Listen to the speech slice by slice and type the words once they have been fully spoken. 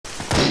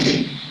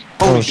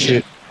Oh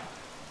shit.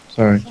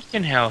 Sorry.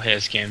 Fucking hell,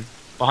 Harescam.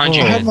 Behind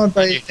you. I had my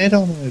bayonet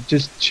on and it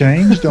just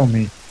changed on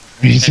me.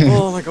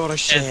 Oh my god, I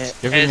shit.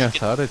 Giving us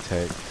heart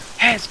attack.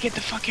 Has, get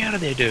the fuck out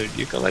of there, dude.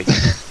 You got like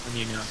on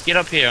you now. Get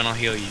up here and I'll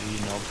heal you, you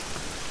knob.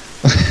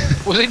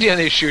 Was he down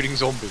there shooting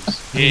zombies?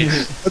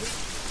 Yes.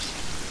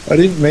 I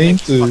didn't mean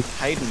to.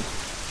 Hayden.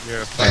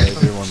 You're a Hey, fucking.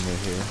 everyone we're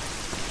here.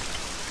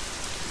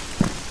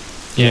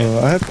 Yeah.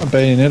 I had my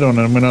bayonet on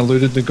and when I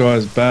looted the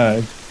guy's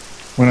bag,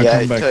 when I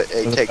come back,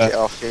 it takes it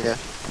off, yeah.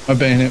 my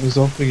bayonet was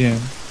off again.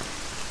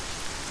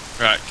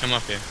 Right, come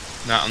up here.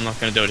 No, I'm not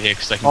gonna do it here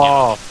because I can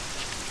Oh,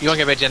 you want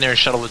to go back down there and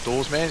shuttle the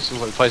doors, man? It looks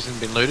like the place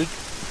hasn't been looted.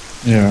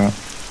 Yeah.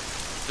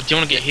 get. Do you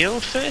want to get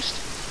healed first?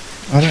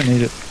 I don't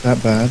need it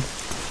that bad.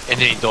 And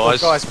then he Oh,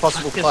 dies. guys,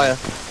 possible player.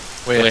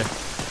 Where?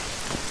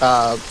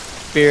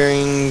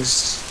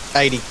 Bearings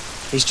 80.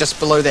 He's just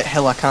below that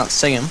hill, I can't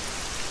see him.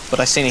 But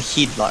I seen a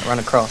head like run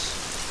across.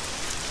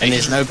 And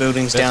there's no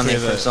buildings down there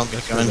for a zombie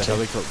to go the into.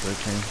 helicopter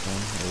came from,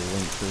 or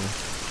went to.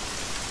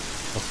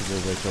 Possibly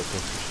they dropped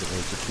off the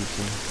shitloads of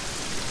people.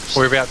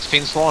 Whereabouts?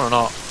 Fence line or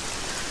not?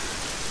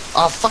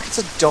 Oh fuck, it's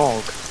a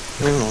dog.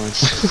 Never mind.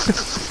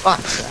 Fuck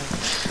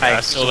that.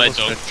 I saw that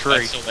dog. Tree.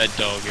 I saw that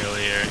dog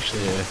earlier,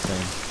 actually. Yeah,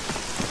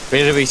 same.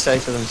 Better be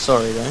safer than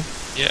sorry though.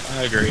 Yeah,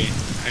 I agree.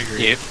 I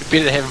agree. Yeah,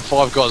 better having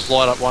 5 guys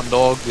light up one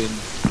dog than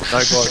no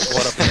guys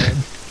light up a man.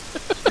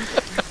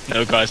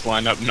 No guys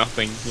lined up,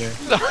 nothing. Yeah.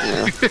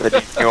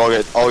 Yeah. You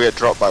all get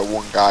dropped by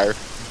one guy.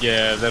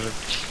 Yeah, that'd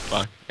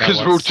fuck. Because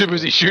we're all too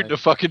busy shooting a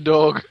fucking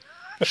dog.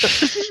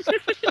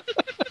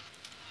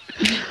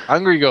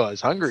 Hungry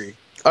guys, hungry.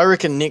 I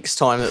reckon next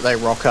time that they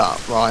rock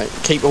up, right,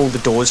 keep all the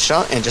doors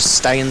shut and just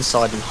stay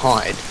inside and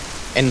hide.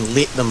 And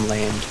let them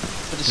land.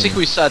 But the second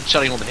we started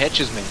shutting all the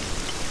hatches, man.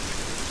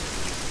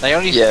 They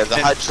only Yeah, the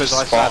did hatches because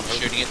I started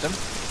spawn. shooting at them.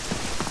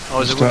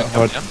 Oh, is it Start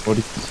coming hiding down?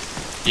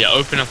 bodies. Yeah,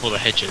 open up all the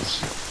hatches.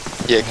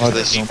 Yeah, because Hide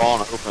they it.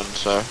 spawn open,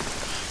 so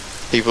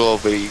people will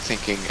be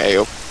thinking, hey,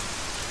 oh,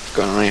 what's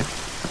going on here?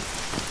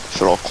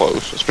 They're all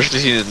closed, especially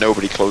since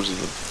nobody closes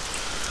them.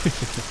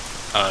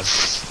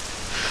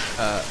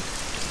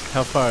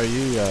 How far are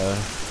you,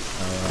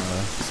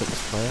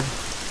 6th player?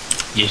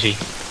 Yeti.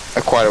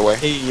 Quite a way.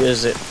 He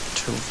is at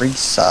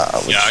Teresa,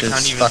 which Yeah, I can't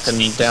is even fucking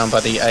see. down by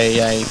the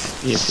AAA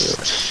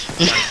airfield.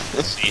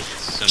 See,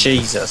 some-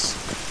 Jesus.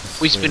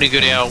 We spent a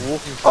good hour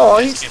walking from Oh,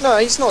 that he's camp. no,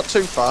 he's not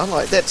too far.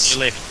 Like that's You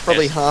left.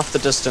 probably Has. half the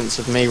distance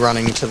of me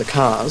running to the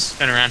cars.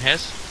 Turn around,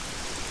 Has.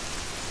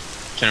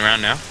 Turn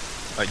around now.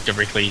 Like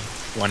directly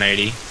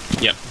 180.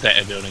 Yep,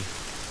 that building.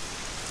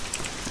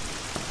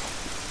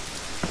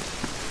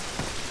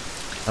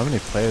 How many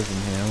players in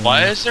here?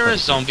 Why is there a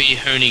zombie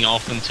hooning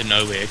off into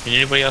nowhere? Can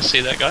anybody else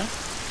see that guy?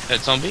 That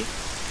zombie?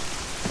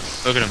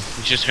 Look at him.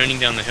 He's just hooning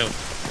down the hill.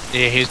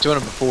 Yeah, he was doing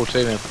it before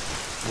too, man.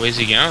 Where's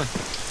he going?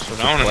 That's what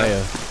I want to know.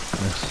 Player.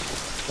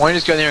 Why don't you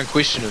just go there and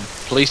question him?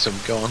 Police him,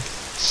 go on.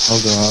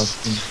 I'll go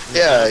ask him.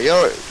 Yeah,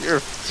 you're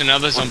There's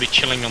another zombie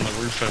chilling on the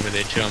roof over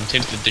there too. I'm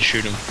tempted to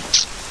shoot him.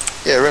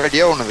 yeah, Red,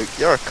 you're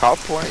a cop,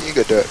 why don't you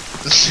go do it?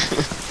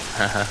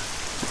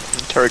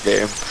 Interrogate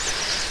him.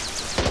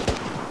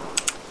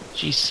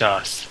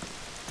 Jesus.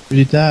 Who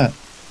did that?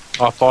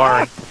 Oh,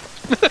 firing.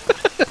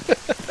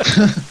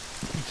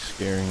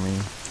 Scaring me.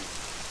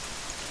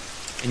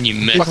 And you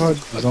Who missed. hide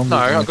the zombies No,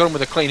 in I there? got him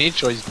with a clean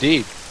headshot, he's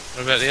dead.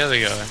 What about the other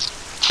guy?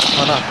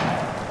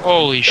 Oh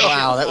Holy shit.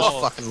 Wow, that was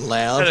Oh, fucking that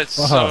loud. is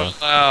so Wow.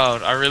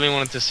 loud. I really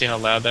wanted to see how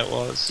loud that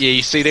was. no. Yeah,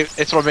 you see,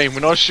 that's what I mean.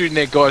 When I was shooting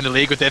that guy in the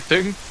leg with that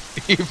thing,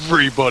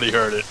 everybody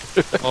heard it.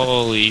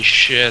 Holy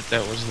shit,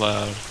 that was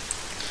loud.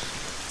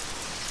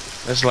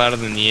 That's louder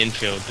than the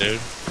infield, dude.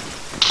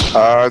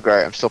 Oh,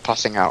 great, I'm still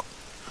passing out.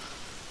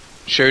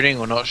 Shooting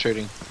or not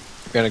shooting?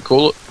 Gonna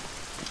call it?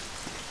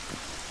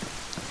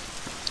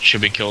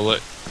 Should we kill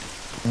it?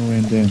 I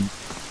went in.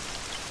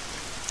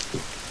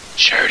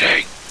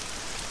 Shooting!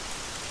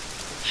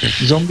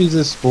 Zombies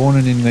are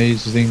spawning in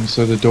these things,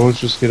 so the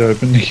doors just get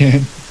opened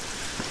again.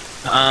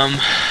 I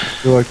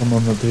feel like I'm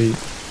on repeat.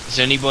 Has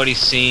anybody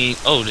seen...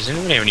 Oh, does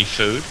anybody have any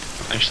food?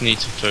 I actually need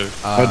some food.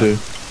 I do.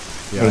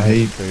 Yeah, Got I a have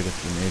heap. food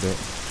if you need it.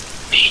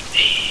 Meat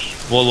me.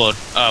 Warlord.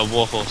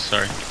 Warhorse,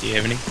 sorry. Do you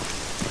have any?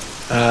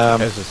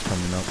 Kaz is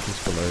coming up,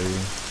 he's below you.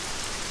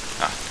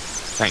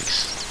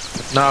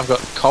 Thanks. No, I've got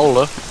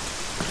cola.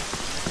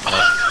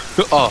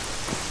 Oh,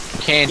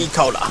 canned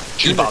E-cola.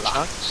 tuna E-cola.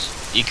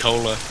 chunks. E.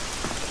 Cola.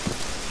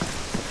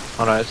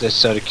 Oh no, that's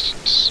soda. E.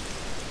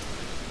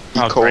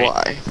 Oh,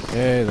 coli.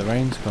 Yeah, the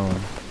rain's gone.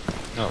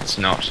 No, it's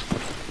not.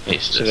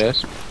 Yes, So it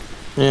is.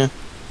 that's. Yeah.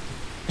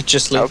 It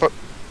just No, left. but Do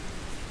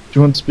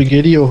you want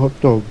spaghetti or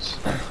hot dogs?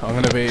 I'm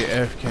gonna be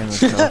AFK in the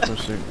car for a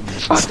second.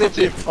 Fuck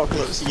the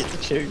apocalypse, you get to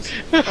choose.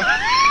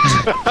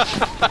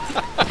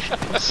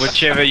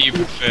 Whichever you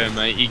prefer,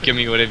 mate. You give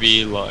me whatever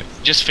you like.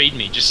 Just feed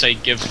me. Just say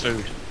give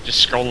food. Just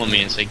scroll on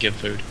me and say give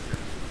food.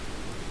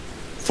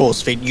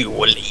 Force feed, you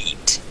will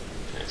eat.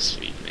 Just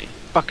feed me.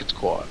 Fuck, it's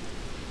quiet.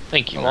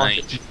 Thank you, I like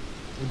mate.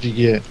 What'd you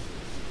get?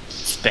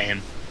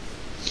 Stan.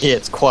 Yeah,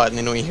 it's quiet and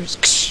then all you hear is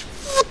ksh.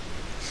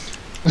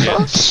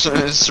 Yeah,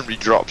 somebody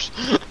drops.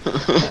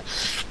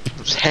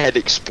 His head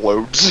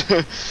explodes.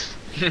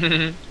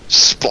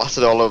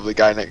 Splattered all over the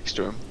guy next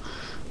to him.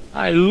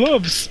 I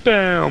love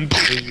spam.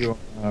 Your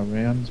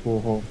rounds,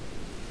 Warhol.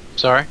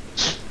 Sorry?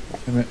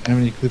 How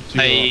many clips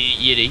you Hey,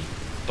 Yeti.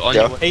 But on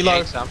Yeah. your way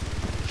Helo. to some,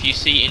 if you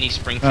see any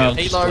Springfield,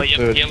 Helo.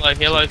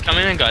 Helo, come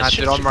in, guys.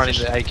 Dude, I'm running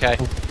the AK.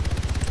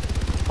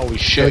 Holy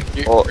shit.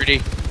 You Oh.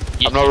 ready?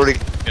 I'm not really,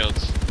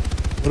 Fields.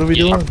 What are we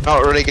doing? I'm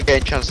not really getting a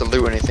chance to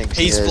loot anything.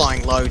 He's He's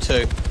flying low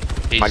too.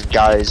 My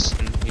guys.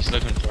 He's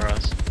looking for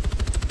us.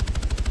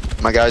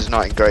 My guy's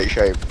not in great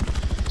shape.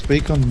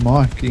 Speak on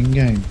mic in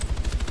game.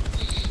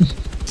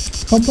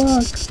 Come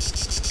back.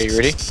 Are you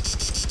ready?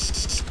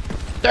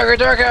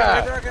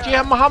 Durga!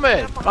 Jihad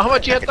Muhammad!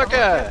 Muhammad Jihad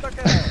Durga!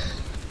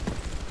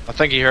 I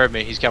think he heard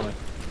me, he's coming.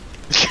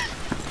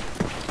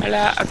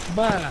 Allah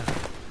Akbar.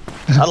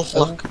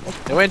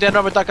 Al-Haq. They went down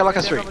Robert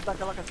Dakalaka Street.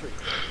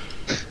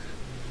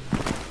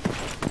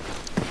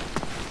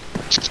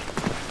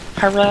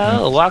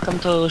 Hello, welcome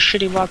to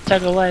Shitty Rock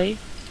Takeaway.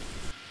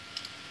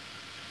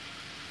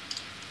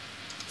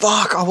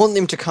 Fuck, I want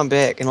them to come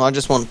back and I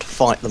just want to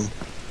fight them.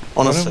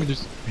 Why don't we Honestly.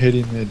 just head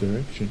in their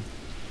direction?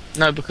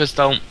 No, because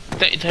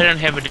they don't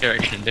have a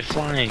direction. They're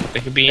flying. They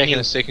could be Back any. in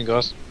a second,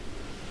 guys.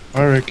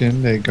 I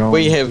reckon they're going.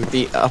 We have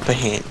the upper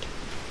hand.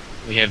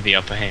 We have the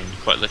upper hand,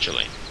 quite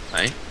literally.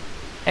 Hey,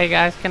 Hey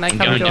guys, can I I'm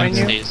come going join you?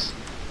 downstairs.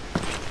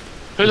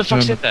 Who the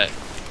fuck said that?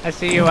 I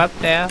see you up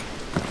there.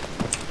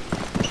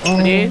 Oh,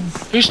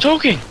 Please? Who's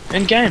talking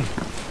in game?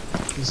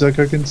 it's like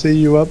I can see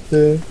you up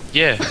there.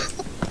 Yeah.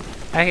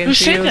 I can Who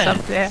see said you that?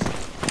 up there.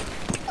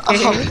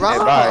 Oh,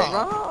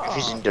 Bye. If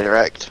he's in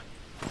direct.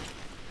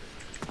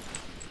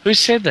 Who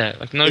said that?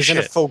 Like no he's in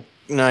a shit. full.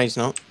 No, he's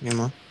not. Never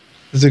mind.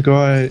 There's a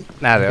guy.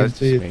 Nah, that can was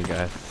see just it. me,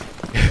 guys.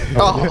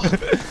 Oh,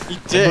 you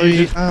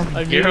did.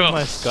 I You're muted a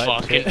my Skype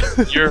fucking.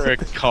 chat. You're a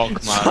cock, man.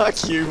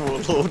 Fuck you,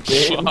 Warlord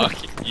Dan.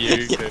 Fuck you.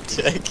 You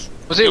dick.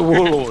 Was it a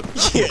warlord?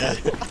 Yeah.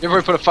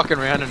 Everybody put a fucking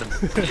round in him.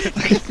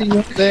 I can see you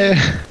up there.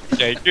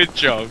 Okay, good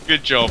job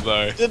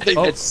though. Did they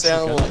Oh,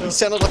 sound like, he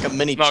sounded like a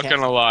mini Not chow.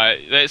 gonna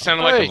lie, that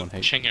sounded Hey. like a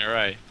chinger,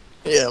 eh?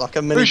 Yeah, like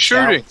a mini Who's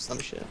chow shooting? or some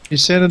shit. You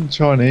sounded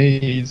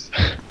Chinese.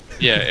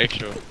 Yeah,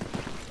 actual.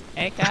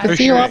 Hey I guys, can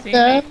see you up see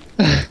there.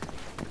 me?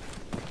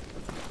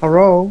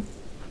 Hello.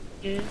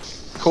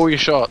 Call your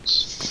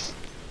shots.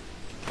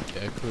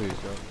 Yeah, cool. So.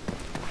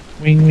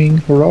 Wing wing.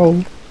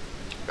 Hello.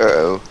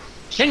 Uh-oh.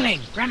 Ling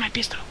Ling, grab my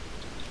pistol.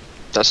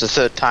 That's the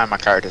third time my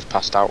character's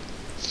passed out.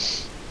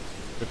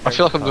 I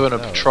feel like I'm doing a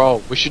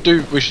patrol. We should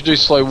do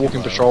slow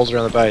walking patrols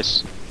around the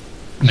base.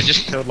 I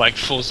just killed like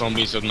 4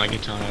 zombies with my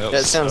katana.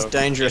 That sounds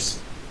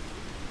dangerous.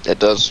 It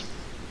does.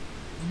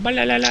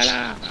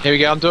 Ba-la-la-la-la. Here we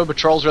go, I'm doing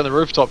patrols around the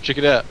rooftop, check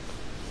it out.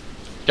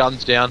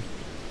 Guns down.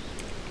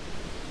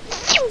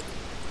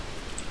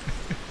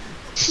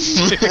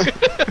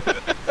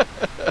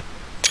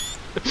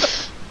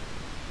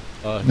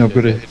 Oh, No, shit,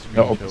 but that's it's really the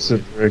short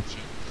opposite way. direction.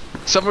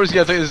 Somebody's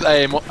gonna think this is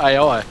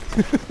AI.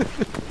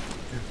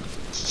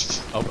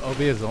 I'll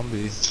be a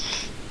zombie.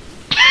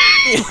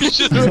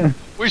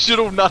 we should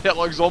all nut out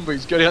like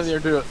zombies. Go down there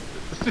and do it.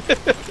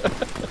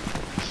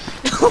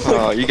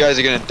 Oh, you guys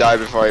are gonna die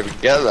before I even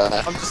get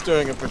there. I'm just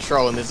doing a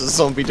patrol and there's a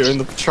zombie doing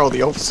the patrol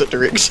the opposite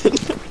direction.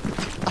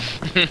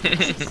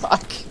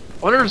 Fuck.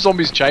 I wonder if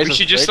zombies chase We us.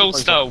 should just all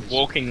Like start zombies.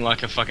 walking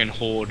like a fucking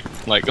horde,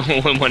 like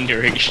all in one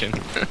direction.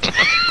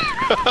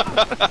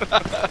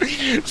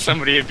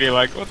 Somebody would be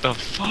like, "What the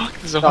fuck?"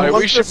 There's a No, whole we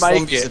What should if make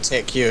zombies it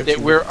attack you. that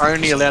we're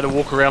only allowed to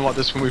walk around like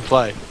this when we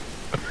play.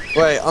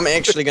 Wait, I'm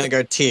actually gonna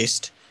go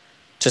test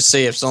to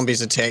see if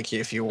zombies attack you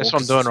if you walk. That's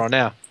what I'm doing right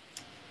now.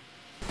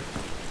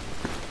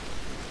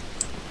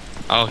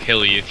 I'll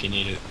heal you if you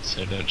need it,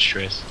 so don't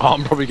stress. Oh,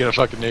 I'm probably gonna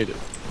fucking need it.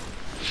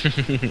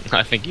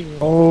 I think you will.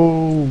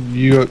 Oh,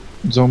 you got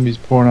zombies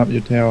pouring up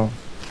your tower.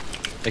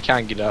 They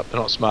can't get up. They're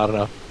not smart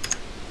enough.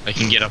 They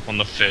can get up on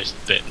the first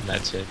bit, and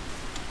that's it.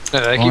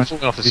 No, they keep Right.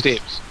 falling off the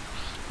steps.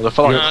 Well, they're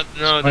following.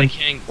 No, they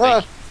can't.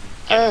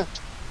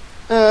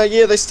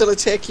 Yeah, they still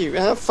attack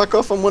you. Fuck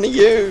off, I'm one of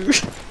you.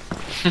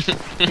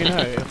 You know,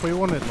 if we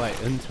wanted like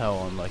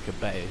intel on like a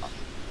base, we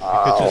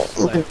Oh.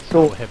 could just like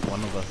all have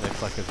one of us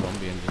act like a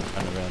zombie and just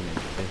run around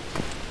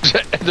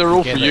and They're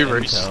all for get you, that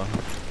Reese. intel.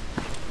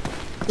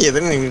 Yeah, they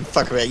don't even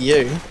fuck about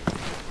you,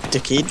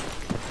 dickhead.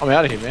 I'm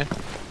out of here, man.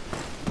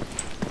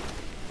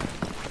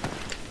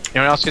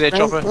 Anyone else see that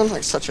chopper? I'm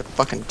like such a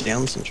fucking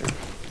Down syndrome.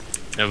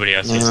 Nobody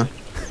else Yeah.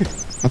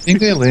 is. I think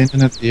they're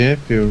landing at the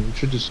airfield. We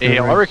should just go.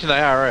 Yeah, I around. reckon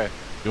they are, eh?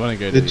 You want to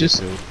go to They're the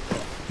just- airfield?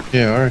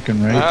 Yeah, I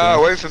reckon, right?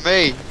 Ah, wait for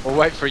me. We'll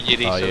wait for a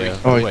Yeti Oh so we yeah. can...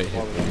 Oh, Wait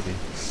here, maybe.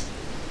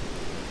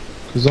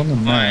 Because on the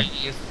map,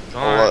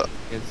 Well,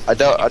 I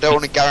don't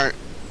want to guarantee.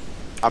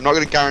 I'm not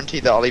going to guarantee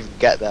that I'll even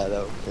get there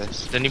though.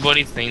 This. Has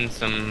anybody seen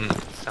some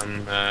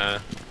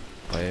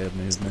Player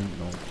movement,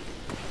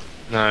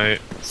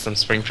 some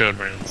Springfield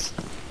rounds?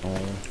 no.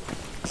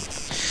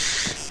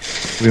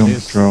 we on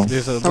patrol.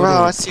 There's a Hello, I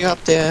little see you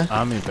up there.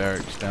 army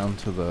barracks down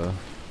to the.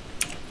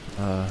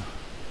 I'm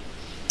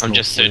just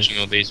Northwest. searching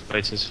all these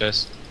places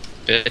first.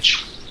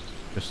 Bitch.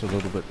 Just a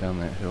little bit down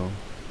that hill.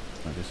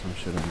 There's some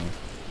shit in there.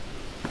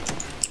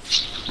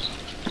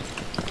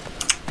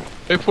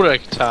 Who put a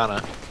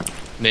katana?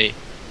 Me.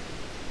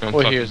 I'm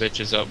Well, fucking here's-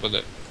 bitches up with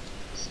it.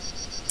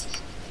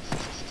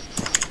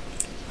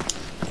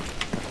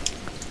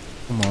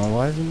 Come on,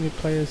 why isn't there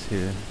players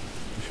here?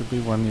 There should be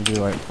one every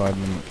like 5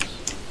 minutes.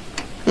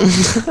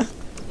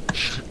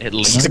 At Just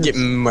least. to get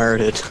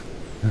murdered.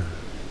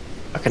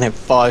 I can have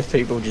 5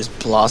 people just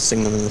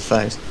blasting them in the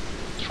face.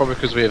 It's probably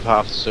because we have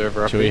half the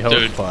server up Should we here. hold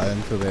Dude. fire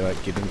until they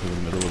like get into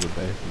the middle of the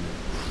base?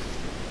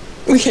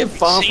 We have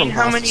far Seen from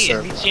how half many? the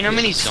Have you server. seen how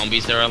many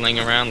zombies there are laying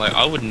around? Like,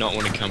 I would not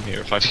want to come here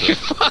if I could.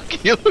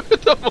 Fuck you, look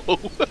at them all!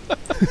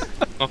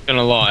 Not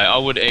gonna lie, I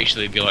would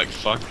actually be like,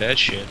 fuck that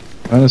shit.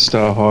 I'm gonna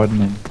start hiding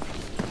them.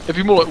 It'd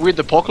be more like, where'd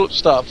the apocalypse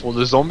start for?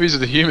 The zombies or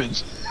the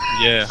humans?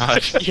 Yeah,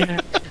 yeah.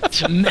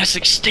 It's a mass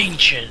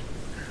extinction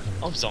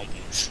of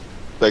zombies.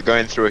 They're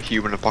going through a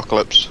human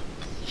apocalypse.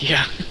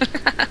 Yeah.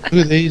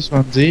 Look at these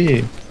ones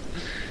here.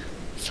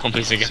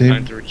 Zombies are See?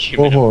 going through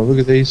human. Oh, look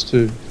at these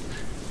two.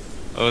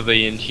 Oh,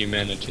 the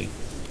inhumanity.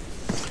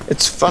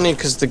 It's funny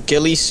because the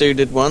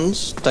ghillie-suited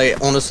ones, they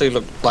honestly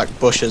look like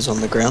bushes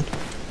on the ground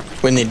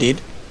when they're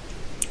dead.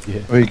 Yeah.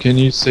 Wait, can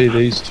you see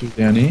these two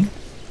down here?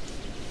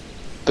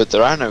 But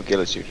there are no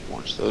ghillie-suited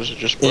ones, those are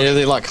just Yeah, bushes.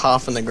 they're like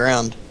half in the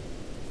ground.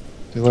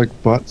 They're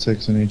like butt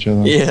sexing each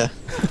other. Yeah.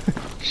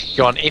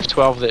 Go on,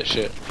 F12 that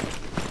shit.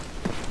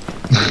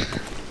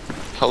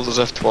 Hell does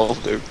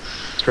F12 do?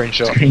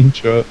 Screenshot.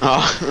 Screenshot.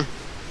 Oh.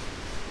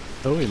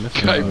 Oh, we're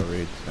missing Okay. a lot of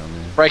reds down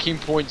there. Breaking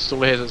Point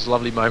still has its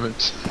lovely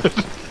moments.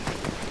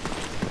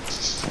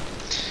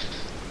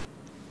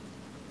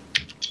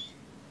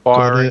 Got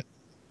Firing. it.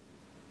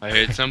 I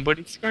heard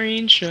somebody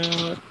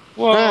screenshot.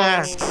 Whoa.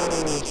 Ah.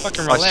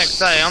 Fucking relax.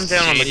 Hey, I'm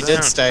down on the He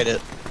ground. did state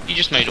it. You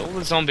just made all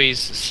the zombies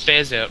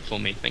spaz out for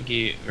me. Thank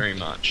you very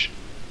much.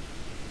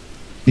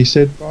 He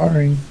said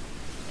firing.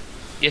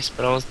 Yes,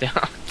 but I was down.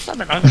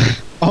 Something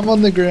I'm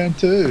on the ground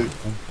too.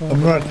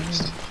 I'm right.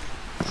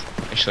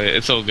 Actually,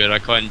 it's all good. I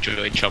quite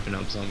enjoy chopping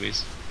up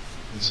zombies.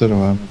 So do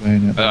I,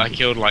 man. I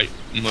killed like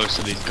most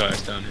of these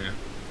guys down here.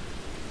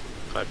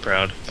 Quite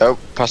proud. Oh,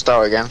 passed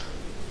out again.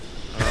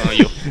 Oh,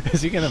 you're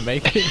Is he gonna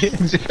make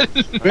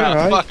it? Where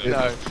are Fuck you?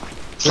 no.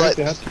 Where's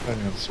the house going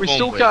on? We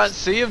still can't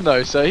see him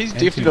though, so he's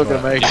definitely not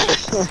gonna make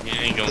it. you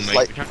ain't gonna It's make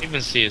like- it. You can't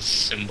even see his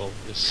symbol.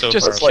 It's so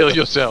Just far like kill the-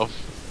 yourself.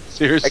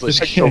 Seriously.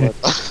 Just kidding.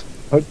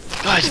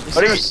 Guys, is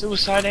there a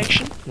suicide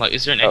action? Like,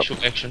 is there an Oh. actual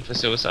action for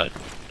suicide?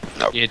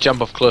 Yeah,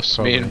 jump off cliffs.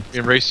 Me and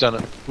Reese done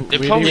it. They're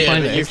Where probably- do you Yeah,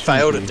 find but the you action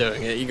failed at key?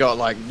 doing it. You got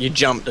like, you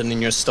jumped and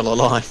then you're still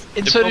alive.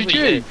 And They so did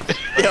probably you.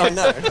 Yeah, I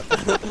know.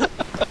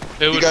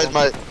 Who You would guys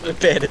want- might, We're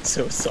bad at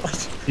suicide.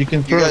 You can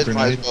you throw a guys might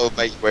grenade. as well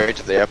make your way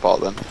to the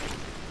airport then.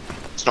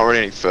 It's not really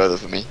any further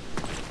for me.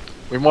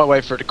 We might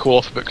wait for it to cool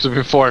off a bit because we've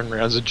been firing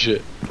rounds and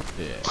shit.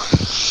 Yeah.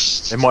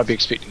 They might be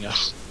expecting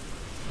us.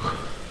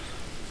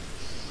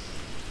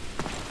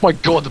 My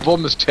god, the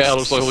bottom of this tower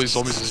looks like all these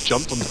zombies just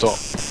jumped on the top.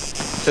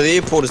 So the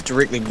airport is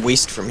directly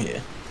west from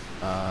here.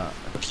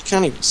 Look, you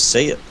can't even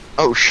see it.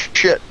 Oh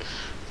shit.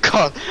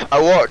 God,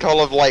 I walked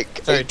all of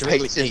like Sorry, 8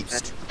 directly paces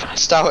east. and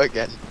passed out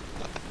again.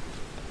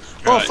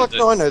 Oh Right, fuck,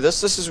 no, I know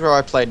this. This is where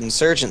I played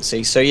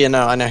Insurgency, so yeah,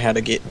 no, I know how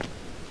to get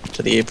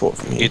to the airport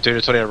from Yeah, here. dude,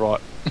 it's on our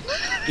right.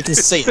 You can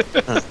see it.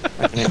 Oh,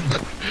 okay.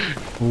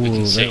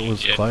 Ooh, see that it,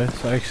 was yeah.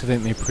 close. I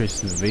accidentally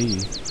pressed the V.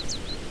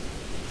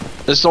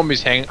 This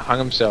zombie's hung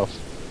himself.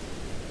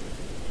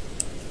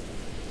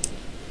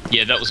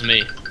 Yeah, that was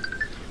me.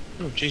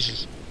 Oh,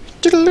 Jesus.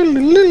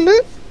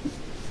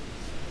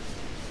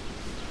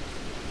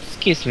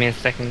 Excuse me a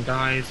second,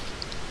 guys.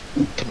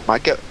 Can my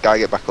guy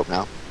get back up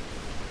now?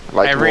 I'd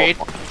like Hey, to Reed.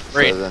 walk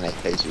Reed. further than 8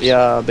 paces.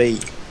 Yeah, B.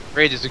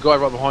 Red, there's a guy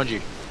right behind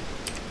you.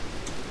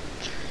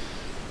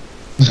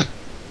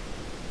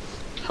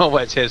 Oh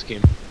wait, it's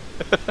Heskim.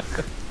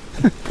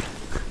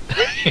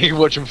 You can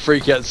watch him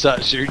freak out and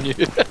start shooting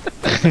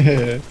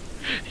you.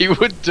 He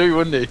would do,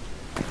 wouldn't he?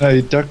 No,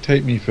 you duct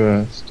tape me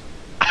first.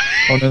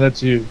 Oh no,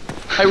 that's you.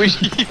 Hey,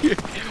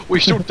 we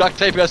should duct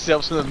tape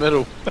ourselves in the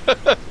middle.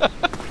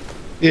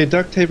 Yeah,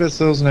 duct tape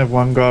ourselves and have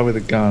one guy with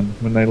a gun.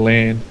 When they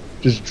land,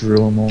 just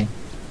drill them all.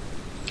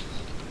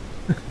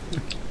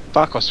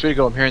 Fuck, I swear to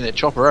God, I'm hearing that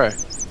chopper, eh?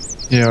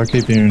 Yeah, I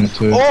keep hearing it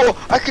too.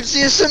 Oh, I can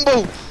see a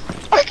symbol!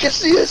 I can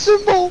see a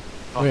symbol!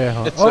 Where?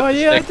 it's Oh a-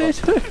 yeah, I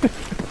it's do too.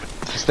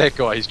 It's that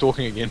guy, he's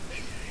talking again.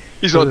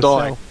 He's To not the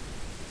dying.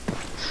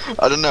 south.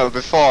 I don't know,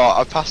 before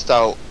I passed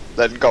out,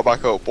 then got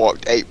back up,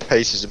 walked 8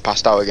 paces and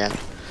passed out again.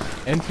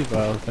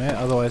 Antivirals, man.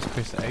 Otherwise,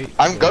 press 8.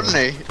 I'm gonna.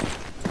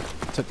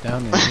 Sit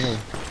down and heal.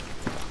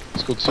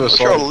 It's called I'm not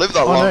sure I'll suicide. live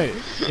that Oh long. no,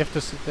 you have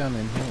to sit down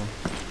and heal.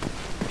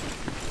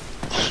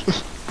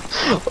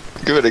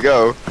 Give it a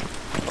go.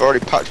 I've already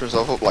patched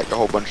myself up like a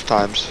whole bunch of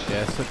times.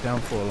 Yeah, sit down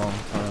for a long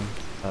time.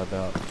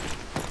 About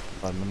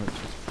 5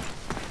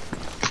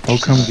 minutes. I'll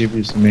come give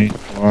you some meat.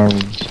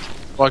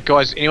 Virals. Right,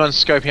 guys, anyone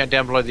scoping out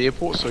down below the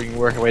airport so we can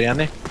work our way down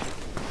there?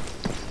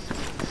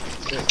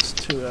 It's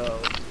 2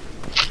 hours.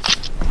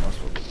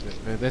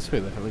 That's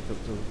where the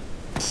helicopter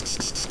was.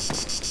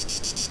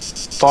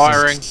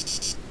 Firing,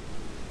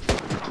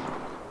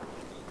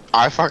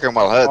 I fucking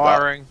well heard that.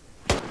 firing.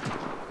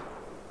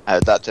 I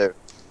heard that too.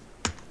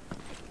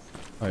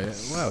 Oh yeah,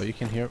 wow, you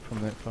can hear it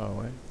from that far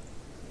away.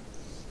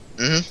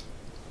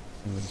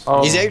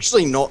 Oh. He's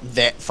actually not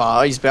that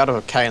far. He's about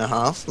a K and a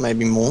half,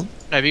 maybe more. No,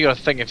 but you got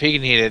to think if he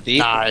can hear that.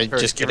 No,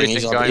 just kidding.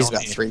 He's about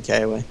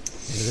 3K away. Yeah,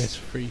 that's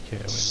 3K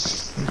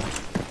away.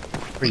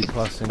 3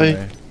 plus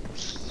anyway.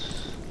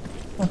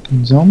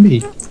 Fucking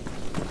zombie.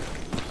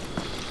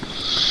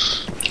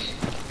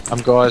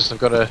 Guys, I've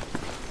got a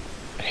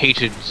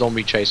heated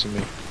zombie chasing me.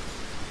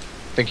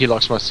 I think he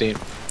likes my scent.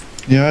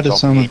 Yeah, I just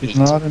Zombie sound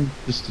like not and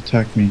just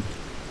attack me.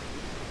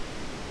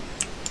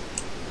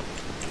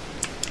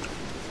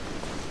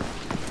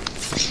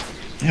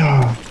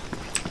 Yeah.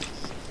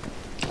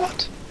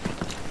 What?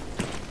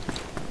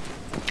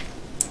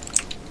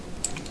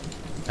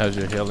 How's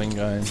your healing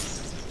going?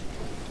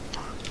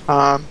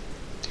 I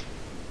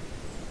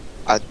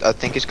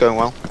think it's going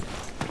well.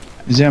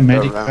 Is our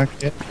medic around. back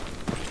yet?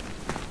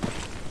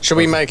 Should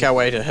we make our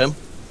way to him?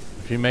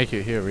 If you make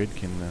it here, Red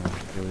can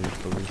heal you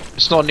fully.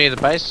 It's not near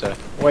the base, so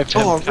wait for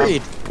him Oh, to come.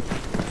 Red.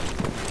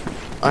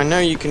 I know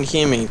you can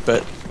hear me,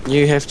 but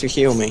you have to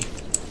heal me.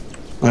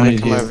 I'm I gonna need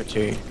come you. over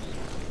to you.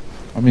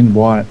 I'm in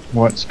white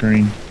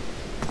screen.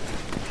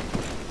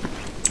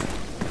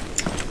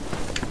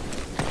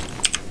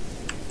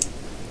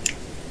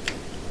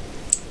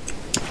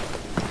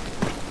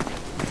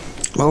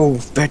 Oh,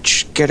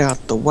 bitch, get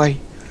out the way.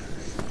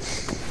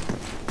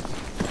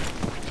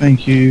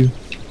 Thank you.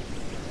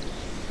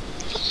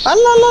 Ah,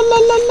 la, la, la,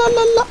 la, la,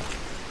 la, la.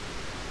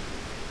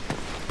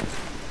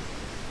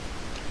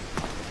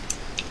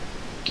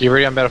 Get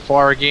ready, I'm about to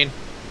fire again.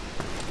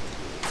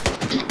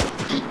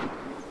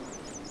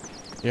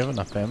 You have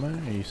enough ammo?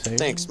 Are you saving?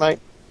 Thanks, mate.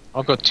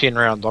 I've got 10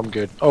 rounds, I'm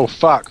good. Oh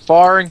fuck,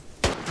 firing!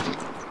 Are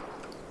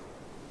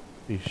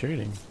you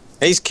shooting?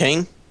 He's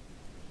keen.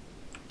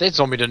 That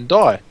zombie didn't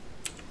die.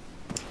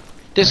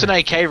 There's an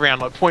AK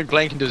round like point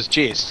blank into his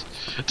chest.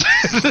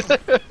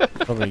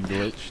 Probably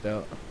glitched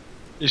out.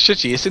 You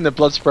shit, you seen the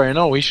blood spraying.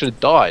 Oh, he should have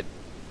died.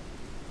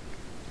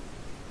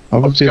 I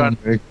I'm was just feeling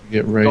very to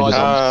get raided.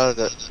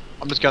 Guys,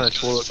 I'm just going to the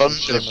toilet Fun and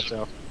shitting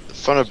myself. The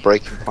fun of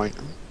BreakingPoint.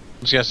 I'm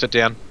just going to sit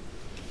down.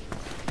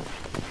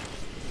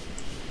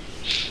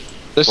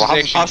 This Well, I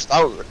is haven't actually, passed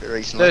out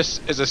recently.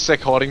 this is a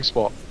sick hiding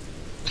spot.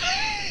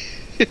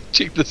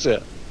 Check this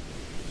out.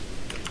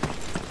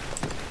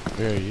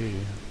 Where are you?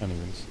 I can't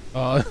even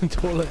Oh,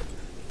 toilet.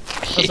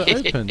 Oh, is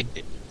it open?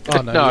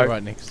 Oh no, No. you're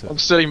right next to I'm it.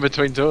 sitting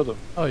between two of them.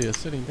 Oh, you're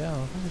sitting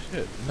down. Oh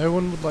shit. No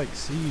one would like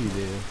see you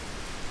there.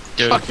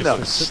 Dude, Fuck no.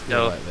 Just sit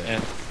there like that.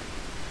 yeah.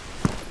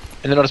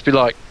 And then I'll just be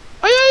like,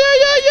 oh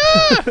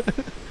yeah, yeah, yeah,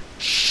 yeah!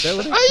 That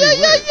would Oh actually yeah,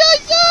 yeah, work. yeah,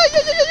 yeah,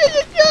 yeah,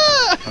 yeah,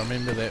 yeah, I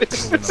remember that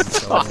from when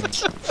I'm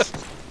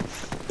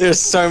trolling. There's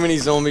so many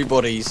zombie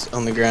bodies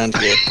on the ground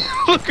here.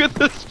 yeah! Look at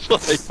this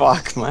place.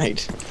 Fuck,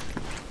 mate.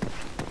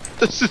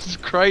 This is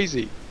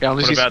crazy. Yeah,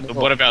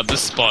 What about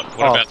this spot?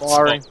 What Oh, about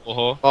firing. the spot?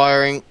 Warhol?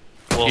 Firing.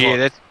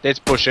 Yeah, that's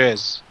bush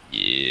ass.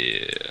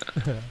 Yeah.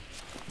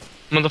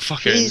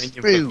 Motherfucker, He's and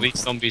then you've got these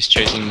zombies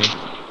chasing me.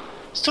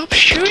 Stop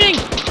shooting!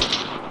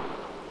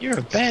 You're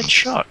a bad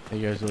shot.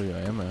 There goes all your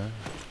ammo.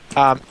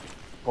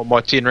 Well,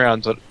 my 10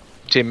 rounds,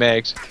 10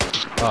 mags.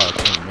 Oh,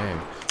 it's in mag.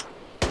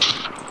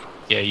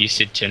 Yeah, you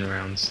said 10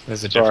 rounds.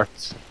 There's a Sorry.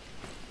 difference.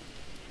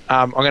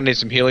 I'm gonna need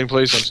some healing,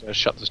 please. I'm just gonna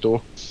shut this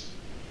door.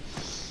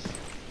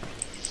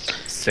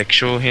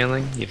 Sexual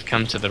healing? You've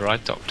come to the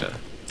right doctor.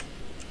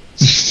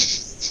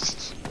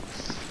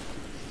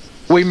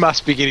 We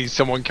must be getting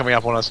someone coming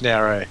up on us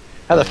now, eh?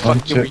 How the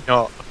fuck can we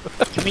not?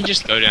 Can we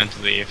just go down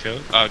to the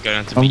airfield? Oh, go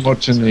down to I'm meet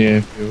watching the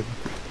airfield.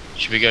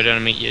 Should we go down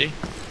and meet Yeti?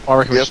 I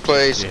reckon we Yes,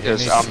 please. Yeah, he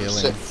Because needs I'm healing.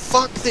 sick.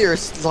 Fuck,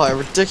 there's like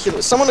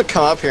ridiculous. Someone would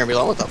come up here and be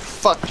like, what the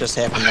fuck just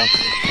happened up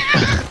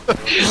here?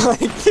 Like,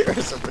 there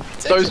is a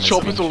ridiculous. those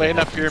choppers will land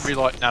up here and be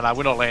like, no,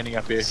 we're not landing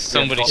up here.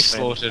 Somebody We're not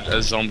landing." slaughtered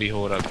a zombie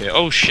horde up here.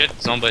 Oh shit,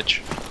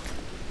 zombitch.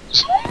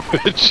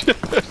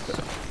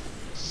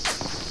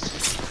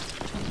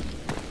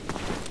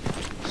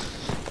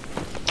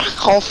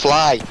 I'll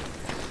fly.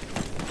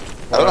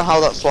 I don't know how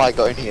that fly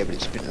got in here, but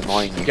it's been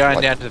annoying. You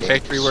going down to the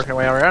factory, working our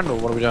way around, or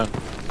what are we doing?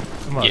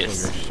 I might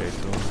Yes. as well go straight to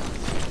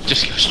him.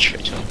 Just go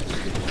straight to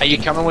him. Are you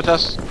coming with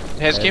us,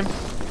 Haskim?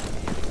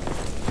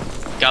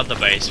 Guard the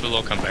base, we'll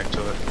all come back to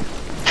it.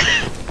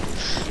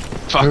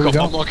 Fuck Where we off,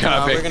 going? I'm not coming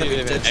Nah, back we're gonna be to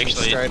you. ditching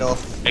Actually- straight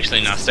off.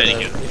 Actually, no, stay Uh,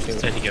 together. airfield.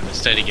 Stay together,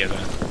 stay together.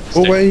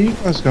 Well, where are you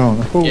guys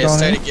going? I thought we Yeah, were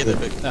stay going together,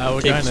 but No,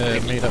 we're keep going to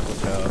speaking. meet up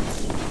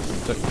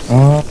with our...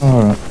 Oh,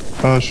 alright.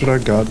 Oh, should I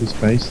guard this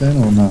base then,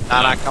 or not?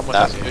 Nah, come with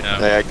Nah, us, dude. No.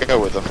 yeah, go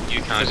with them.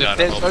 You can't Because if guard a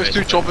there's whole those base.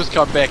 two choppers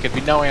come back, it'd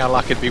be knowing our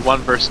luck, it'd be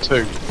 1 versus 2.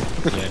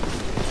 Yeah,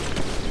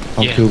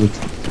 I'll Yeah. kill the...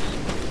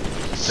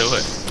 do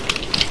it.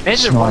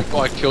 Imagine if one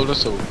guy killed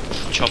us all.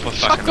 Chopper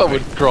Fuck, fucking I away.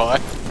 would cry.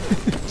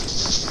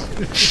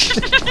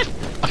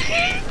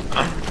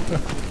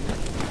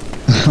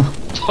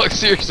 Like,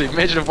 seriously,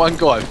 imagine if one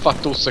guy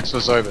fucked all 6 of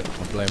us over.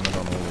 I'll blame it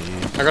on all of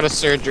you. I got a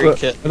surgery Look,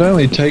 kit. it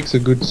only takes a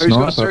good Who's sniper.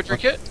 got a surgery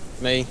kit?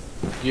 Me.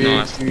 You,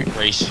 Nice. you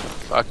Reese.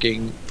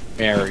 fucking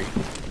Mary.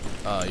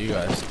 Oh, you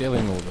guys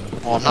stealing all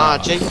the... Oh, Nah,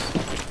 G.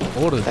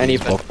 orders. Don't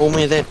even call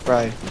me that,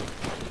 bro.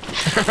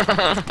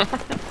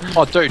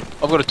 Oh, dude,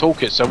 I've got a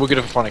toolkit, so we're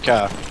gonna find a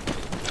car.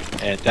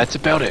 And that's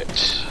about it.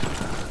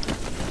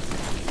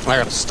 I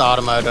got a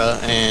starter motor,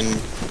 and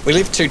we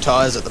leave 2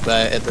 tyres at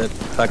the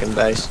fucking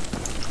base.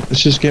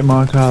 Let's just get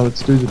my car.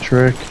 Let's do the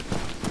trek.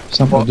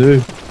 Something What? to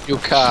do. Your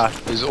car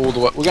is all the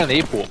way. We're going to the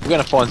airport. We're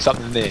going to find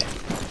something there.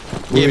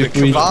 Yeah, We- but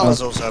we-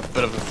 Cavala's also a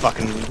bit of a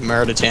fucking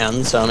murder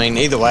town, so I mean,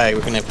 either way,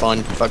 we're gonna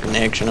find fucking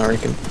action, I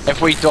reckon.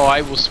 If we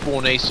die, we'll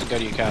spawn east and go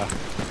to your car.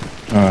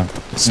 Alright.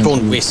 Spawn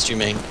Sounds west, you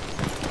mean?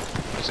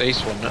 It's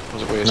east, wasn't it?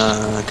 Was it west?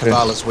 No,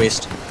 Cavala's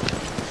west.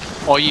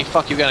 Oh, you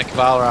fuck, you're going to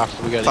Kavala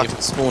after we go to the Fucking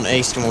airport. spawn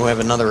east and we'll have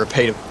another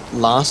repeat of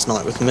last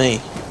night with me.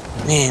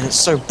 Man, it's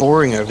so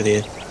boring over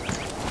there.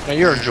 No,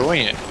 you're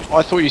enjoying it.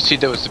 I thought you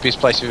said that was the best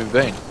place you've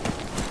ever been.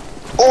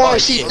 Oh, I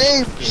see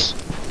names!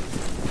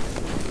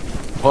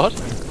 What?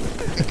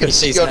 Could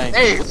see his Your name.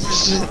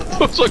 names! I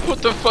was like, what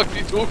the fuck are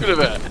you talking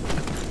about?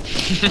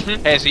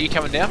 Az, are you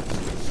coming down?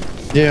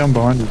 Yeah, I'm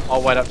behind you.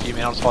 I'll wait up for you,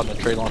 man. I'll just hide in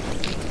the tree line.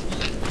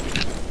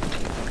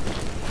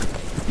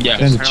 Yeah,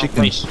 And the hang on, chicken.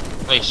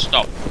 please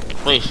stop.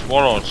 Please,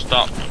 Warlord,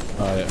 stop.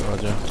 Oh yeah,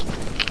 roger.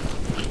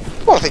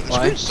 Well, I think the Why?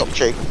 screen stopped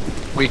shaking.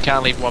 We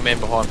can't leave one man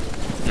behind.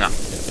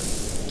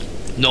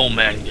 No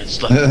man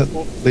gets left.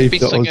 Leave the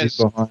Best thing Aussie is-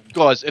 behind.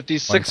 Guys, if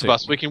there's 6 of One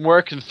us, we can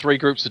work in 3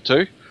 groups of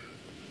 2.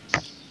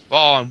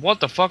 Oh, and what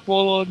the fuck,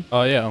 Warlord?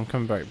 Oh yeah, I'm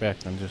coming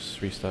back and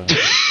just restarting.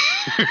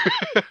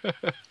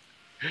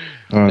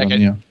 Alright, Okay. I'm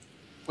here.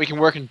 We can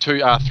work in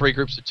 3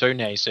 groups of 2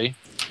 now, you see.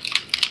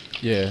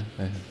 Yeah.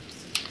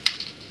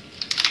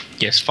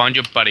 Yes, find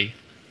your buddy.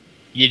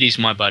 Yiddy's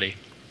my buddy.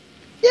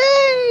 Yay!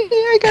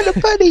 I got a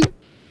buddy!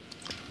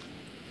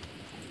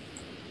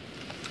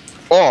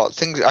 Oh,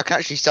 things I can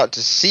actually start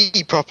to see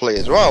properly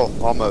as well,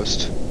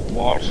 almost.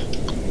 What?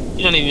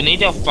 You don't even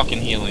need our fucking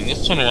healing.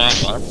 Just turn around,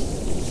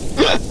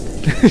 guys.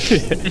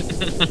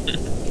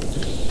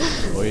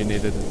 All you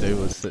needed to do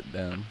was sit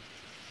down.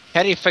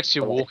 How do you fix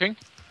your walking?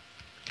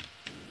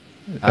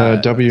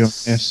 W and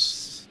it's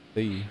S.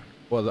 C.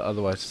 Well,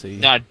 otherwise C.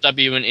 No,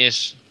 W and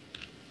S.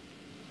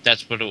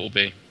 That's what it will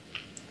be.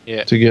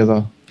 Yeah.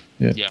 Together.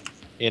 Yeah,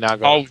 no, I got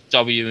it. Hold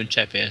W and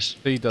tap S.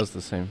 C does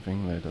the same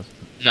thing though, doesn't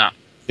it? Nah,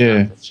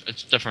 Yeah.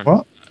 it's different.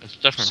 What? It's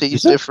different. See,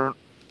 it's Is it? different.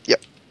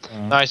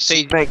 No,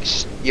 See, see,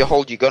 makes you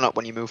hold your gun up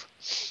when you move.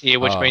 yeah,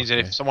 which Oh, means that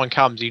okay. if someone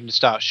comes, you can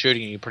start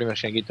shooting and you're pretty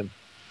much going to get them.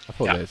 I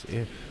thought Yeah. that's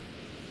F.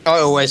 I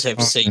always have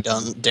Oh, C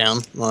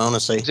down, well,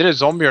 honestly. Is it a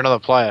zombie or another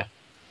player?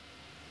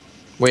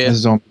 Where? There's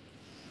zombie.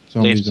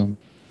 Zombie, Left. zombie.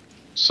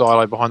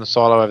 Silo, behind the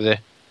silo over there.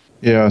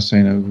 Yeah, I've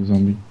seen it. It was a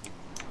zombie.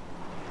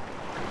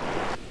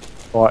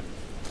 Right.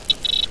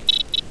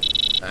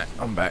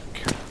 I'm back.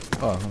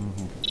 Oh, I'm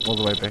all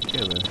the way back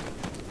here though.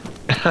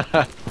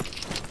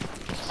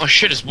 Oh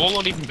shit, is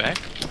Warlord even back?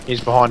 He's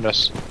behind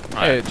us.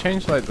 Hey, it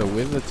changed like the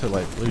weather to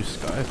like blue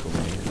sky for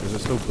me. Is it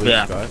still blue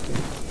Yeah. sky?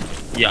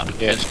 Yeah,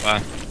 Yeah. that's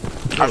fine.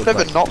 I've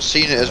never not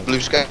seen it as blue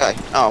sky.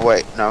 Oh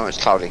wait, no, it's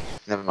cloudy.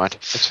 Never mind.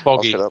 It's I'll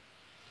foggy. shut up.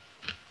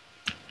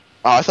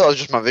 Oh, I thought it was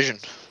just my vision.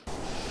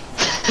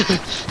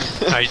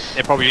 No,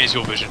 it probably is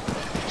your vision.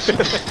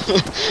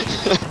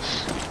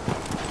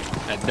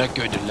 I'm not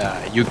going to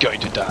lie, you're going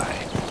to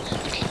die.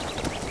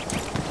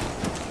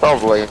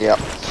 Probably, yeah.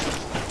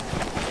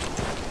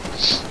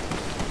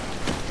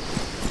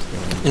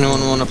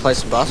 Anyone want to play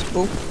some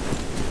basketball?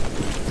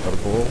 Got a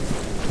ball?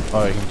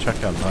 Oh, you can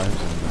chuck out knives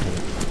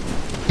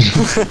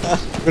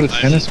I've got a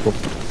tennis ball.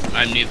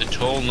 I'm neither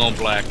tall nor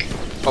black.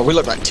 Oh, we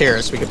look like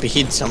terrorists. We could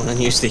behead someone and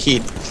use the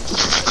head.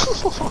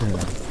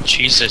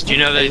 Jesus, do you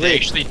know they Hey,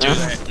 actually do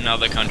that in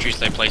other countries?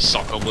 They play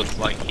soccer with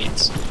like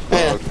heads.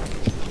 Yeah,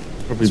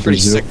 Probably it's pretty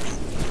Brazil. sick.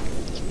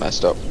 It's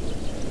messed up.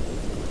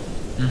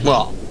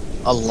 Well,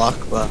 a luck,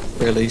 but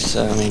really,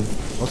 so I mean,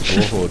 What's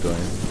the warhol doing?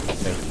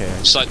 Okay.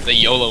 It's like the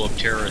YOLO of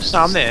terrorists. No,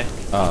 I'm there.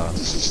 Ah,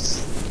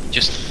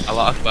 Just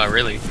Allah Akbar,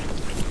 really.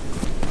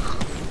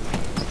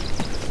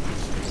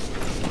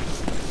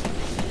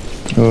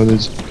 Oh,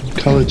 there's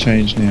colour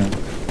change now.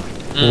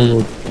 Mm.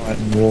 Warlord white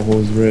and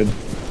Warhorse red.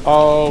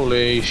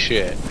 Holy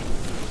shit.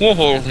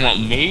 Warhor's not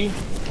me.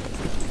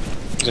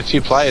 There's a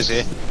few players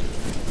here.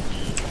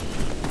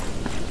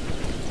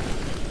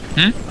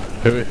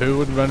 who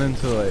would run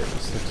into like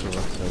 6 of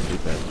us? That would be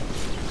bad.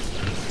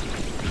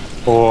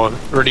 Or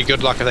really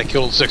good luck if they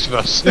killed 6 of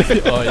us.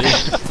 Oh yeah.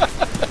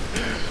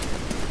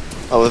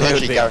 Oh, That would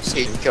eventually be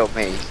guaranteed to kill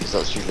me, because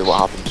that's usually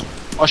what happens.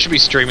 I should be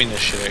streaming this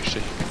shit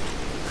actually.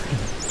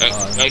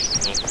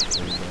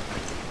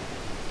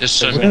 There's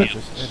so Yeah. many.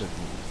 Just edit.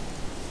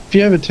 If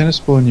you have a tennis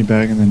ball in your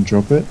bag and then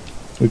drop it,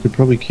 we could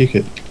probably kick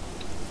it.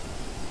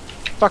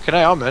 Fucking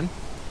hell, I'm in.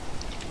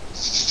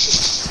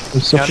 Let's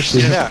Yeah, stop just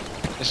get it it. out.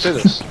 Let's do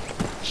this.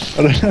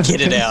 I don't know.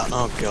 get it out.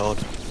 Oh god.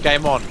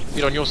 Game on.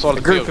 Get on your side A of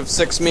the group field. of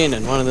 6 men,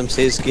 and one of them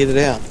says, "Get it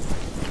out."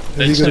 Have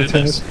Let's you got do a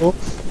tennis this. ball?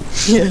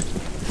 Yeah.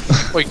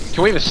 Wait,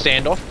 can we have a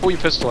standoff? Pull your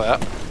pistol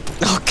out.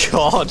 Oh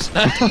god.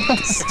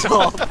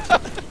 Stop.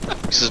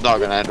 This is not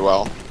going to end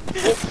well.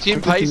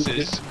 10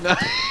 paces. No.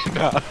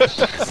 No.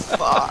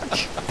 Fuck.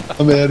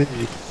 I'm out of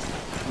here.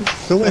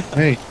 Still let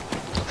me.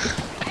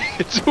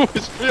 It's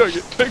always me I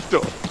get picked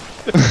on.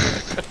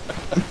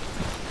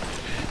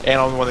 And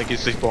I'm the one that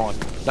gets this blind.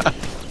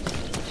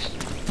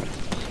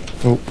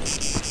 Oh.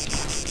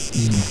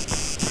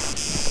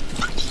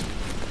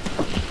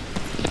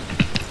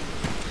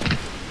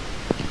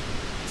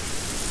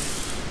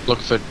 Look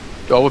for...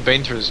 Oh, we've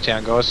been through this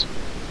town, guys.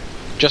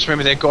 Just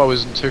remember that guy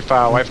wasn't too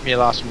far away from here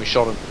last time we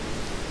shot him.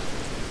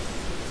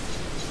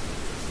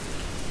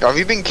 Have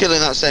you been killing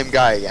that same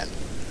guy again?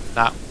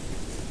 Nah.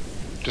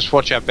 Just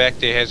watch out back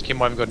there. Has Kim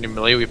haven't got any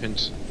melee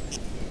weapons.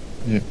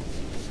 Yeah.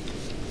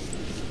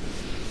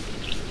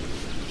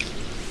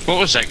 What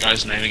was that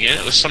guy's name again?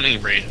 It was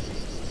something red.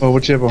 Oh,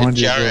 watch out behind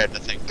you. Jared, I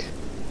think.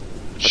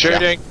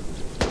 Shooting!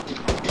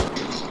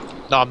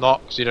 No, I'm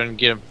not, because you don't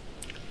get him.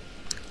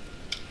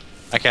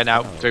 Okay,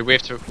 now, dude, we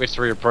have to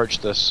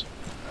reapproach this.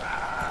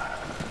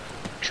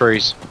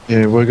 Trees.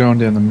 Yeah, we're going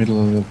down the middle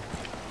of the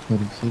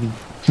bloody city.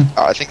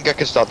 I think I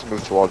can start to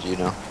move towards you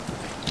now.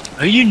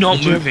 Are you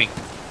not moving?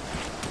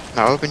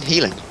 No, I've been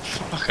healing.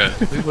 Okay,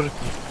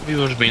 we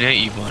would have been at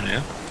you by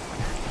now.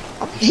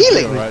 I'm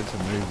healing! Alright to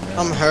move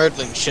now. I'm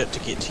hurdling shit to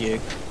get to you.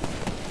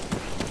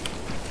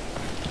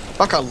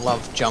 Fuck, I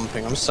love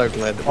jumping. I'm so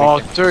glad that we Oh,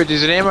 can. dude,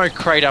 there's an ammo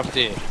crate up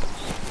there.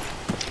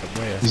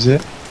 Where? Is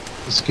it?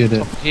 Let's get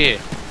it. Here.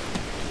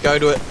 Go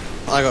to it.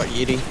 I got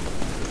Yeti.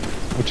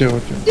 Watch out,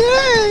 watch out.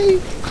 Yay!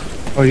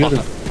 Oh, you got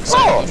it.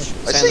 Oh! I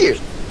see you!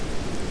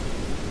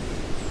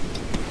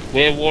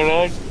 Where,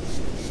 Warlord?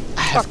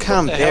 I have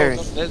calm What the hell bearing.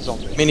 is that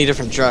zombie? Many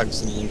different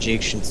drugs and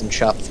injections and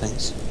sharp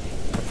things.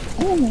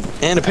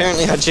 And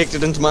apparently I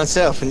injected into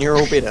myself and you're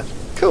all better.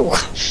 Cool.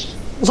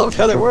 Love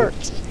how that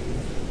worked.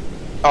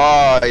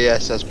 Oh,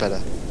 yes, that's better.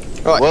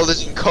 Right. World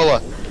is in colour.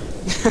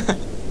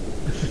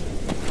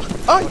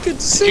 I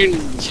could see.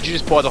 Did you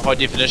just buy the high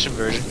definition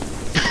version?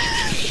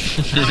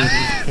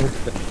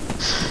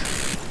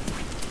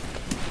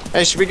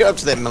 Hey, should we go up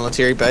to that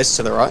military base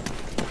to the right?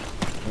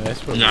 Yeah,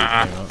 that's what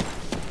Nah. we came up.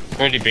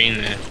 Already been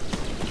there.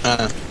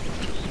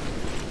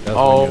 That was when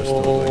you were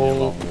still doing your long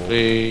walk.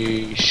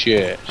 Holy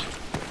shit.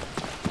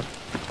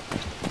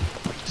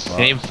 Wow.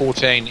 An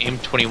M14,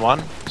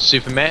 M21,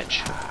 super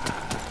match.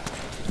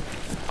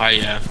 Oh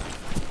yeah.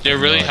 They're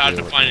really No hard idea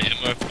to what find they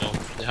ammo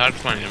for. They're hard to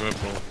find ammo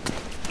for.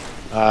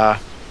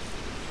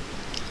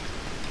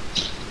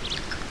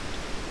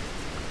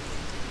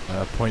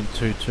 .22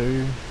 to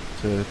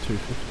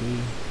 250.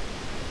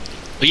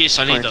 Oh yes,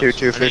 I need 22, those.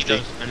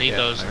 250. I need Yeah,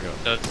 those. I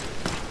got those.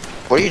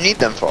 What do you need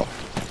them for?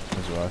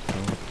 As a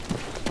rifle.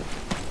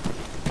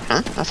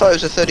 Huh? I thought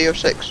it was a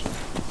 3006.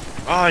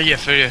 Oh yeah,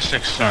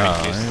 36. Sorry.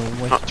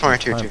 yes. Not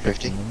 22,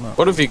 250.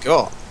 What have you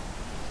got?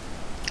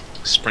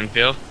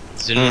 Springfield.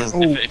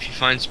 If you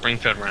find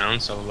Springfield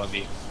rounds, I'll love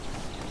you.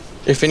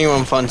 If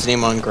anyone finds an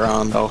M on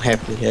ground, I'll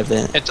happily have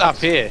that. It's up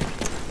here.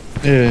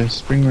 Yeah,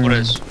 spring round. What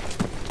is?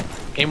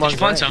 M1 Did you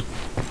find some?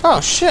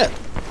 Oh shit!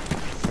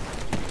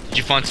 Did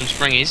you find some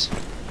springies?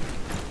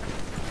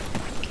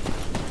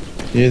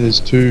 Yeah, there's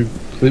 2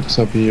 clips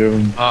up here.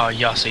 Oh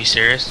yes, are you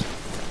serious?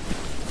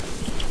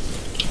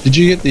 Did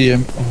you get the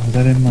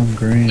that M1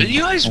 green? Are you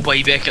guys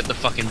way back at the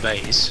fucking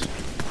base?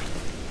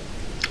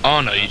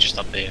 Oh no, you're just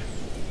up there.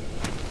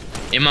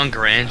 M1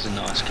 Grand's a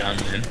nice gun,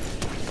 man.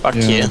 Fuck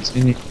yeah. it's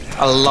in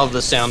I love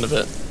the sound of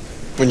it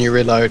when you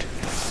reload.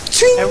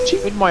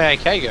 Where'd my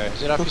AK go?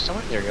 Is it up here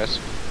somewhere? There it goes.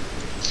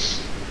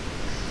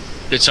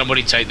 Did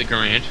somebody take the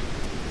Grand?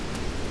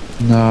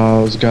 No,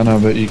 I was gonna,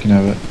 but you can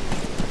have it.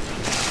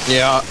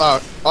 Yeah,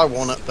 I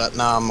want it, but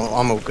nah, I'm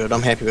all good.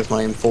 I'm happy with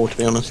my M4 to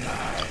be honest.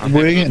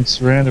 We're getting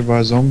surrounded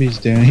by zombies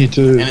down here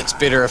too. And it's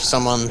better if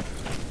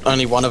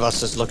only one of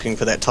us is looking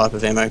for that type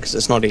of ammo because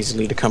it's not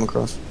easily to come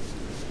across.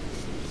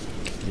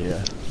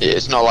 Yeah. Yeah,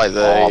 it's not like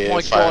the Oh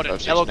my god, an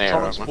 506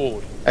 electronics Nero,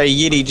 board. Hey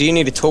Yeti, do you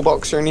need a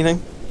toolbox or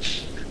anything?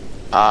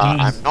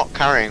 I'm not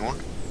carrying one.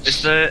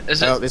 Is Oh, it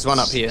there's one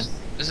up here.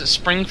 is it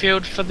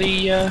Springfield for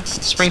the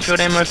Springfield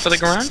ammo for the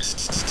Grand?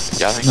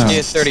 Yeah, I think No.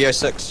 Yeah,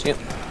 3006. Yep.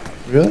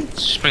 Really? I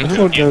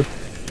Springfield. thought Yeah.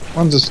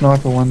 one's a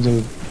sniper, one's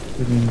a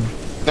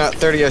friggin- No,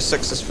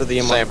 3006 is for the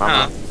M1. same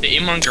ammo. The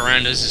M1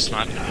 Grand is a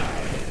sniper.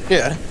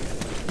 Yeah.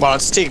 Well,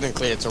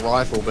 it's a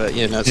rifle, but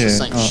you know, it's the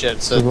same shit.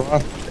 it's a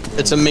rifle.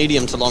 It's a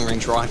medium to long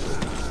range rifle.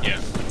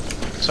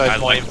 So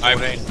it's my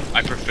M14.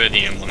 I prefer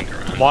the M1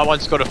 Grand. My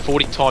one's got a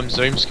 40 times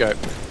zoom scope.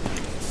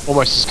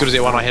 Almost as good as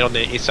that one I had on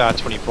the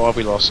SR25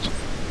 we lost.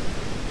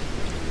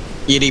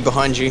 Yeti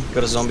behind you,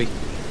 got a zombie.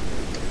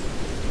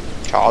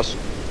 Cars.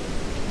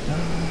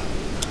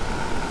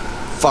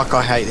 Fuck,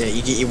 I hate that.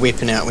 You get your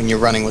weapon out when you're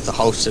running with the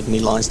holstered and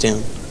he lies down.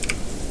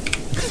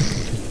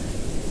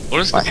 What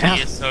does the Like how?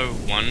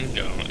 PSO1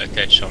 go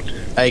attached onto?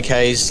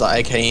 AKs,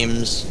 like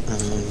AKMs.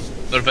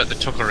 What about the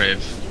Tokarev?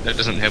 That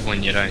doesn't have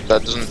one yet, eh?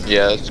 That doesn't,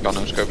 yeah, it's got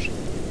no scopes.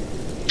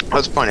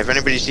 That's fine, if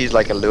anybody sees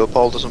like a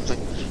Leopold or something,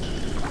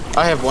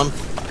 I have one.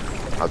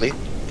 I'll do.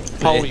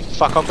 Holy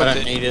fuck, I've I got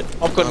don't need it.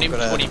 I've got an I've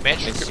got M20 a match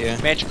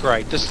SGA. match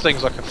grade. This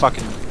thing's like a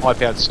fucking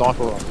high-powered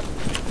sniper rifle.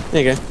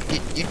 There you go.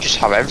 You just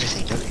have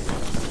everything, don't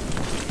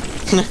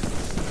you?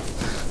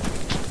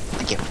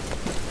 Thank you.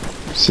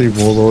 See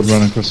Warlord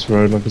run across the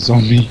road like a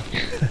zombie.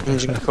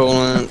 Engine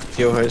coolant,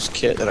 fuel hose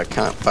kit that I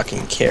can't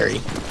fucking carry.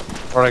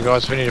 Alright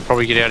guys, we need to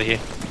probably get out of here.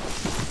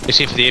 Let's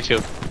head for the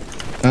airfield.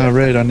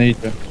 Red, I need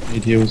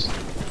heals.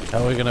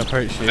 How are we gonna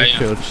approach the Oh, yeah.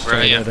 airfield Where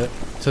straight are at it?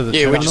 To the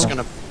Yeah,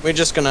 terminal? we're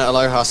just gonna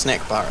aloha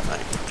snack bar it,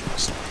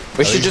 mate.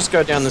 We should just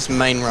go down this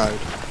main road.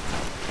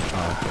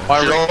 Oh, okay. I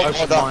Open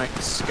reckon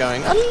mics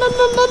going. "Ah, la,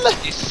 la, la, la."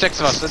 there's 6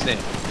 of us, isn't there?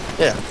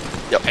 Yeah.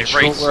 Yep. Hey,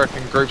 Short Reese. work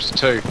in groups of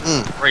 2.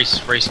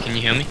 Reese, can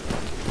you hear me?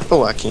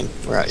 Oh, I can.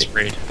 Where are It's you?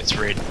 red. It's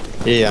red.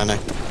 Yeah, I know.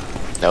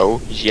 No,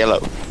 he's yellow.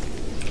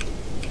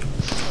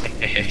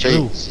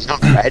 Jeez, he's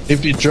not red.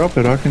 If you drop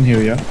it, I can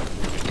heal you.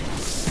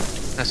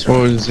 That's Or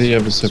right. does he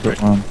have a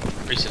separate one?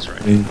 Reese is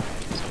right. He-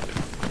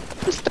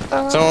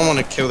 Someone want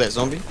to kill that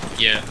zombie?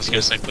 Yeah, I was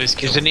gonna say, please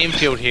kill. There's an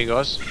airfield here,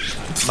 guys.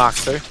 Mark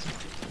 2.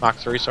 Mark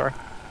 3, sorry.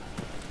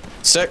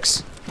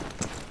 6.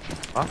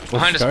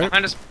 Behind us, Scope?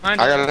 behind us,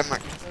 behind I us. gotta let my.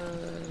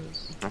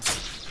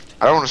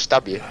 I don't want to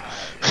stab you.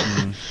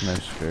 No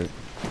scope.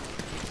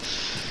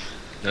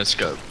 No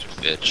scope,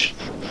 bitch.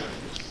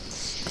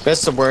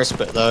 That's the worst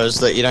bit though, is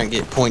that you don't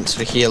get points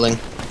for healing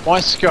My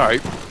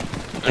scope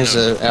as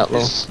an outlaw.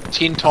 is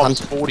 10 times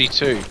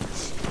 42.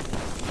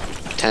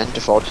 10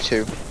 to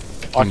 42.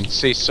 I can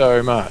see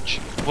so much.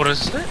 What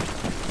is it?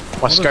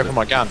 My scope on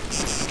my gun.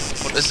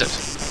 What is it?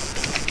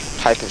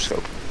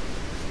 Hyperscope.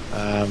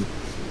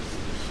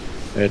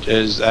 It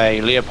is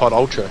a Leopard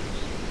Ultra.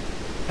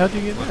 How do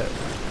you get that?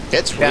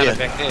 That's Down it weird.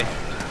 back there.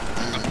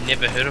 I've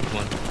never heard of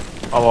one.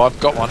 Oh, well, I've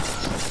got one.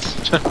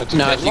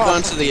 No, if you go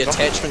onto the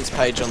attachments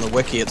page on the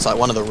wiki, it's like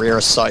one of the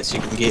rarest sites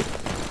you can get.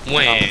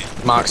 Where?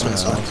 Marksman Yeah.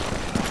 sites.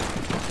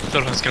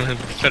 Thought I was gonna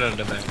fit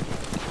under that.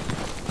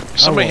 If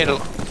somebody Oh, had a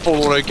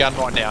full auto gun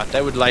right now,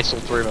 they would lace all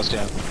 3 of us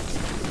down.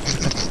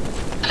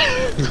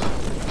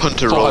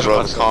 Hunter rolls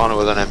around the corner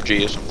with an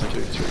MG or something.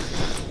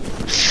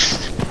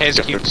 Has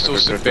kept still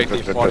sit back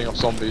there fighting off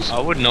zombies. I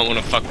would not want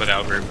to fuck with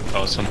our group if I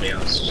was somebody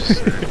else.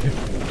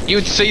 Just, You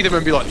would see them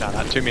and be like,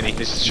 nah, too many.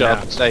 Let's just shut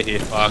up and stay here.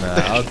 fuck. Nah,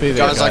 I'd be the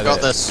Guys, guy I got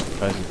that this.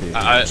 tries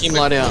to be- Team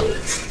light out.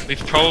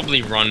 We've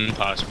probably run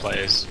past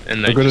players,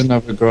 and they I've got just...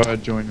 another guy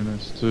joining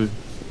us too.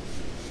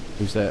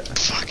 Who's that?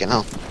 Fucking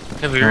hell.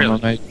 Have we My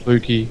really? mate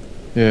Lukey.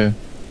 Yeah.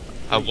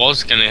 I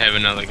was gonna have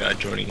another guy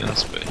joining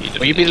us, but he didn't.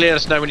 Well, you better let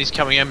us know when he's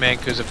coming in, man,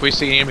 because if we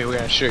see an enemy, we're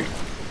going to shoot.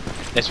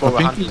 That's why I we're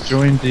think he hunters.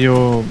 joined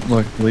your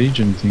like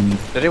Legion thingy.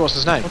 Did he? What's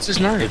his name? What's his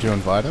name? Did you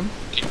invite him?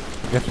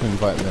 You have to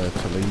invite the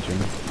to Legion.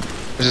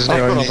 Is his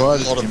I've name, got a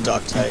invited lot him. of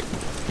duct tape. I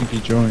think he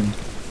joined.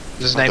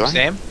 is his name Alright.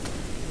 Sam?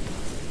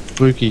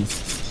 Lukey.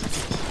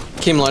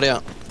 Kim light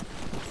out.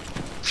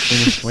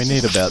 We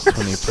need about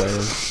 20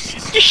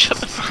 players. You shut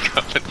the fuck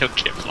up and he'll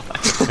get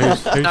lying.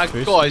 Who's No,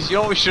 first? guys, you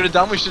know what we should have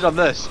done? We should have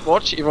done this.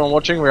 Watch, everyone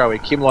watching, where are we?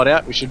 Kim light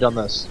out, we should have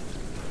done this.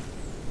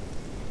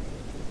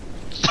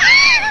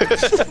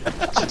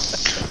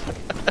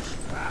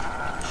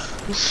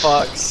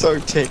 Fuck, so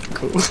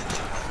technical.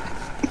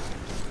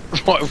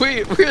 Right,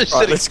 we're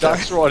sitting let's go.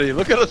 ducks right here,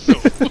 look at us.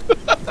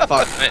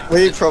 Fuck.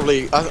 We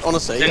probably,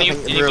 honestly, I think in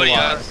real Anybody life,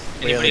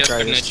 else? we are the Anybody else got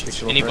an greatest itchy?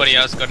 special Anybody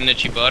operations. else got an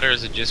itchy butt, or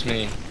is it just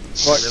me?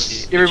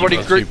 Right, everybody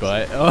Itchy group.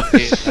 bite. Oh,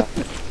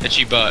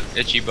 Itchy butt,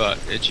 itchy butt,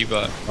 itchy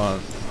butt, I'll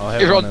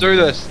have Everyone one do in-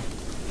 this.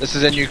 This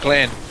is a new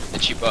clan.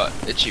 itchy butt,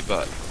 itchy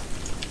butt.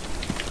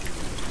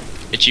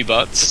 Itchy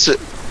butts. It's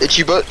a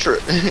itchy butt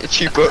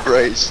itchy butt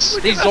race.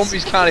 These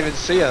zombies can't even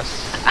see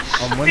us.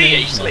 I'm We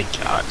winning. actually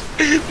can't.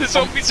 The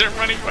zombies are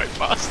running right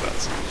past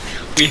us.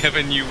 We have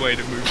a new way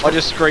to move. I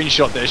just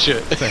screenshot that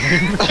shit.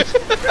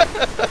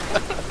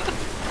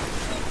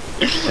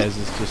 Kaz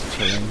is just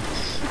chilling.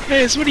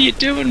 Kaz, what are you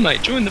doing,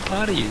 mate? Join the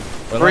party.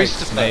 We're like Where's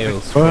the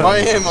snails. What? I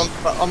am,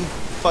 I'm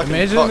fucking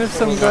Imagine fucked if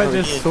some falling guy over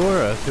just again. saw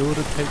us, he would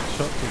have taken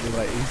shots and be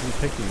like easy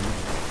picking.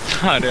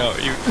 I know,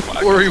 you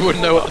fuck. Or he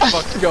wouldn't know what the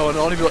fuck's going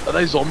on. He'd be like, are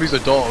they zombies or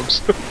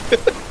dogs?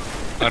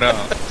 I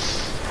know.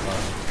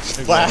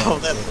 Wow,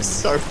 that was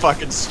so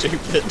fucking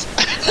stupid.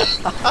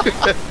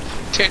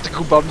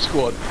 Tactical bum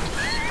squad.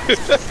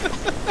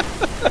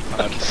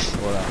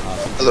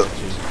 Look.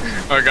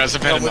 Alright guys,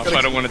 I've had we're enough. gonna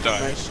I don't want to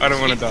die. I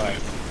don't want to die.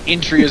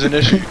 Entry is an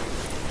issue.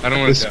 I don't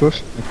The want to die.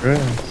 squish in the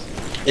grass.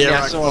 Yeah, Yeah,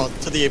 right, so- come on,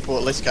 to the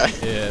airport, let's go.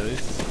 Yeah,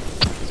 let's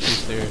be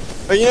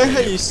serious. But you know how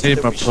you said Need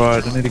that my we should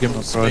pride, go I need to get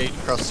full my pride. speed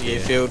across the Yeah,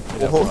 airfield? get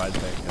our Well, pride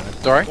back, guys.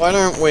 Sorry? why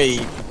don't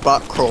we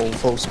butt crawl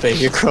full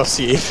speed across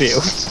the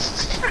airfield?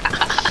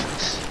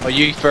 Oh,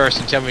 you first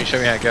and show me how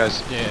it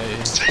goes. Yeah, yeah.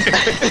 You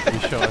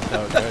show us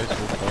how it goes, we'll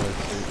follow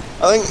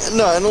suit. I think,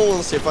 no, in all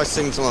honesty, if I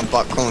seen someone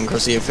butt crawling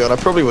across the airfield, I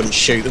probably wouldn't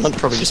shoot them, I'd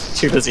probably just be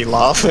too busy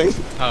laughing.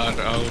 I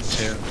would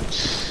too.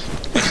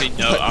 Actually,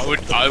 no,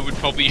 I would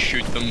probably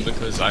shoot them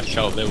because I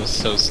felt they were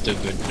so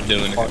stupid for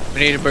doing it. We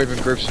need to move in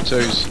groups of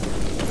 2s.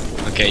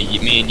 Okay,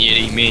 me and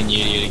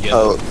Yeti together.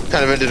 Oh,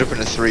 kind of ended up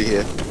in a 3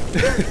 here.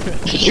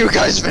 You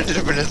guys have ended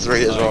up in a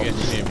 3 as Oh, well. I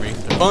guess you can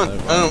refill, Fine,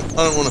 so, I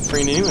don't want a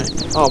friend anyway.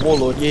 Oh,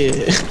 Warlord, yeah.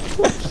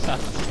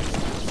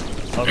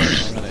 Hold on,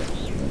 I'm gonna...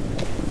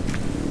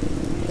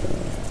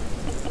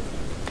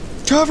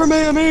 Cover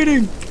me, I'm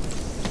eating!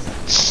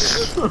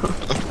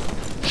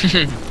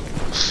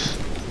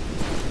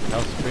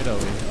 How's street are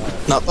we?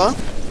 Not though?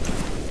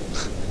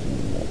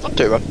 Not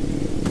too bad.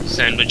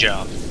 Sandwich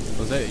up.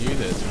 Was that you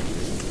there?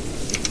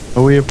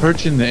 Are we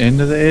approaching the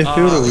end of the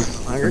airfield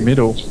or the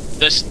middle?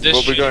 This We'll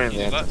be shed going in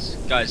there. front of us,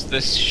 guys.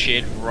 This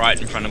shed right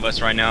in front of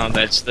us right now.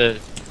 That's the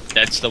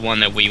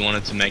one that we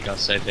wanted to make our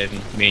safe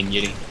haven. Me and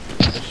Yeti.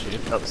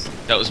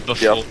 That was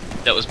before. Yep.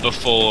 That was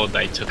before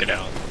they took it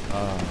out.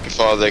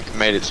 Before they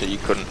made it so you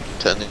couldn't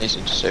turn these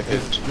into safe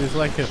havens. There's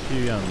like a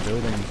few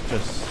buildings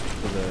just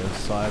to the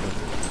side of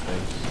the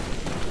space.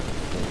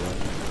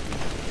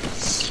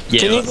 Yeah,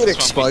 Can you that's get what I'm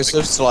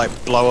explosives to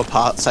like blow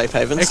apart safe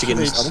havens to get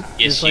Actually, inside them? Yes,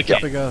 there's you like can. a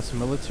big ass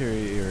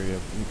military area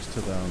next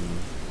to the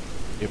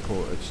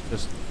airport. It's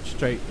just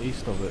straight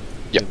east of it.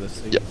 Yep, near the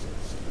sea. yep.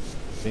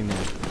 Been there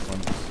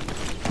once.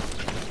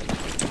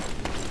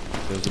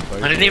 There's a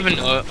boat I don't there.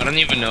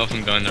 even know if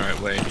I'm going the right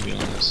way, to be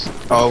honest.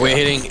 Oh, we're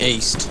heading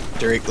east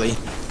directly.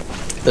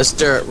 This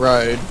dirt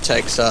road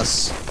takes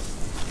us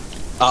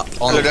up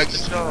on Hello,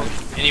 the Doug.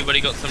 Anybody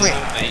got some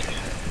raw meat?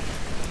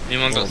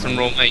 Anyone got some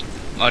raw meat?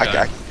 I I don't.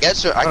 can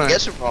get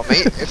some raw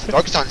meat if the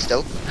dog's standing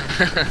still.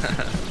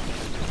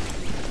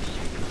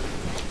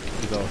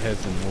 These old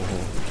heads in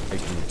Warhol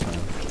taking the time.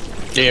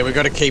 Yeah, we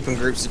got to keep in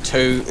groups of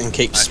 2 and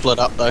keep split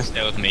up though.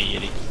 Stay with me,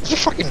 Yeti. There's a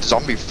fucking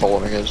zombie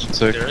following us.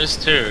 So There is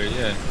too,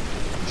 yeah.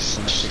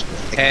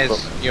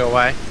 Has your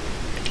way.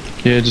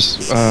 yeah,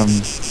 just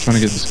trying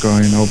to get this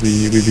guy in. We'll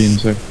be in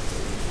so.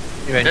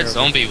 That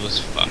zombie was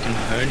fucking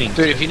honing.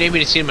 Dude, if you need me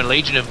to send him a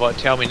Legion invite,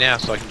 tell me now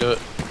so I can do it.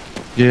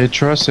 Yeah,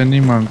 try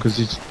sending one because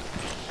I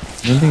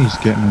don't think he's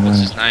getting What's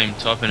away. his name?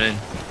 Type it in.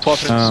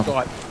 Type it in Um,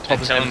 Skype. And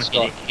Type it tell in him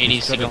Skype. he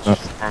needs to go got to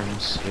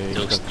forums. Yeah, he's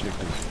got to check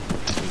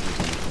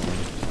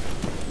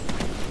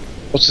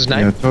What's his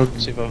Yeah, name? talk,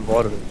 See if I've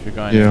invited him. If you're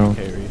going Yeah. to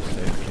carry,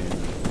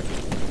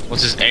 safe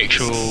What's his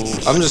actual...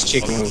 I'm just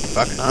checking who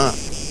fucking are.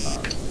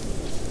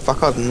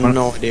 Fuck, I've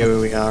no idea where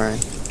we are, eh?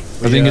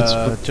 I think it's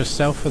just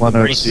south of the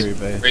 106.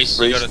 military base. Reese,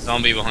 you got a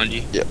zombie behind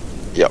you. Yep.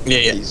 Yeah,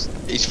 yeah.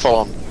 He's full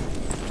on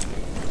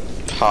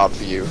hard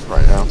for you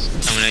right now.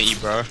 Coming at you,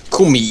 bro.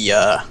 Call me,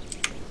 Alright,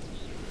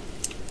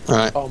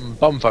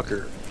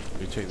 Bumfucker.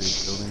 We check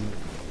these buildings.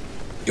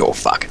 you're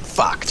fucking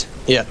fucked.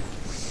 Yeah.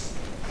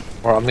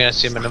 Alright, I'm gonna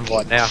send him an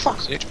invite now.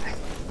 Fuck. See?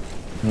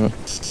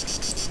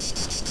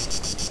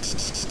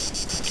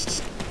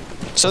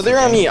 So there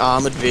are any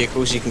armoured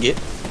vehicles you can get?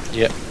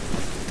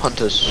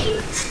 Hunters.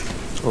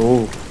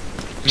 Oh.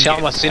 Tell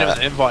him I sent him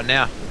an invite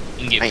now.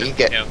 You can Mate, get you 50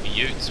 get- power for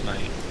utes, mate.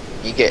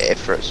 You get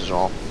efforts as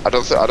well. I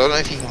don't know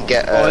if you can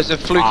get. Oh, it's a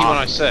fluky arm-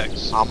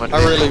 106. Armored. I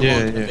really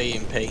Yeah, want yeah. the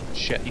BMP.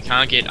 Shit. You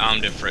can't get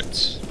armed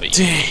efforts, but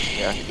you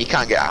Yeah, you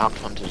can't get armed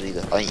hunters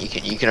either. I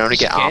think you can only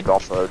Yes, you get can. armed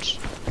off roads.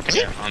 can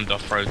get armed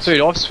off-roads.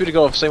 Dude, I swear to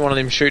God, I've seen one of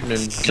them shooting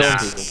and killing Nah.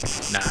 people.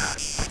 Nah,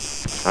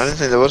 I didn't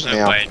think there was any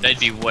no armed. way. They'd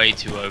be way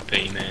too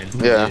OP, man.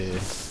 Yeah.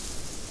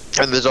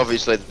 And there's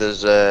obviously what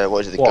is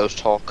it, the What? Ghost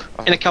Hawk.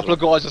 And a couple of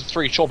guys with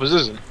 3 choppers,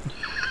 isn't?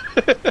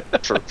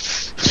 True.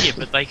 Yeah,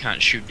 but they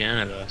can't shoot down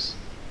at us.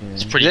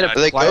 It's Yeah. pretty Is that a bad.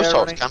 But they player, Ghost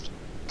Hawks Ronnie? can.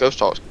 Ghost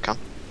Hawks can.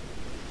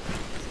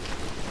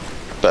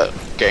 But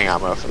getting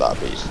ammo for that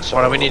beast. So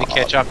Alright, we need to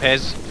catch up,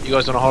 Has. You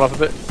guys wanna hold up a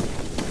bit?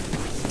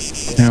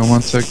 hang on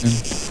 1 second.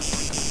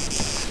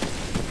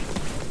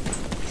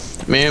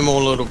 Me and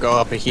Morlord will go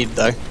up ahead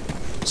though.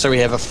 So we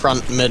have a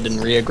front, mid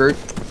and rear group.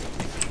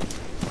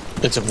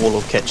 It's if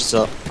Warlord catches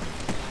up.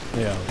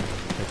 Yeah.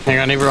 Hang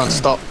on, everyone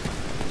stop.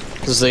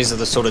 Because these are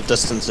the sort of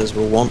distances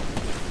we'll want.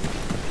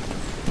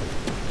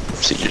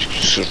 See,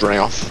 just running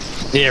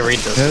off. Yeah, read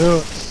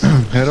this.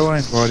 How do I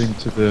invite him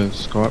to the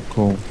Skype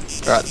call?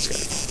 Alright,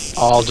 let's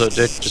I'll do it,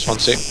 dude. Just 1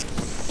 sec.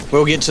 go.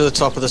 We'll get to the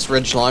top of this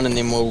ridge line and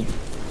then we'll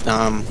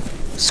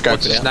scope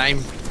What's it his out. name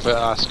for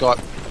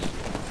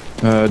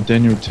Skype?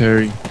 Daniel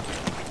Terry.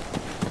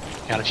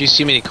 And if you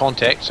see me any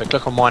contact, so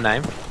click on my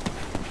name,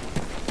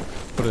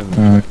 Put in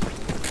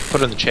put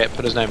it in the chat,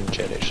 put his name in the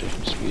chat actually.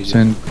 Just be easier.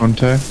 Send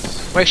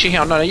contacts. Well, actually, hang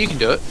on, no, you can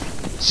do it.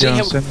 See, Yeah,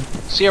 how, send.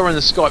 see how we're in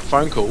the Skype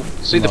phone call?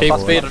 See the Keep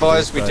plus Keep be button?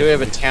 advised, we do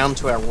have a town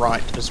to our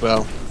right as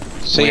well.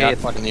 See we how, are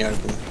fucking the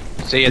open.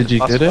 see how Did the you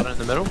plus get it? button in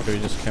the middle? Should we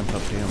just camp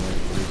up here and wait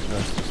for these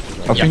guys to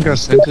split I up? think I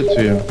sent it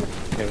to you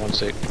Okay, 1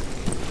 sec.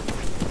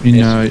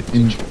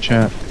 in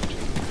chat.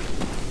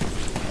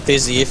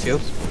 There's the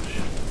airfield.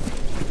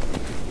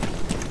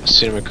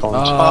 Send him a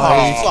contact.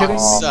 Oh, you for kidding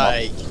fuck's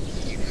sake.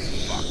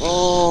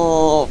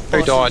 Oh,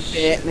 Who died?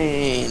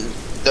 Batman.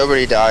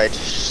 Nobody died.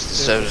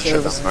 So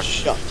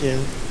Shut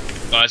down.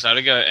 Guys, I had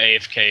to go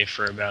AFK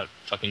for about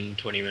fucking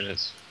 20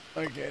 minutes.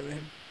 Okay then.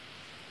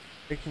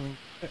 I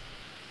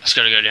just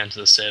gotta go down to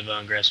the server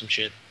and grab some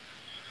shit.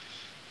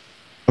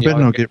 I better Yeah,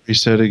 not okay. get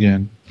reset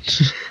again.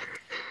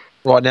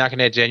 Right, now I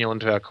can add Daniel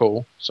into our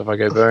call. So if I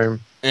go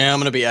boom. Yeah, I'm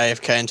gonna be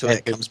AFK until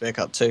that comes back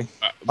up too.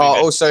 Alright, Oh, we'll be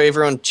also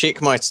everyone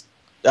check my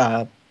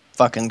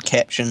fucking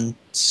caption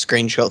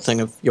screenshot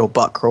thing of your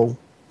butt crawl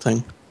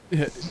thing.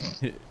 Yeah.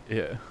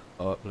 Yeah.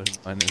 I'll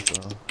upload mine as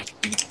well.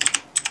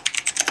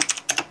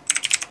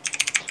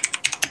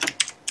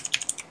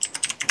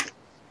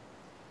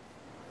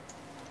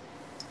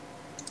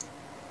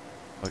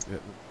 Like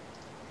that.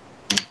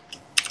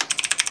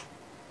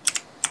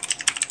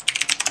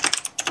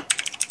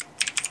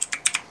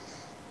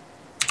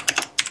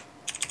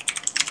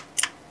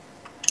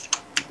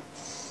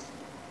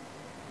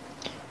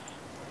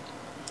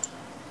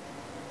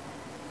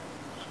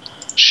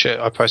 shit,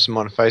 I posted them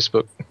on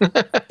Facebook.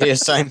 Yeah,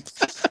 same.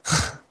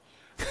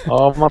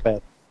 Oh, my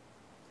bad.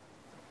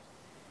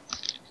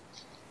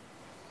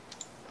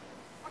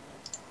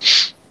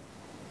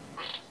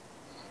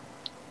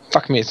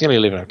 Fuck me, it's nearly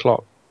 11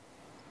 o'clock.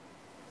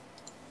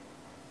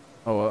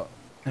 Oh well,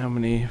 how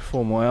many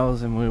 4 more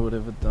hours and we would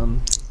have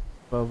done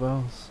 12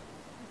 hours?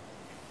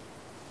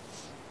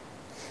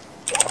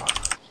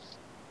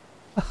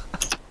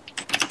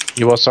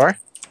 You what, sorry?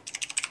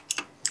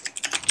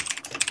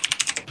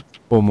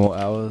 4 more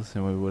hours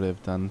and we would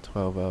have done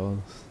 12 hours.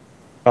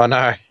 Oh no.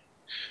 I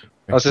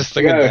was just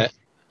thinking that.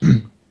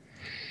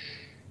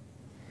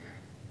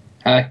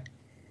 Hi.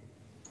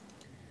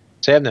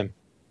 Sam them.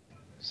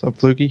 Sup,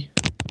 Fluky?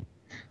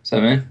 So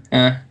man,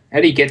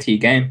 how do you get to your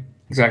game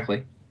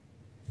exactly?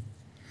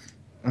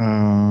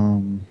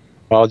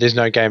 Oh, there's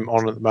no game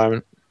on at the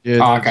moment. Yeah,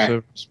 Oh, the okay.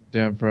 server's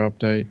down for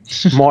update.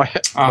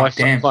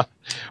 Damn.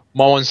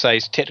 My one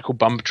says tactical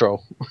bum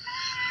patrol.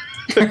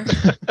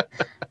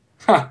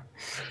 Huh.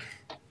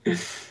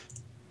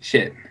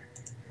 Shit.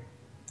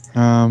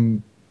 Uh,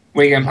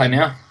 Where you gonna play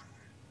now?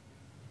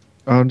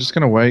 I'm just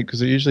gonna wait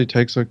because it usually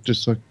takes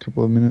just a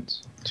couple of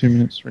minutes, 2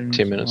 minutes, 3 minutes.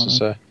 10 minutes or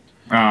so.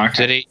 Oh, okay.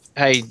 Did he?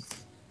 Hey,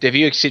 have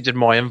you accepted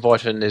my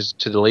invite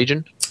to the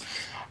Legion?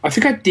 I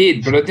think I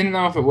did, but I didn't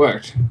know if it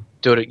worked.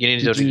 Do it. You need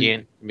to do it Did you-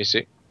 again. Give me a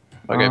sec.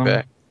 I'll go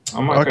back.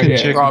 I might I go, can yeah.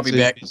 check I'll and be see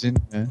back. if he's in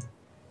there.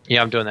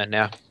 Yeah, I'm doing that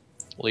now.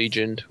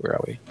 Legion, where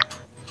are we?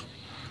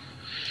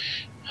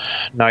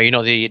 No, you're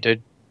not there yet,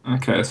 dude.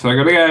 Okay, so I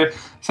gotta go.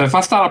 So if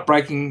I start up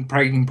breaking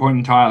point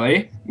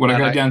entirely, would I No,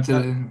 go no, down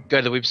to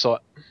Go to the website.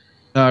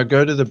 No,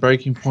 go to the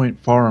Breaking Point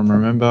forum,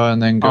 remember,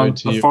 and then go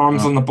to the your,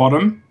 forums on the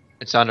bottom?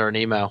 It's under an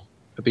email.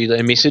 It'll be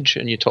a message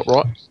in your top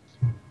right.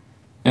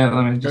 Yeah,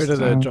 let me Go just. to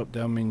the drop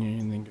down menu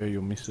and then go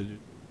your messages.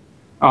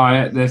 Oh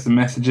yeah, there's the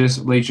messages,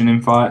 Legion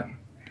invite.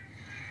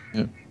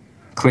 Yep.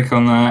 Click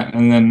on that,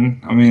 and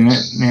then I'm in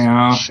it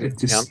now. It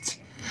just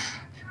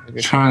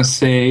trying to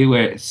see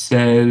where it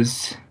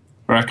says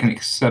where I can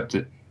accept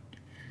it.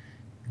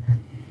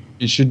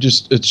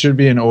 it should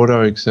be an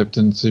auto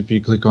acceptance if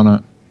you click on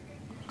it.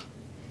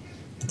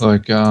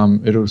 Like,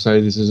 it'll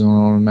say this is an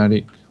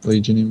automatic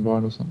Legion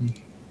invite or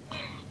something.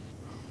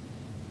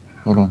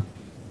 Hold on.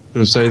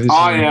 It'll say this.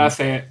 Oh is yeah, I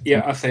see it.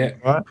 Yeah, I see it.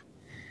 right.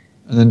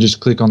 And then just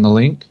click on the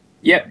link.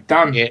 Yep,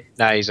 done. Yeah,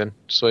 no, he's in.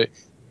 Sweet.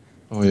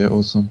 Oh yeah,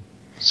 awesome.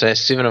 So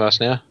there's 7 of us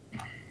now.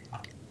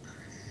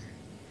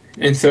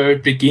 And so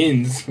it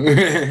begins.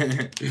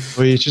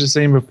 Well, you should have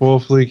seen before,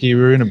 Fluky,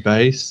 we were in a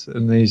base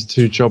and these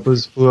 2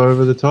 choppers flew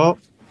over the top.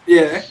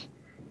 Yeah.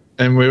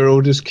 And we were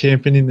all just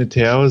camping in the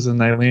towers and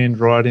they land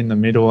right in the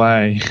middle,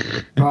 eh?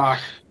 Fuck.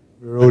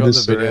 we were I all got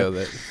just the video of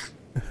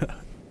surrounded.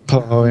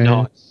 that. Oh, yeah.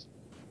 Nice.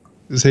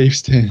 There's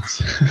heaps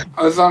tense.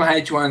 I was on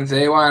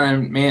H1Z1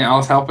 and man, I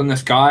was helping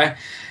this guy,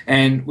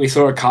 and we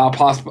saw a car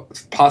pass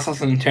us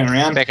and turn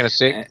around. Back in a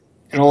sec.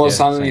 And all of a Yeah,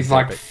 sudden, same these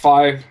like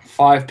topic.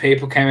 five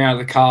people came out of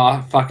the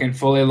car, fucking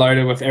fully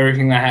loaded with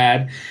everything they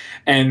had.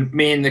 And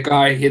me and the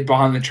guy hid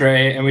behind the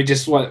tree, and we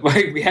just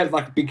we had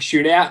like a big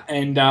shootout,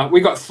 and we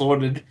got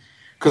slaughtered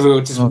because we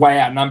were just way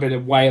outnumbered.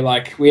 And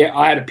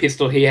I had a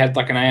pistol, he had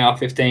like an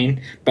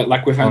AR-15, but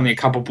like with only a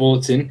couple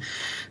bullets in.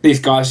 These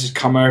guys just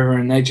come over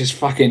and they just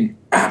fucking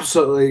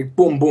absolutely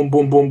boom, boom,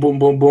 boom, boom, boom,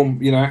 boom, boom.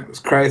 You know, it was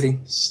crazy.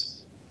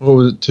 What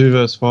was it, 2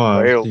 versus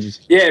 5? Real.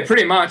 Yeah,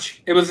 pretty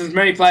much. It was as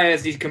many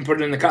players as you can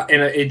put in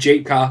a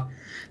Jeep car.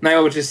 And they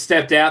all just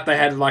stepped out. They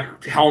had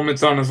like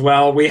helmets on as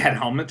well. We had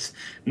helmets,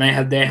 and they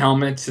had their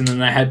helmets, and then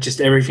they had just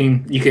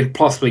everything you could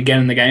possibly get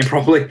in the game,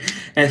 probably.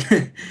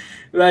 And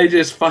they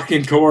just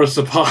fucking tore us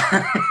apart.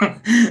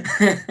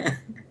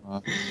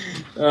 Would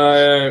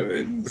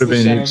Would have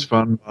been heaps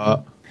fun,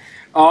 but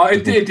Oh,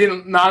 it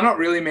didn't. No, not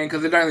really, man,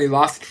 because it only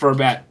lasted for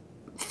about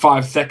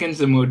 5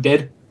 seconds, and we were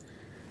dead.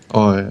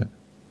 oh yeah.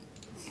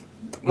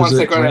 Once Was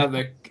they it got out of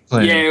the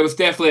clan? yeah, it was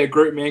definitely a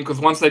group, man. Because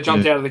once they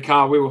jumped out of the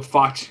car, we were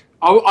fucked.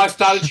 I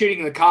started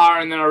shooting the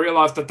car, and then I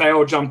realized that they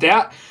all jumped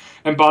out.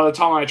 And by the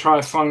time I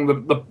swung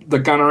the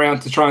gun around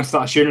to try and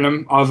start shooting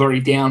them, I was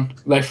already down.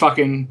 They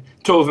fucking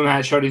 2 of them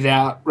had shotties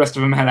out, rest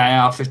of them had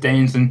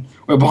AR-15s, and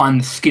we're behind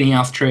the skinny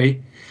ass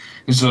tree.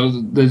 And so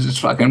they're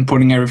just fucking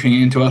putting everything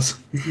into us.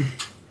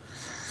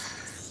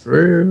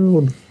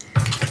 Thrilled.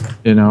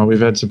 You know, we've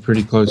had some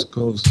pretty close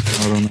calls.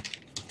 I don't know.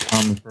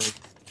 I'm afraid.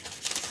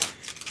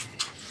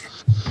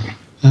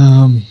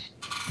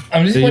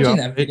 I'm just Did you watching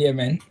that update? video,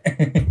 man.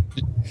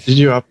 Did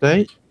you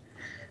update?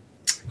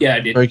 Yeah, I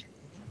did. Okay.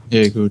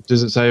 Yeah, good.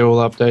 Does it say all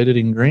updated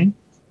in green?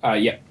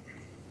 Yeah.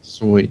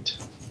 Sweet.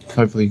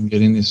 Hopefully you can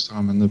get in this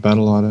time and the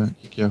battle I don't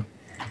kick you.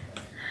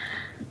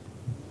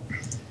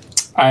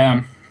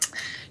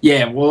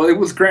 Yeah, well, it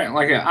was great.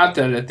 Like, I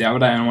updated it the other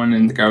day and I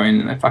wanted to go in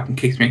and they fucking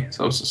kicked me.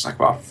 So I was just like,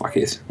 well, fuck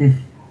it.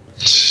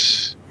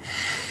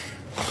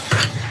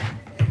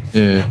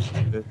 Yeah.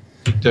 It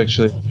kicked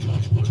actually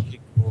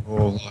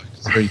like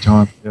 3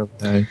 times the other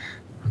day.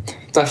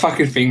 That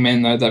fucking thing,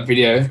 man, though, that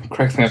video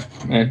cracks me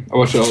up, man. I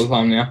watch it all the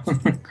time now.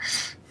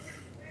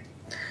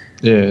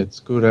 Yeah, it's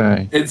good,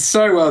 eh? It's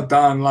so well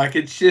done. Like,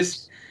 it's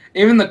just,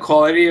 even the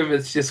quality of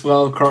it's just the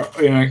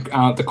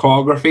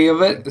choreography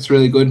of it, it's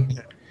really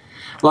good.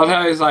 Love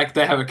how he's like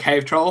they have a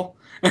cave troll.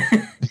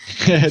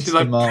 It's She's the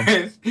like, mom.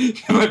 she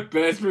like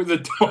burst through the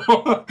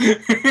door.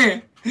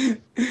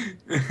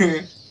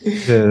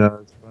 Yeah, that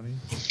was funny.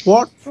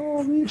 What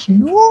all this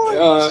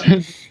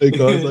noise? The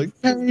guy's like,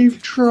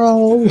 cave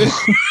troll.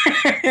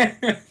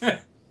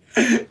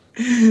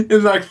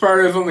 It's like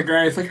photos on the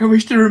ground. It's like, I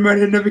wish the remote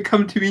had never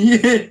come to me.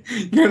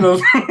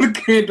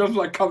 Gandalf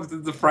like comes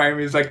into the frame.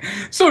 He's like,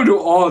 so do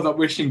all that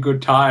wishing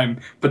good time,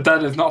 but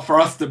that is not for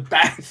us to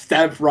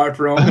backstab right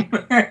from. I'm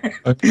gonna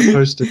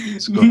post it to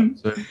Scott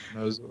so he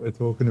knows what we're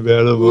talking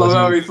about. Love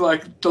how Otherwise, he's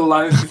like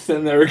delighted to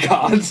send their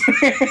regards. well,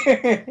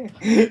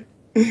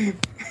 I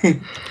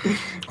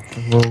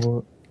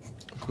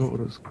forgot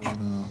what it's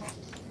called now.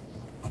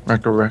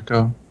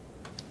 Raka.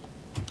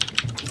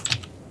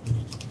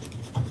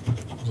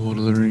 Lord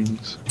of the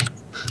Rings.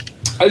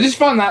 I just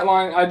find that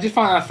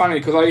funny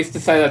because I used to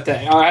say that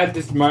I had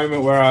this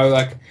moment where I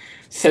like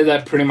said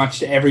that pretty much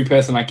to every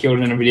person I killed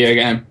in a video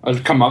game.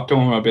 I'd come up to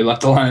them and I'd be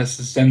like, Delanice,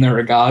 to send their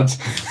regards.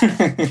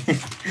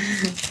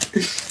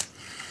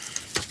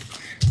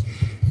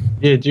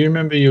 Yeah, do you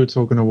remember you were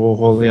talking to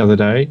Warhol the other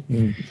day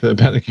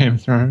about the Game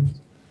of Thrones?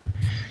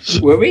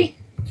 Were we?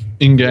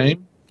 In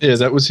game? Yeah,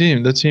 that was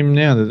him. That's him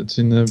now. That's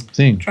in the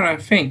thing. I'm trying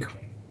to think.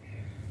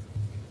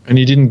 And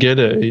he didn't get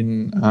it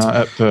in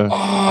at first.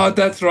 Oh,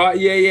 that's right.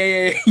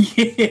 Yeah.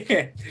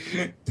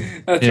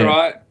 That's Yeah.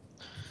 right.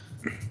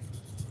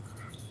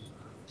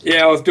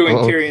 Yeah, I was doing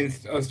Uh-oh.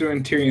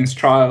 Tyrion's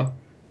trial.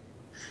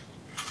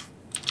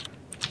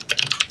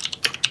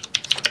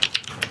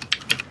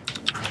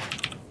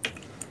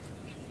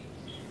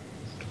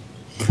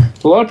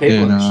 A lot of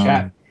people in this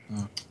chat.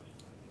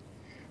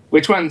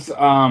 Which one's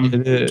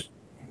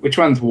Which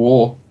one's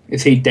War?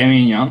 Is he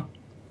Damien Young?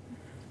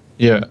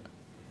 Yeah.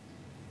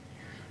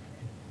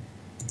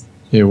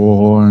 Yeah,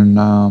 Warhol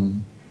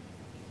and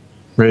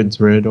Red's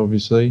Red,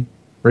 obviously.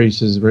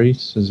 Reese is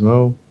Reese as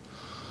well.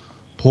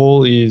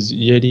 Paul is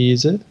Yeti,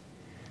 is it?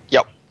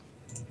 Yep.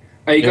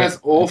 Are you guys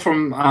all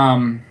from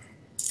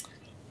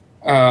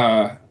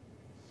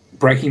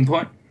Breaking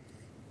Point?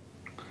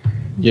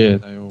 Yeah,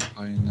 they all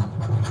play in that.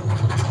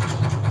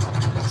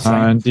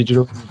 And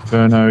Digital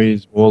Inferno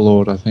is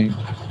Warlord, I think.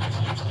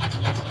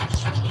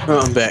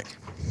 Oh, I'm back.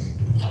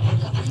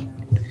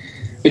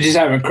 We're just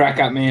having a crack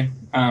up, man.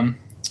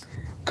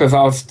 Because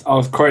I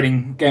was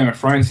quoting Game of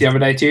Thrones the other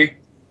day too.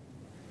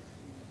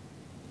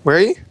 Where are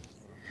you?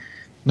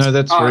 No,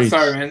 that's Oh, Reese.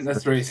 sorry, man.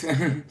 That's Reese.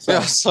 Yeah, I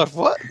was like,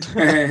 what?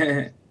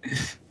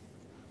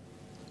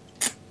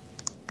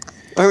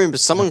 I remember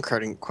someone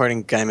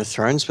quoting Game of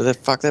Thrones, but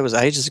that was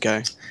ages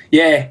ago.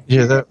 Yeah,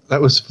 Yeah,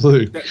 that was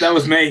Fluke. that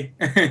was me.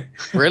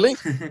 Really?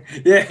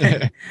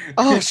 Yeah.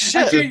 Oh,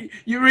 shit. Actually,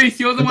 Reese,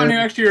 you're the one who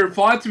actually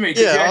replied to me.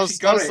 'cause you Yeah, I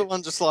actually was the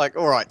one just like,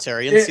 all right,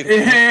 Terry.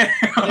 Yeah.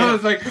 I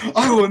was like,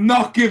 I will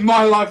not give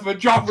my life for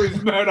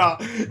Joffrey's murder.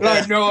 And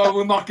I know I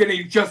will not get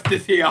any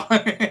justice here. Or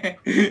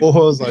I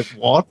was like,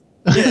 what?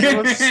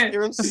 Yeah,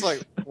 everyone's just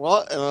like,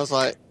 what? And I was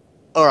like,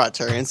 all right,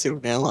 Terry, and settle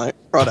down, like,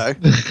 righto.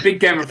 Big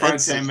Game of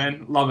Thrones fan,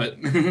 man. Love it.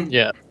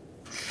 Yeah.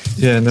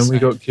 Yeah, and then we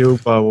got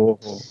killed by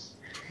Warhol.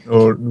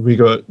 Or we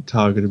got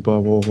targeted by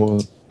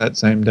Warhol that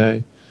same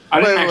day. I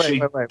didn't Wait,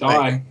 actually wait.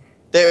 die.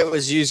 There it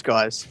was yous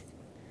guys.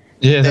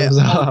 Yeah, that was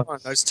hold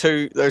us.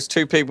 on, those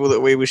two people that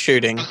we were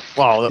shooting.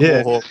 Wow, that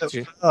Yeah, Warhawk. that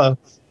was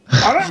us.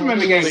 I don't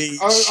remember getting.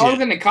 I was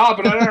shit. in the car,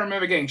 but I don't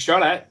remember getting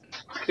shot at.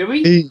 Did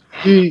we?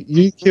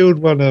 You killed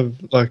one of,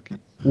 like,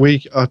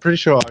 I'm pretty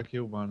sure I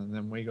killed one and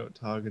then we got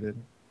targeted.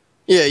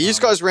 Yeah, you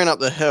guys ran up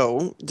the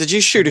hill. Did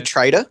you shoot a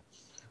traitor?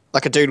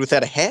 Like a dude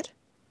without a hat?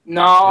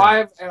 No,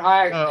 I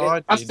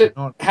did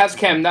not.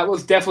 Hazcam, that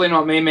was definitely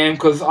not me, man,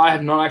 because I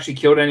have not actually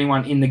killed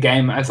anyone in the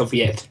game as of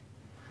yet.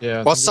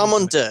 Yeah. Well,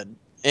 someone did,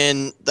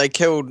 and they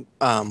killed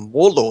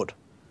Warlord.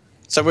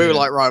 So we were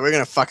like, right, we're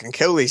gonna fucking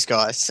kill these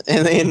guys.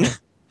 And then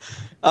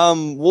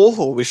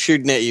Warhol was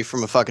shooting at you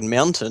from a fucking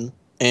mountain,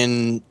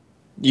 and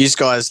you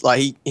guys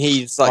like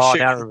he's like, Oh,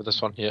 shooting, now I remember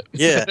this one. Yeah.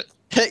 yeah,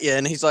 hit you,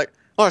 and he's like,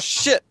 oh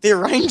shit, they're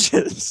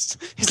rangers.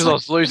 Because I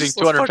was losing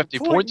 250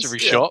 points every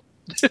shot.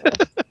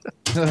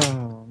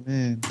 Oh,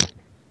 man.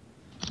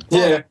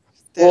 Yeah.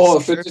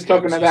 There's So just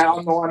talking about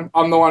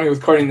I'm the one who was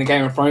quoting the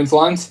Game of Thrones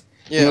lines.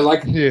 Yeah, You're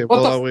like, Yeah,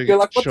 what well, the? we You're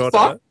like, what shot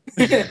the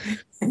at.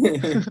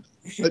 fuck?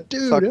 But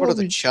dude, fuck, what are help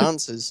the me.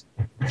 chances?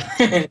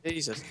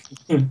 Jesus.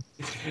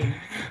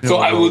 So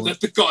I will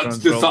let the gods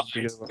Don't decide.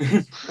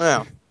 together.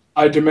 Wow.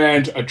 I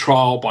demand a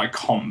trial by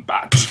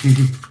combat.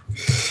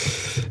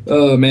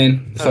 Oh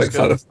man, so That's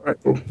excited for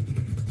April.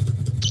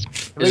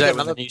 Is that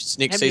when the new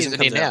next season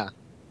comes out?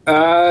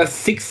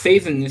 6th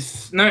season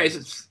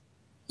is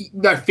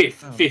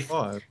fifth, Oh, fifth,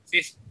 5.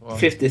 fifth, Wow.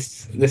 fifth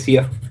this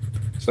year.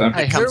 So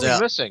Hey, who comes are we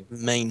out. missing?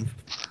 Mean.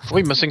 Are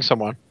we missing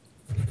someone?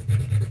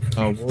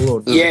 Oh,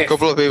 Warlord. yeah, A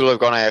couple of people have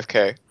gone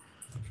AFK.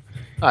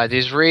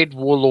 There's Red,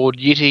 Warlord,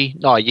 Yeti.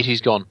 No,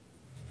 Yeti's gone.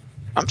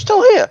 I'm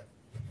still here.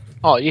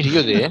 Oh, Yeti,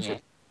 you're there.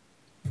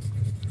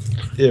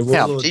 Yeah,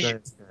 Warlord. geez.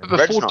 don't- But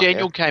Red's before not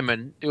Daniel came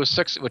in, there was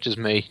 6, which is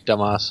me,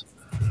 dumbass.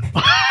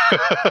 You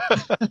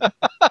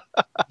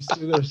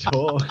still gotta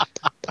talk.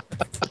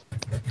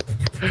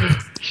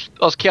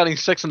 I was counting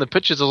 6 in the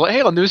pictures. I was like,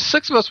 hang on, there was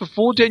 6 of us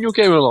before Daniel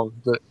came along.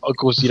 But of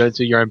course, you don't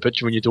see your own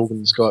picture when you're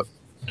talking to Skype.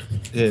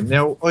 Yeah.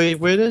 Now,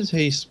 where does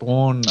he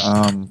spawn?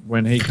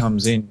 When he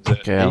comes in? Is it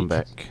Okay, I'm east?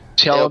 back.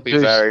 Tell It'll him be to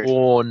very-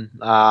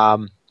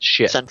 spawn.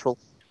 Shit. Central.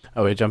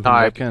 Oh, we're jumping No,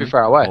 back too in?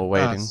 far away. Or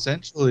waiting?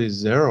 Central is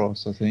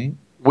Zeros, I think.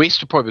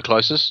 West will probably be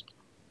closest.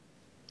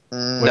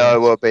 No, it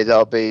will be.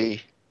 That'll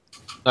be.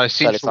 No,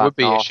 Central 35 would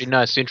be north. actually.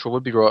 No, Central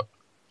would be right.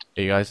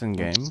 Are you guys in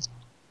game?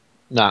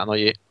 Nah, not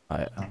yet.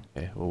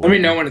 Okay. We'll Let me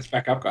wait. know when it's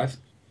back up, guys.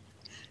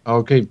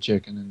 I'll keep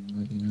checking and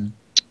let you know.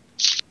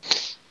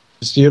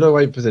 Just you gotta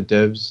wait for the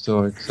devs to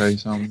like say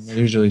something. They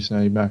usually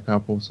say back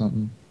up or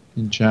something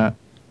in chat.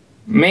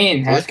 Me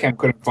and Hascam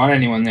couldn't find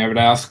anyone there, but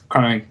I was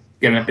kind of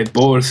getting a bit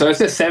bored. So it's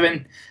the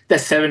seven.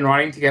 There's 7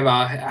 riding together.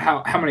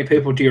 How many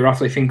people do you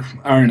roughly think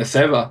are in a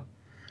server?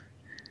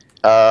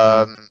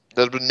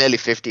 There's been nearly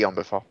 50 on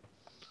before,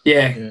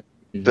 Yeah,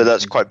 but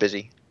that's quite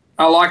busy.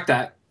 I like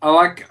that.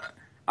 I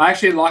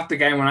actually like the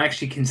game when I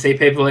actually can see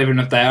people even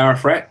if they are a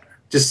threat.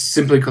 Just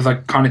simply because I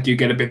kind of do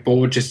get a bit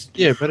bored just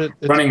but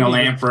it's running a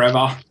pretty LAN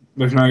forever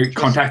with no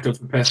contact with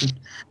the person.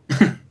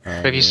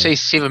 But if you see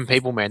 7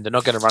 people, man, they're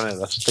not going to run at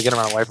us. They're going to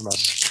run away from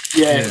us.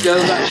 Yeah,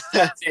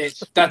 that's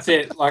it. That's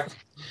it. Like,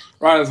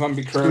 right as one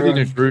big good. Good in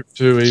a crew. group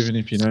too, even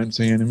if you don't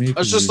see enemies. I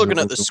was just looking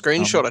at the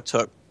screenshot I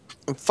took.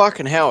 And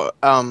fucking hell,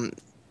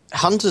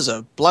 hunters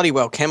are bloody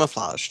well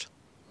camouflaged.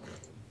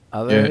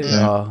 Are they?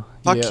 Yeah. Oh,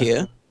 Fuck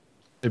yeah.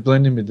 They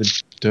blend in with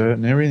the dirt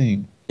and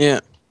everything. Yeah.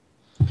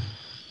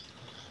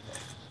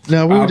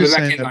 Now we I'll were be just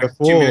back saying in that like 2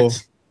 before.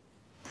 minutes.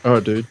 Oh,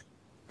 dude.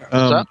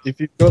 that? If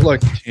you've got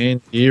like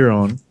tan gear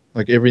on,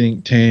 like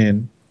everything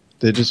tan,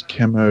 they're just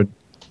camoed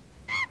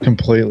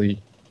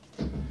completely.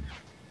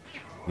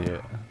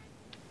 Yeah.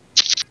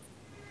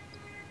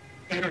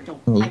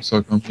 Oh, looks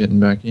like I'm getting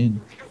back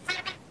in.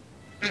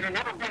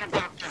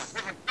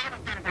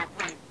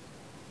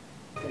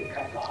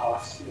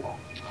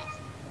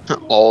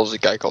 Oh, there's a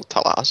guy called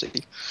Tallahassee.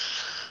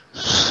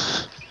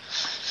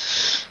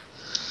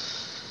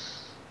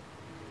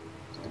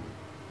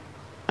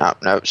 Oh,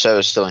 no,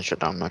 server's still in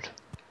shutdown mode.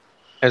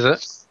 Is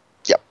it?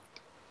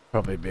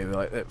 Probably be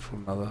like that for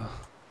another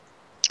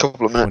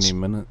Couple of minutes.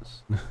 20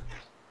 minutes.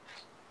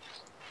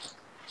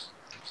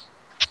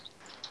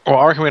 Well,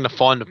 I reckon we're going to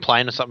find a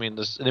plane or something in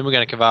this, and then we're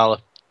going to Kavala.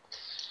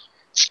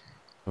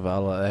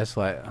 Kavala, that's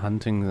like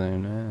hunting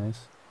zone, eh?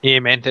 That's- Yeah,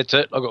 man, that's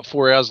it. I've got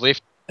 4 hours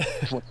left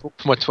for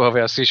my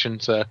 12-hour session,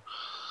 so...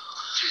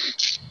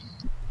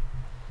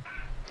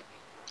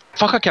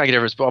 Fuck, I can't get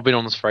over this, but I've been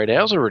on this for 8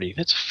 hours already.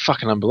 That's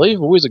fucking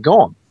unbelievable. Where's it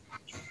gone?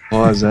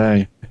 Wise,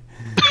 eh?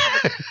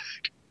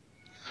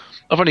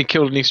 I've only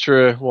killed an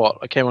extra, what?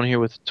 I came on here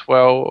with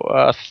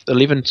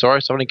 11,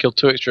 sorry, so I've only killed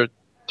 3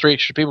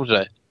 extra people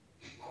today.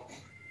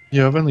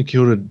 Yeah, I've only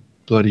killed a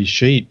bloody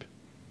sheep.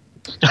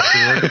 Back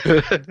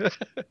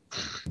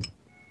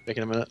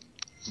in a minute.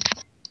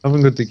 I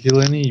haven't got to kill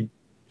any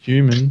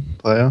human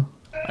player.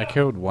 I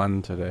killed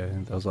 1 today.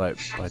 That was like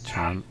by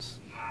chance.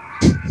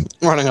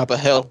 Running up a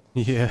hill.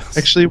 Yeah.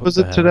 Actually, What was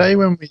the it hell? today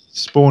when we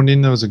spawned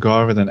in? There was a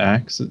guy with an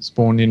axe that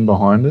spawned in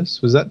behind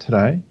us. Was that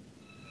today?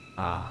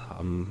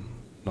 I'm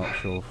not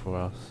sure for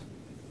us.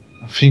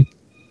 I think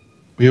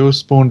we all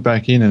spawned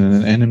back in, and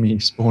an enemy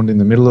spawned in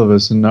the middle of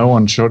us, and no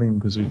one shot him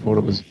because we thought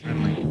it was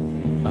friendly.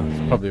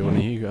 It's probably one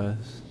of you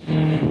guys.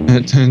 And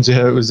it turns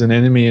out it was an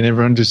enemy, and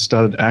everyone just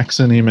started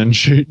axing him and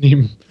shooting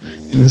him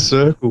in a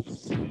circle.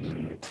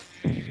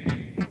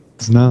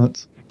 It's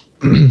nuts.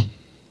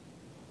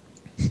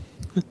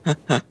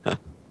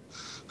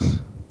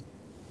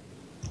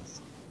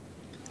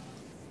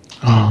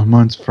 Oh,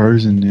 mine's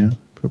frozen now.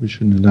 Probably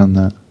shouldn't have done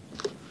that.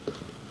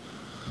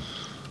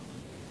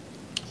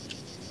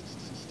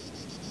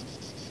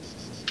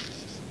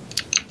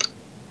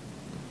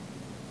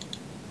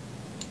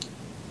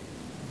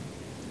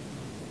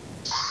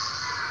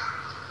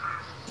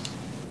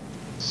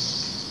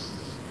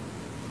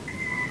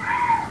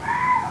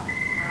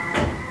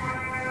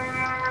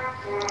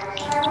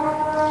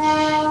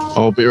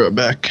 I'll be right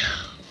back.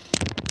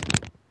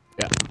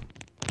 Yeah.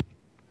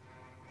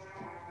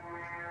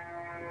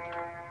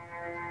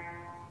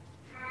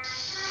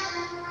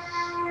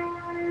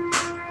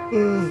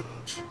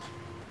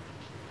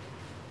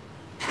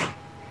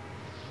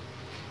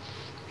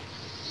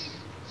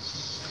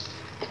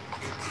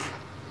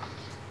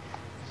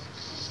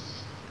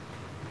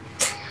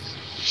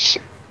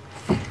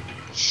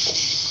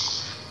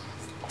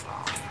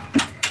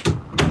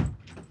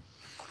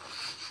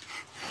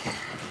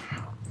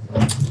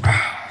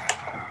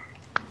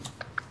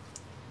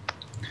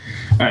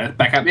 Alright,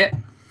 back up yet?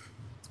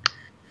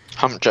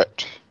 Haven't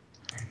checked.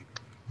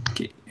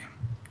 Okay.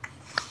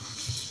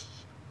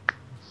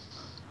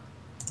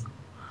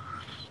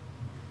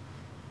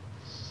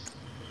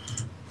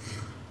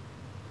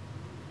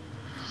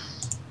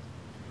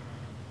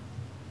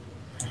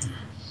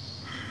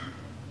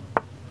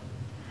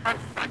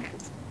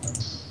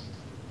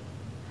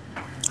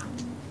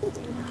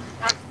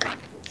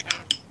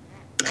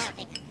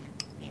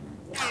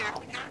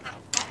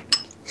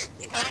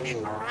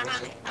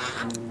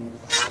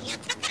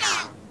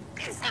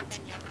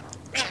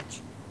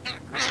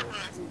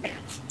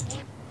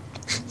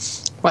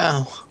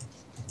 Wow.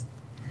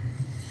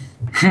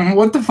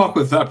 What the fuck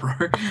was that, bro?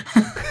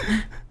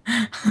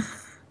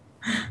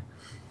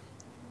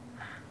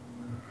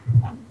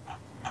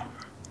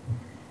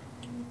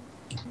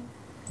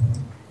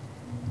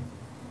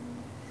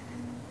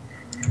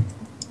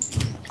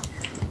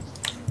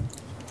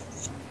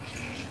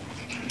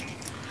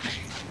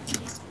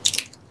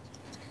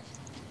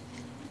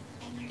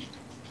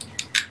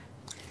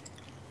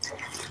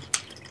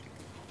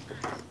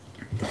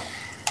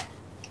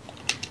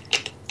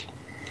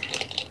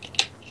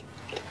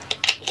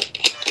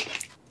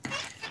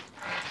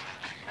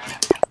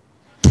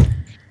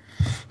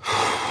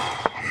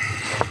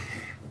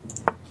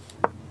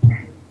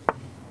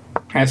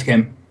 Ask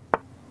him.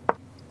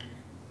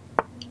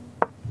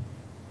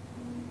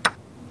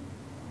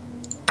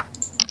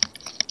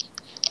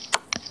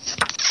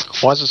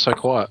 Why is it so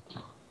quiet?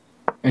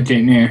 I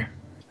didn't know.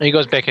 Are you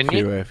guys back in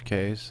Few yet?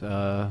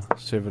 AFKs.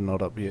 Server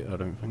not up yet, I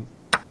don't think.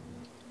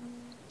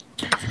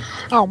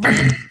 Oh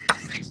man.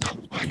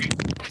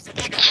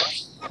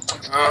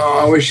 Oh,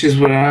 I wish this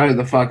would hurry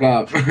the fuck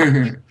up.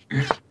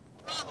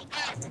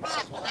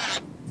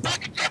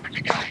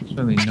 It's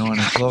only 9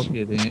 o'clock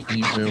yet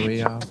where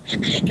we are.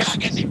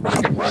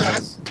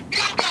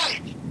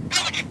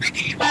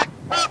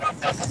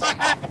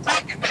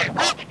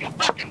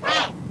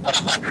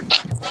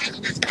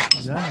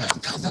 Yeah.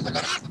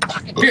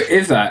 Who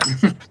is that? I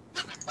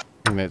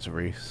think that's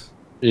Reese.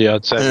 Yeah,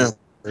 I'd say.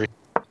 Yeah.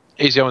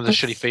 He's the one with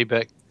the shitty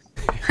feedback.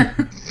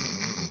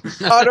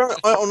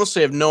 I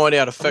honestly have no idea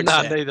how to fix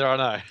Nah, that. neither. I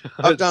know.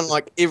 I've done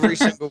like every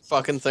single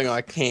fucking thing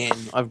I can.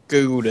 I've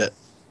googled it.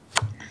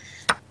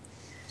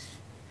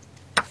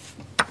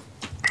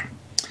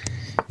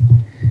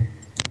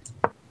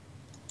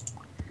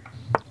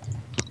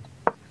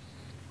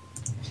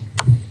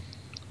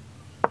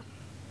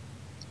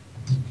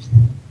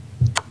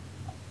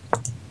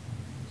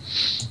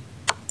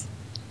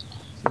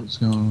 What's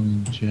going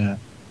on in chat?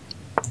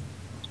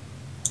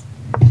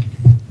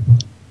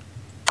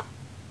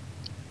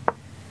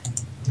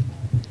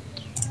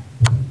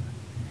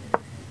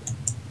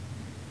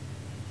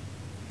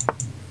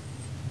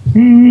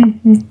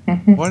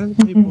 Why do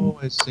the people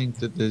always think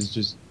that there's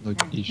just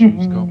like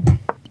issues going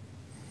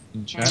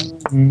in chat?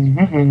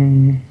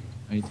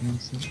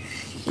 Maintenance.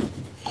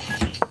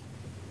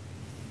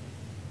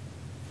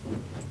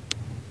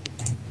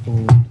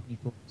 Or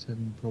people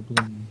having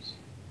problems.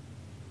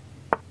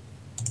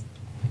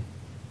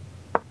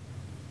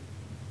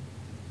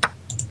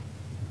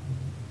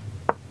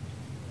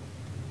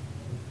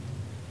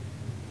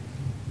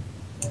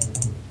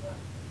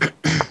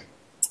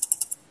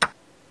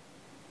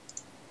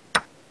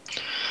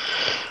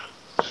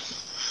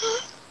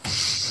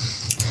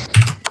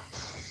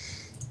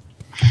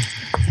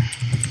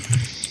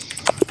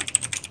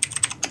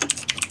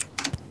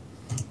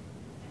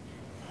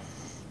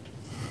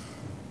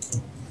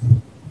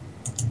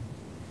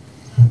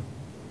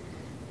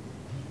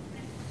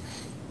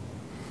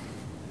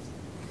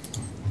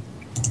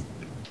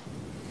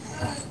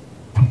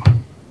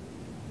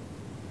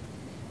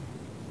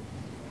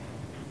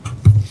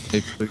 Hey,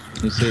 can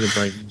you see the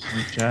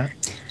BreakingPoint chat?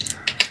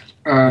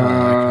 No,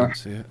 I can't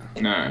see it.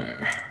 No.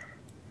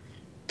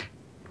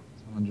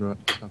 Someone's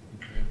right stuff in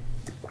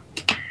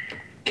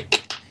there.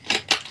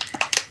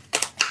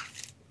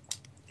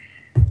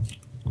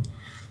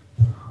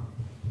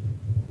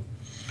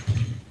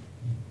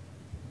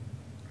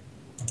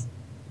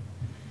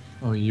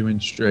 Oh, you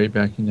went straight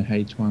back into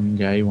H1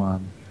 gay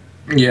one.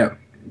 Yeah,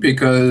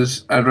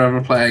 because I'd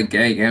rather play a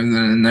gay game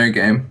than a no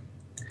game.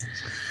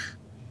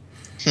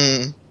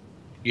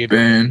 Yeah,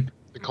 Burn.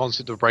 the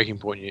concept of breaking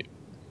point yet.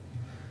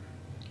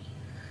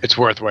 It's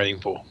worth waiting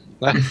for.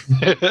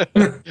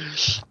 The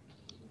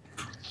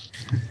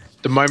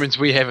moments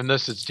we have in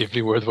this, it's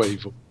definitely worth waiting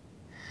for.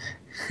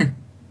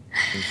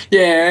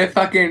 Yeah,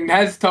 fucking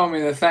Has told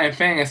me the same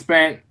thing. I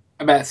spent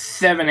about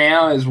 7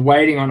 hours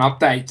waiting on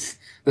updates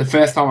the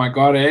first time I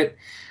got it.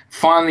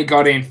 Finally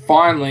got in,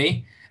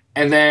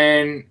 and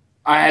then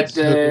I had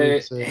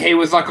to. He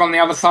was like on the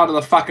other side of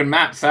the fucking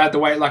map, so I had to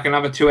wait like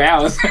another 2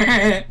 hours.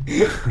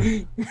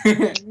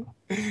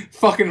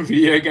 Fucking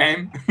video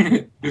game.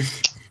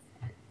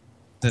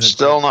 Then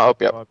Still not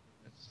up yet.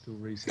 Still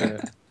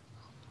reset.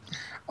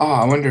 Oh,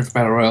 I wonder if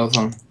Battle Royale's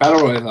on.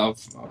 Battle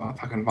Royale's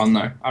fucking fun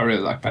though. I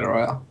really like Battle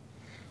Royale.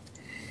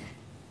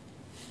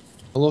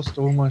 I lost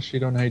all my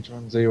shit on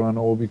H1Z1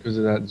 all because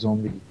of that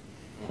zombie.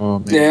 Oh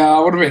man. Yeah, I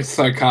would have been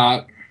so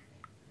cut.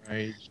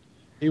 Raged.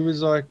 He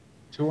was like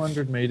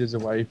 200 meters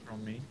away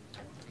from me.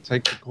 I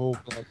take the call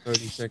for like 30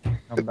 seconds,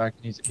 come back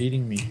and he's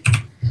eating me.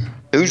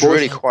 Who's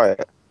really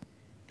quiet?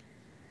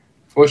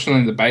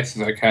 Fortunately, the base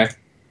is okay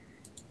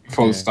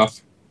for the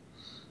stuff.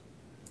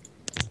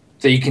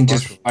 So you can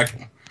just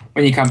like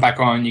when you come back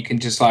on, you can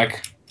just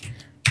like,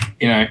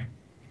 you know,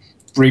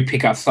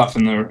 re-pick up stuff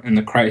in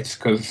the crates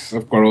because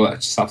I've got all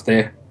that stuff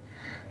there.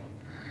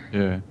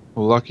 Yeah.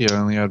 Well, lucky I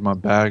only had my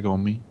bag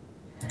on me.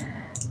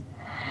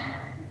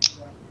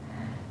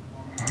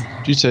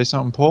 Did you say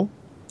something, Paul?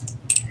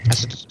 I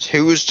said,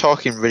 who was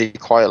talking really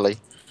quietly?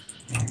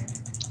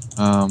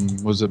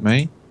 Was it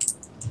me?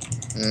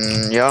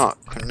 You're not.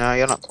 No,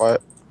 you're not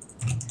quiet.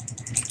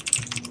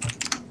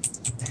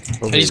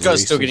 Are these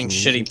guys still getting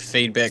shitty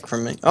feedback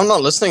from me? I'm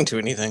not listening to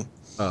anything.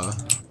 Or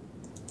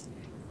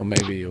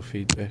maybe your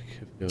feedback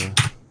if you're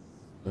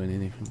doing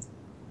anything.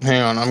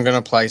 Hang on, I'm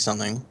gonna play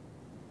something.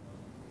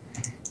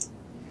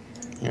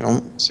 Hang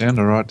on.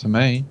 Sounded right to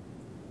me.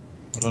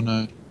 I don't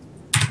know.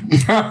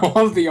 I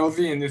love the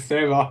Aussie in this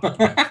server.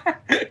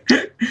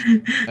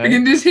 You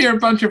can just hear a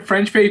bunch of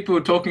French people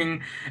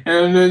talking,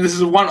 and then this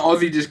is one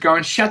Aussie just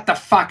going, "Shut the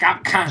fuck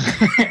up, cunt."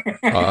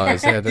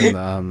 Is that in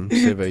the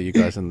server? You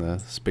guys in the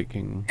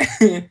speaking?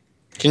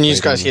 Can you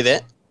guys hear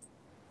that?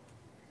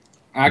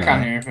 I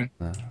can't hear anything.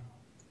 No.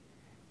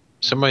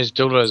 Somebody's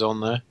dildo's on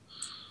there.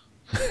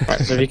 Right,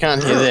 so if you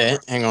can't hear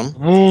that, hang on.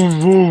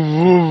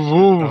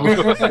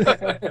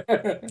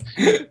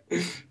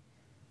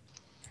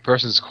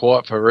 Person's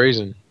quiet for a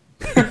reason.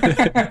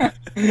 I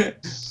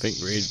think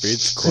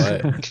Red's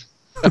quiet.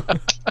 He's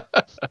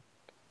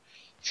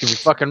gonna be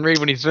fucking Reed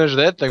when he's finished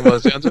with that thing by the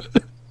sounds of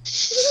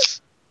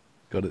it.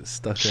 Got it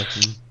stuck up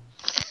in.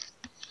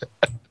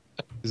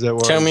 Is that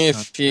why Tell me you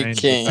if you can't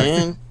change the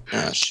can.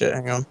 Oh shit,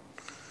 hang on.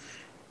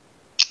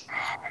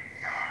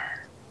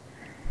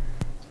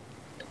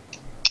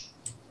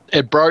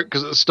 It broke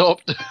because it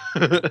stopped.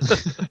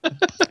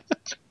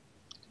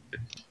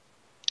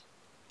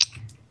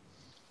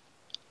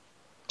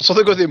 So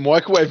they got their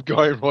microwave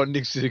going right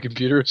next to the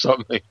computer or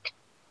something.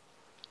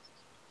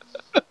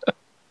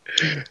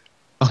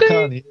 I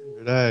can't hear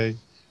it, eh?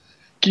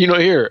 Can you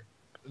not hear it?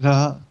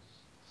 Nah.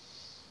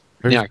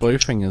 Whose Yeah. blue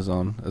thing is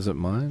on? Is it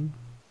mine?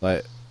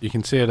 Like, you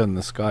can see it in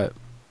the Skype.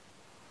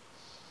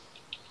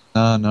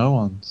 Nah, no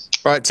one's.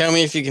 Right, tell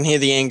me if you can hear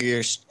the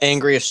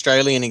angry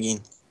Australian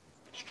again.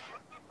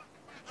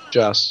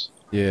 Just.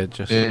 Yeah,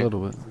 just Yeah. a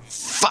little bit.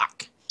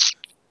 Fuck!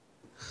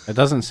 It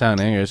doesn't sound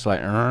angry, it's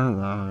like...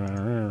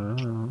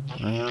 No,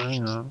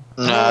 it doesn't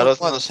Why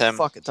the understand.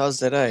 fuck it does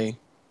that, eh?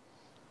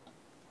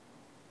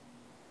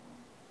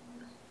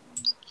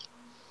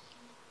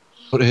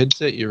 What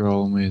headset you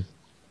rolling with?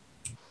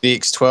 The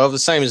X12, the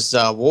same as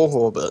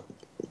Warhol, but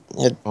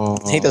Oh,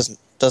 he doesn't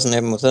have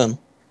them with him.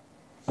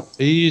 Are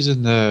you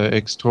using the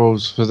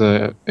X12s for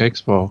the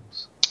Xbox?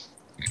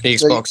 The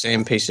Xbox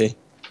and PC.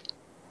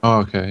 Oh,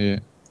 okay, yeah.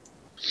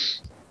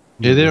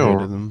 Yeah, Never they're heard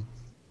all. of them.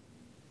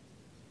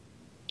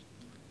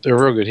 They're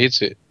a real good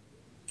headset.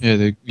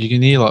 Yeah, you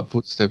can hear like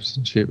footsteps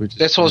and shit. Which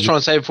That's what I was trying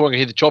to say before I could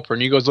hear the chopper,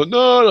 and you guys were like,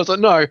 no, and I was like,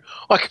 no,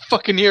 I can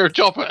fucking hear a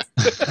chopper.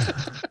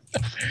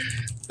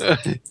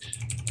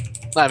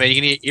 No, man, you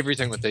can hear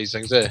everything with these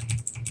things, eh?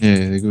 Yeah,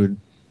 they're good.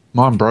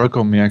 Mine broke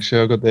on me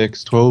actually. I got the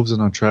X12s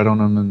and I tried on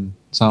them and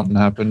something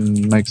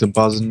happened. Makes a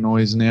buzzing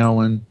noise now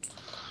when.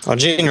 Well,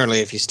 generally,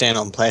 if you stand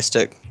on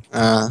plastic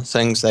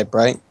things, they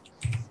break.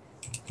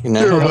 You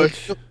know?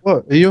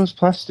 What? Are yours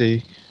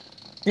plastic?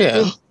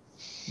 Yeah.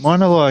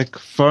 Mine are like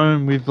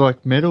foam with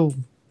like metal,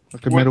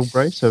 like a metal What's-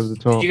 brace over the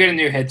top. Did you get a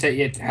new headset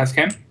yet,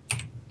 Housecam?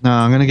 No,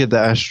 I'm gonna get the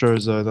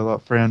Astros though. They're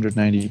like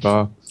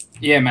 $380.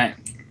 Yeah, mate.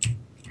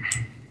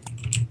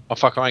 Oh,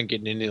 fuck, I ain't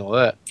getting any of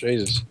that.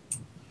 Jesus.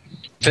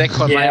 For that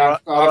kind of Yeah, money, I've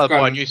I'll got buy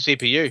a an- new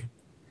CPU.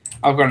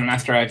 I've got an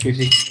Astro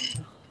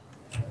 850.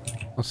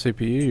 What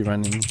CPU you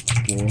running?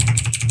 War?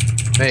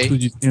 Me,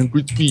 Good, you sound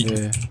good speed.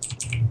 Yeah.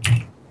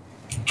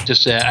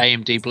 just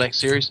AMD Black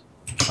Series.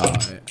 Oh,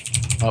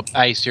 yeah.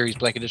 A Series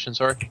Black Edition,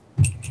 sorry.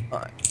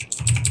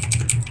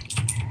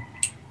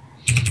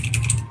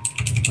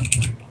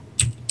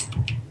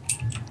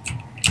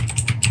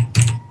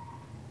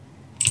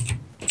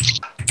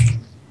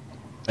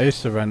 I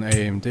used to run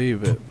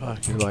AMD, but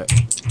fuck, like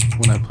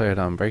when I played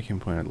on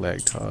BreakingPoint, it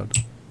lagged hard.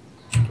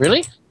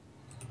 Really?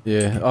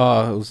 Yeah.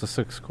 Oh, it was the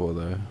 6-core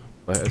though,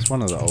 but it's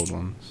one of the old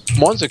ones.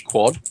 Mine's a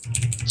quad.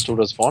 Still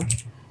does fine.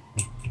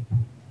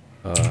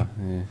 Yeah.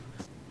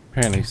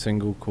 Apparently,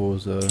 single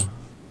cores are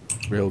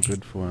real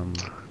good for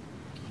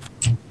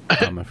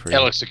armor free.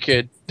 Alex a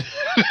kid.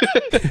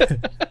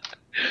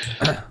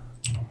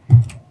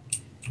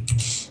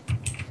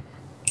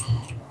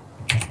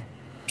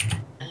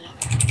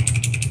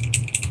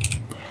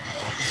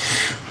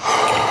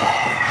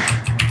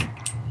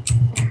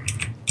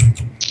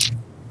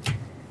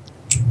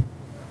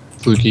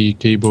 Fluky, your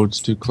keyboard's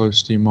too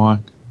close to your mic.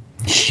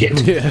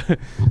 Shit. Yeah.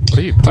 What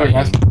are you Sorry,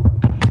 playing? guys.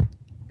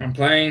 I'm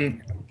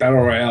playing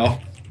Battle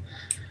Royale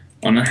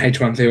on an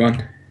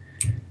H1Z1,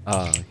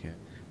 Oh, okay.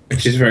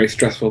 which is very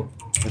stressful.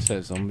 That's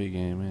that zombie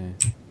game,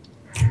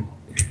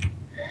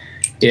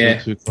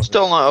 Yeah. Too close.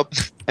 Still not up.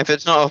 If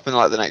it's not up in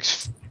like the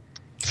next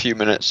few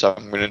minutes,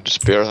 I'm gonna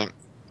despair. I think.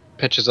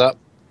 Pictures up.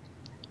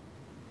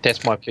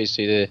 That's my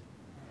PC there.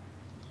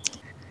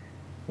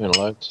 When it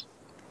loads.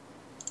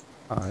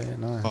 Oh, yeah,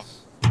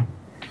 nice.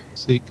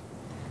 Sick.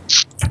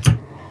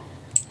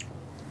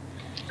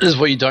 This is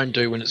what you don't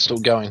do when it's still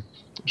going.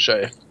 I'll show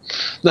you.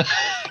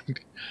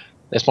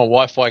 That's my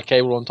Wi-Fi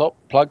cable on top.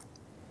 Plug.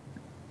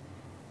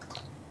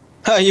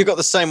 Oh, you got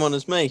the same one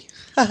as me.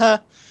 Haha.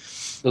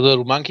 The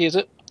little monkey, is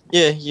it?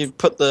 Yeah, you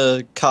put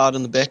the card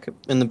in the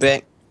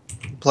back,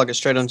 plug it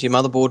straight onto your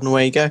motherboard, and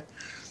away you go.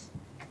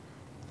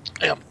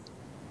 Yeah.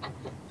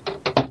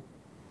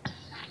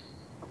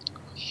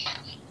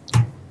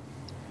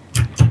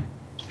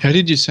 How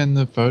did you send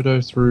the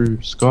photo through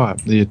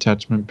Skype? The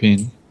attachment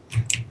pin.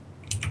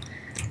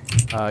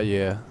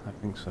 Yeah, I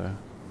think so.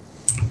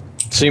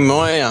 See,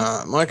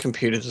 my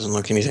computer doesn't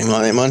look anything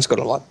like that. Mine's got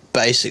a like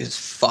basic as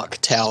fuck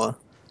tower,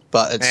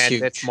 but it's And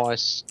huge. that's my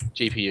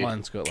GPU.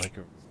 Mine's got like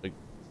a big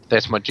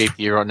That's my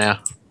GPU right now.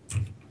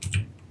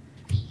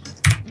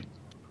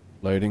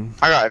 loading.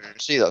 I can't even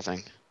see that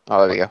thing.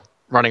 Oh, there we go.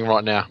 Running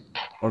right now.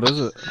 What is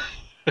it?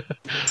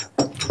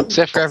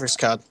 Sapphire. Graphics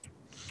card.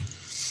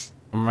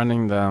 I'm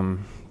running the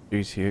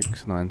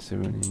GTX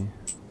 970.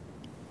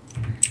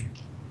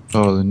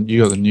 Oh, then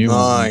you got the new one.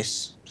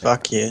 Nice.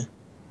 Fuck yeah.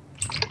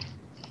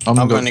 I've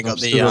only got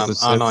the still got the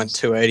R9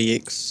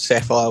 280X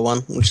Sapphire one,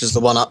 which is the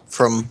one up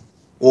from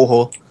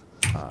Warhol.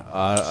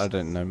 I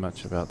don't know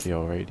much about the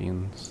old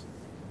Radians.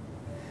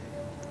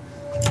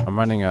 I'm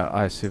running a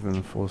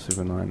i7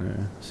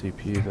 4790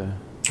 CPU though.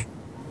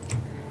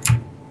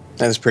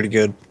 That's pretty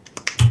good.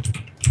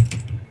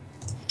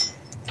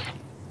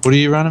 What are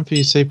you running for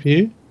your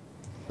CPU?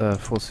 The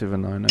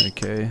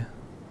 4790K.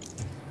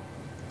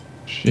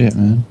 Shit,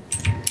 man.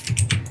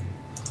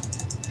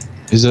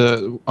 Is it?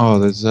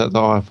 Oh, is that the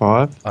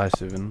i5?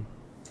 i7.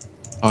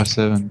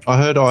 i7. I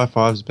heard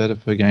i5's better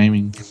for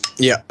gaming.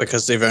 Yeah,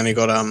 because they've only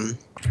got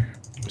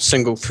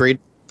single thread.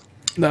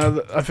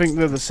 No, I think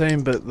they're the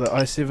same, but the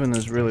i7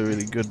 is really,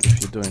 really good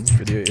if you're doing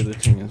video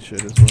editing and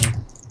shit as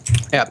well.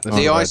 Yeah, That's the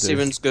what I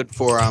i7's good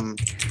for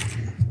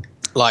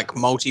like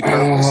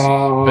multi-purpose.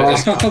 Oh,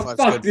 This R5's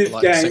fuck good this for,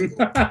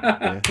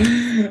 like,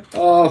 game.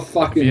 Oh, If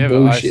fucking you have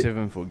bullshit.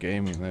 an i7 for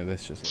gaming though,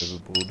 that's just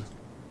overboard.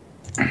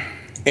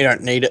 You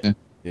don't need it.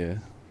 Yeah.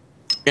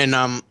 And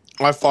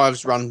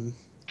i5s run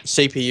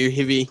CPU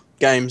heavy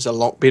games a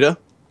lot better.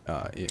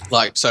 Yeah.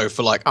 Like, so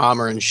for like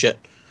Arma and shit,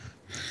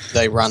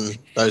 they run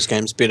those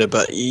games better,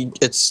 but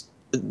it's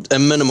a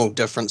minimal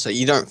difference that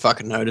you don't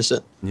fucking notice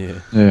it. Yeah.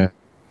 Yeah.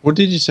 What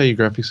did you say your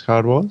graphics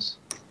card was?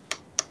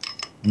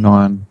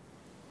 9.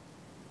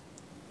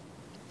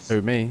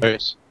 Who, me?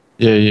 Yes.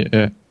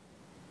 Yeah.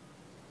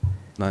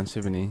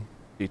 970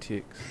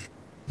 GTX.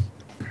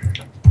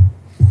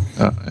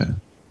 Oh, yeah.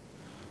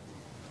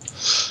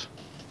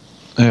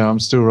 Yeah, I'm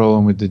still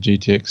rolling with the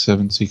GTX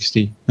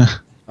 760. Oh,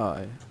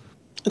 yeah.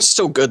 It's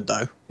still good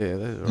though. Yeah,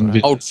 that's And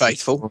alright. Old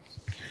faithful.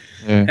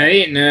 Yeah.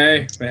 Hey,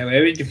 no.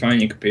 Where did you find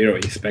your computer or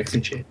your specs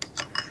and shit?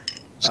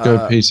 Just go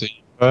PC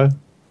info.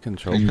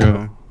 Control and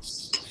panel.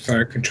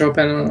 So, control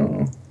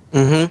panel.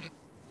 Mm-hmm.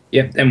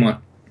 Yep, then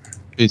what?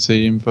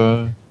 PC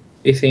info.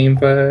 PC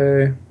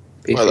info.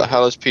 PC. Where the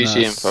hell is PC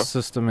info?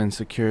 System and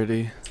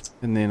security.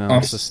 And then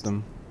Oh.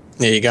 system.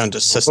 Yeah, you go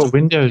into system. What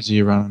Windows are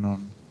you running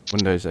on?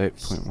 Windows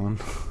 8.1.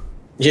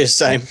 Yeah,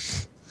 same.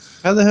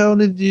 How the hell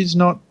did you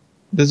not?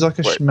 There's like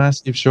a Wait.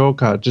 massive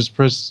shortcut. Just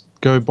press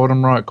go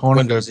bottom right corner.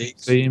 Windows go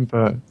X. PC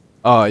info.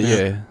 Oh,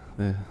 Yeah.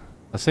 yeah.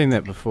 I've seen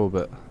that before,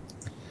 but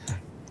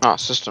Ah,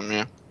 system,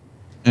 yeah.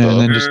 Yeah, and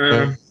then just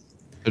go Um,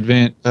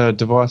 advanced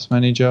device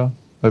manager.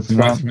 Open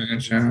it up. Device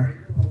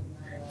manager.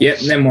 Yep,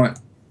 then what?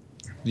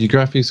 Your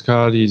graphics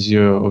card is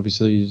your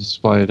obviously your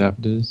display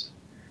adapters.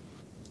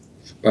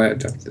 Display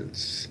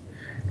adapters.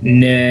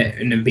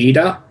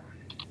 NVIDIA.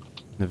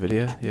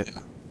 NVIDIA, yeah.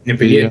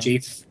 NVIDIA Yeah.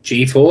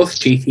 GeForce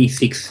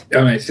GT6.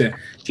 Oh no, it's a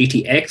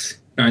GTX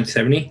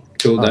 970.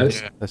 Two of Oh,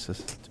 those. yeah. That's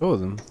just two of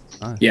them.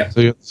 Nice. Yeah. So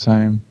you got the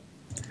same.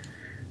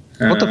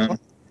 What the Um, fuck?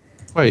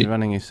 Wait, You're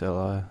running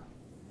SLI.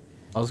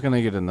 I was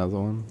gonna get another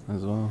one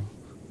as well.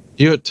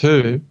 you got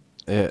two.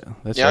 Yeah,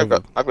 that's Yeah, over.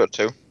 I've got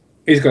two.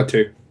 He's got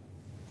two.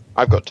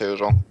 I've got two as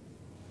well.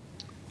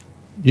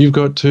 You've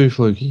got two,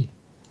 Fluky.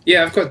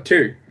 Yeah, I've got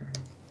two.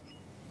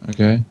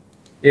 Okay.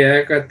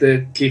 Yeah, I got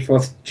the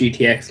GeForce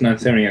GTX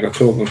 970. I got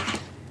two of them.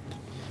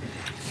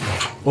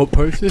 What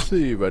processor are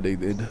you running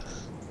then?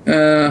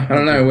 I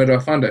don't know. Where do I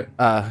find it?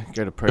 Go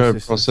to Go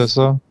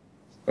processor.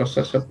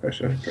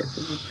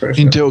 processor.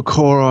 Intel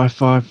Core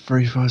i5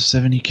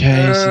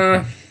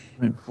 3570K.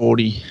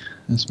 40.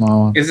 That's my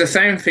one. Is the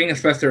same thing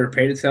supposed to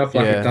repeat itself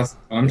like Yeah. it does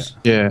sometimes?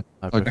 Yeah,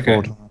 like Okay.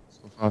 4 times.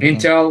 or 5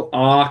 times. Intel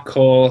R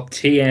Core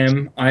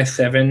TM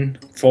i7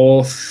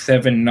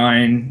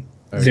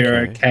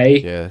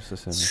 4790K Yeah, it's the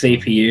same.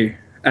 CPU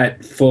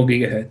at 4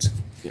 gigahertz.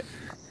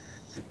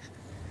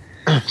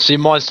 See,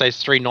 mine says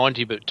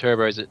 390, but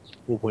turbo's at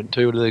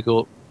 4.2. What do they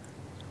call it?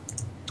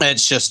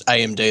 It's just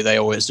AMD. They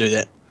always do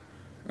that.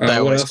 They what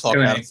always else clock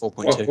can out I- at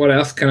 4.2. What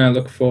else can I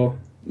look for?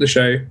 The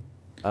show.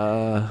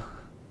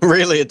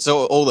 Really, it's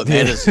all that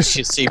matters is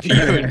your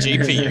CPU and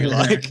GPU.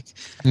 Like,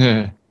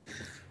 Yeah.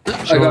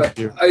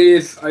 I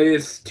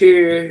use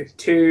two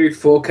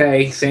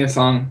 4K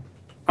Samsung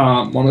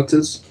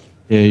monitors.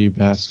 Yeah, you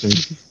bastard.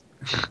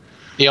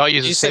 Yeah, I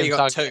use you a say you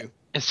got Samsung, two.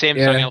 a Samsung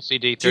Yeah. LCD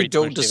Do you 30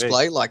 dual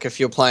display? Like, if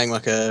you're playing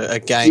like a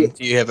game,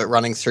 do you have it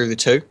running through the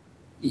two?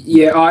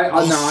 Yeah, I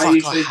Oh, no, I fuck,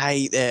 usually I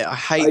hate that. I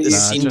hate I the use- Nah,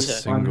 center.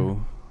 just single.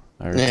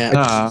 I reckon. Yeah.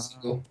 Nah.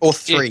 Or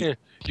 3. Yeah,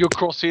 your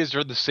crosshairs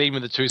are in the seam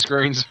of the 2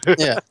 screens.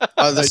 Yeah.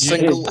 Either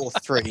single or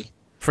 3.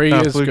 3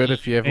 No, is Fluke, good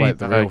if you have like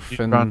the real you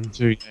run fin.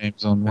 2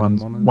 games on fin one.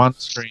 monitors. One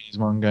screen is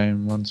one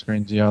game, one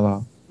screen's the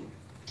other.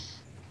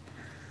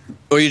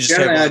 Or you just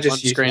Generally, have I like, just one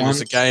use screen one.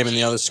 as a game and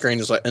the other screen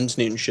is like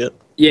internet and shit.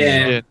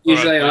 Yeah, Yeah.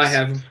 usually Alright, I boys.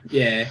 have.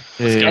 Yeah,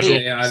 Yeah.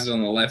 usually I have it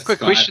on the left Quick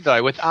side. question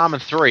though, with Arma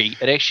 3,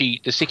 it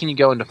actually, the second you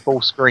go into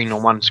full screen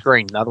on one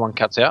screen, the other one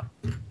cuts out.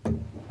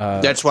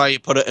 That's why you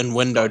put it in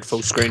windowed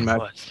full screen mode.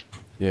 Guys,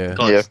 Yeah.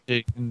 guys,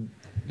 You can,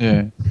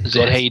 yeah. Is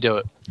that how you do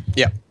it?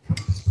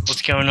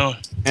 what's going on?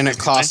 And it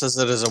classes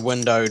it as a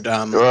windowed.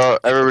 Well,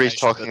 everybody's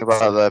application, talking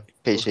but- about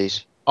the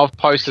PCs. I've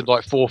posted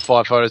like 4 or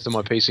 5 photos of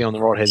my PC on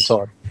the right hand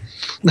side.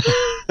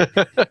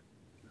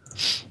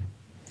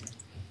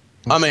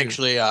 I'm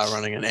actually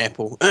running an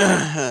Apple.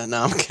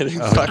 No, I'm kidding.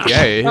 Oh, Fuck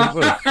yay.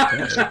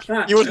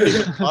 You wouldn't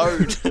even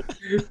load.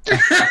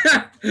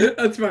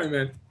 That's funny,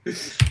 man. You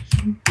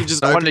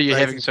just No open wonder you're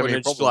having Breaking so many Point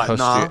and just problems. like,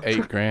 Cost nah,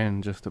 you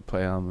 $8,000 just to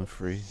play Arma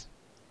 3.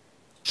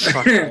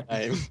 fuck that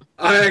game.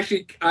 I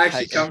actually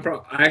Hate come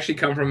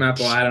from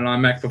Apple. I had an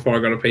iMac before I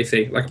got a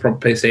PC, like a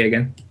proper PC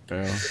again.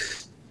 Girl.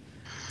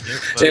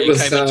 So It you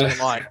was, came into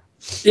the light.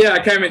 Yeah, I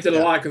came into the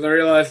light because I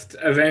realized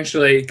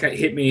eventually it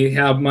hit me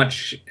how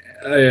much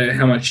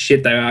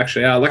shit they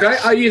actually are. Like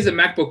I use a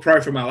MacBook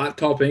Pro for my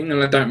laptoping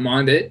and I don't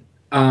mind it,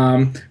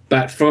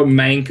 but for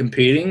main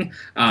computing,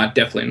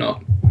 definitely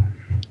not.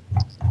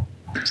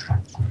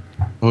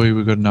 Oh,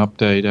 we got an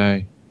update,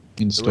 eh?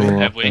 Install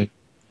Have we?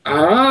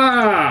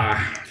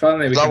 update.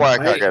 Finally we Is that can why I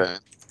play. can't get in?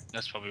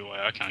 That's probably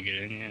why I can't get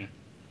in. Yeah.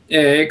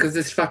 Yeah, because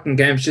this fucking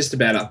game's just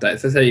about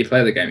updates. That's how you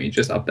play the game. You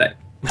just update.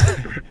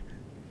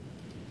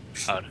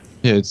 Hard.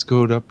 Yeah, it's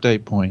called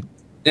Update Point.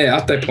 Yeah,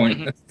 update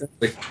point. That's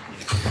definitely.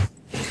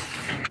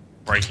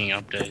 Breaking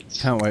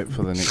updates. Can't wait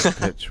for the next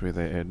patch where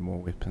they add more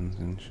weapons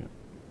and shit.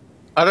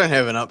 I don't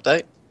have an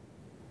update.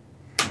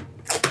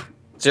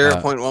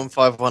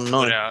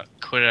 0.1519.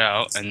 Quit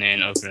out, and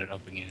then open it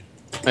up again.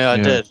 Yeah, I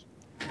Yeah. did.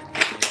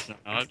 It's not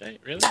an update,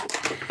 really?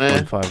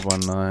 Yeah.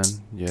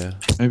 1519, yeah.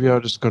 Maybe I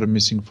just got a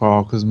missing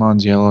file because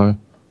mine's yellow.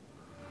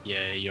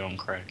 Yeah, you're on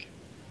crack.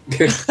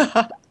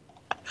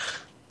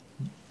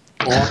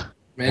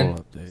 Man. All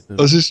updated.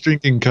 I was just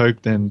drinking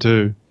Coke then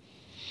too.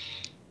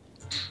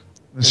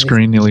 The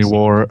screen nearly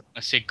wore it.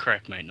 I said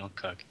crack, mate, not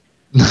coke.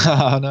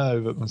 Nah,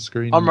 no, but my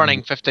screen. I'm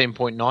running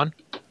 15.9.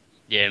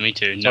 Yeah, me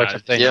too. Sorry, No,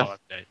 15. there's Yeah. no update.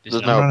 There's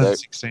There's no, no I'm running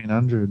update.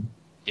 1600.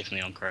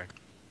 definitely on crack.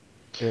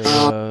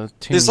 Yeah,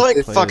 10 There's like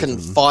players fucking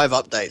and- 5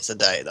 updates a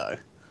day though.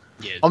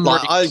 Yeah, I'm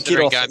Like, already I get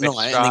considering off going at back to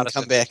night and then Strata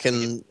come since back we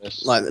and get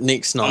this. like the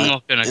next I'm night.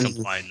 not gonna and-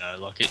 complain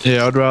though. Like it.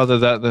 Yeah, I'd rather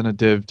that than a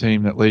dev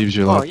team that leaves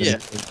you Oh, like yeah.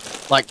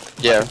 that. Like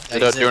Yeah, they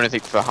don't do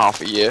anything for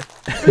half a year.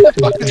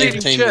 Fucking Team-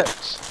 eating team-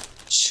 chips.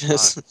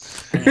 just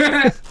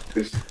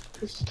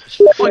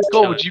Oh my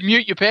god, would you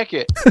mute your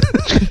packet?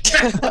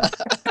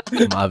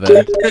 My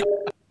bad.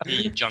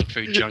 You junk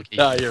food junkie.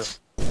 No, you're.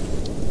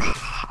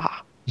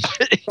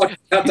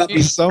 Cut up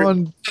his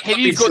Someone, Have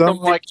you got them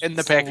like in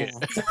the packet?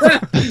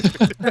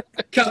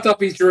 cut up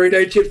his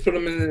Dorito chips, put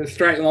them in a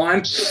straight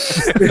line.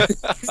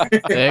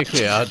 They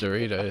actually are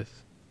Doritos.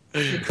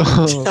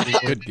 oh,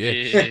 Good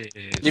guess. Yeah.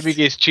 Let me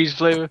guess, cheese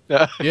flavor?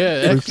 No.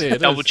 Yeah, actually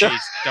it Double is.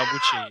 cheese. Double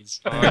cheese.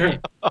 Oh, yeah.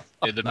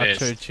 They're the Nacho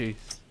best. cheese.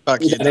 fuck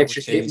Yeah, you, an double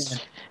extra cheese. cheese.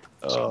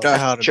 Oh. Go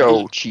hard.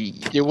 Nacho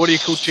cheese. Yeah, what do you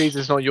call cheese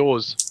that's not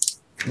yours?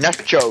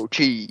 Nacho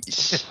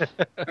cheese.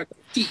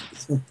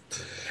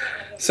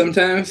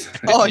 Sometimes.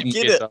 Oh, I You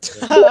get get it.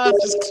 that, I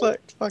just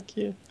clicked. Fuck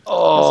you.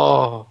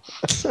 Oh,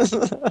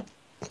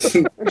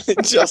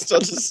 Just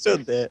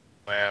understood that.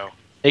 Wow.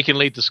 he can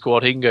lead the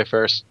squad. He can go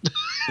first.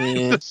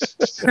 Yeah.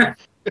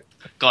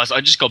 Guys,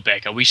 I just got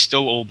back. Are we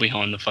still all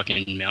behind the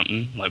fucking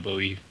mountain? Like, were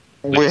we?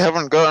 We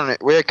haven't gotten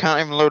it. We can't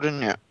even load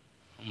in yet.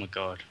 Oh my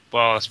god.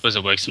 Well, I suppose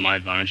it works to my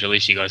advantage. At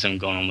least you guys haven't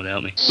gone on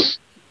without me.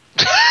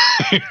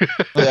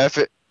 Yeah, if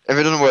it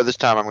doesn't work this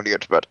time, I'm going to go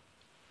to bed.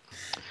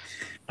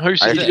 Who I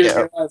said You that? did.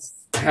 do realize,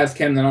 has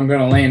Cam, that I'm going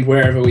to land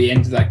wherever we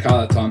enter that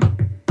car that time.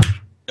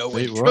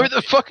 wait, Who what?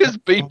 the fuck is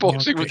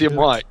beatboxing with your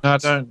mic? No,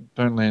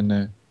 don't land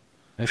there.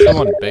 There's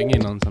someone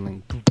banging on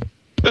something.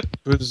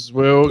 Because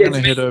we're all gonna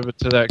head over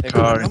to that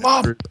car Come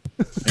on.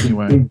 and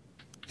anyway.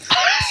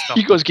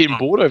 You guys getting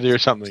bored over there or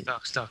something?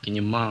 Stuck in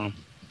your mom.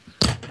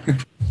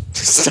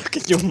 Stuck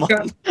in your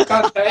mind. I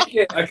can't take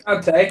it. I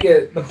can't take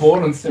it. The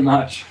boredom's too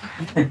much.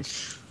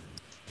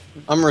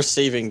 I'm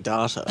receiving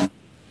data.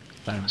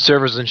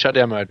 Servers in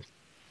shutdown mode.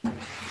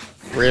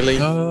 Really?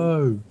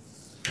 No.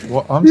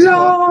 What? I'm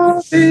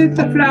Love is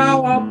the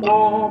flower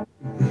bomb.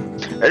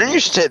 I didn't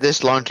used to take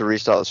this long to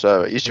restart the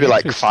server. It used to be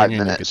like 5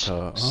 minutes.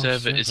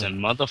 Server is in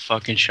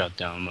motherfucking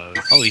shutdown mode.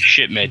 Holy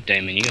shit, Matt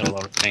Damon, you got a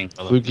lot of things,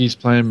 brother. Luki's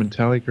playing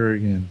Metallica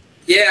again.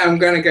 Yeah, I'm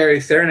going to go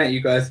staring at you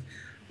guys.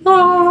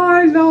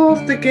 I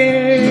love the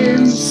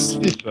games.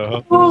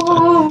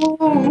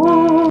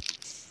 Oh.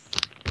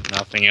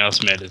 Nothing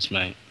else matters,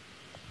 mate.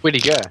 Where'd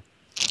he go?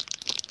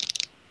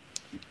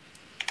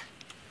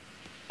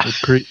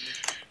 The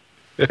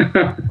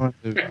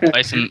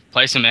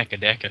Play some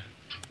Akadaka.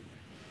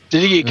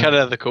 Did he get cut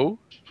out of the call?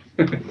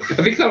 I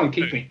think someone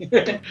kicked me.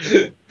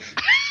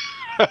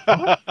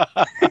 I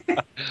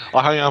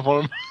hung up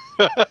on him.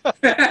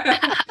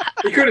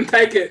 He couldn't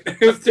take it. It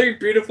was too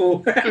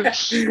beautiful. I'm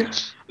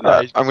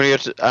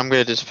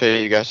gonna disappear,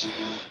 you guys.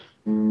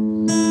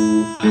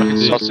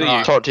 I'll see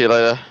you. Talk to you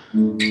later.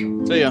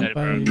 See ya.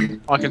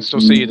 I can still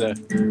see you there.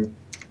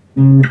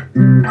 I'm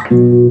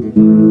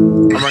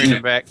ringing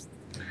him back.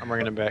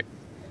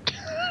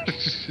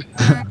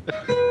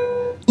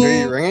 Who are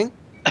you ringing?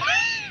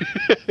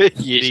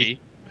 Yeti.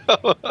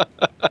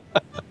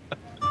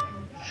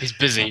 He's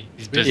busy.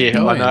 He's busy.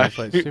 Yeah, I know. There's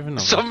like 7 of them.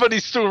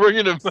 Somebody's still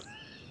ringing him.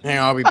 Hang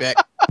on, I'll be back.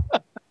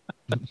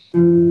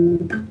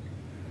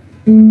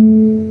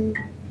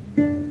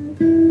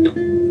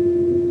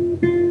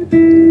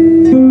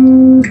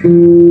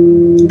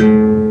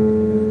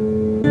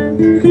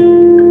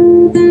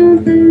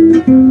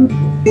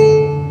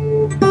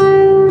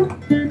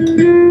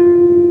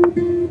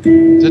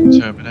 Is it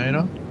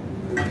Terminator?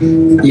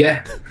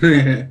 Yeah.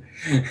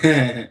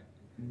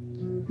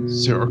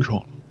 Sarah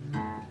Connor.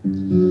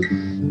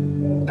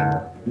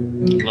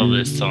 Love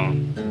this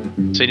song.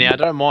 See now, I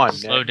don't mind.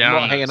 Slow I'm down.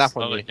 not hanging up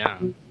slow on you. it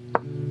down.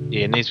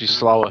 Yeah, it needs to be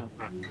slower.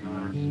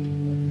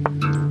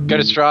 Go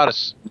to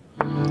Stratus.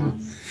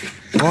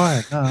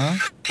 Why? Nah. I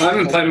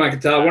haven't played my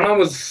guitar. When I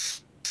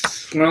was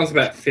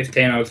about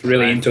 15, I was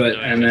really into it,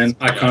 and then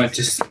I kind of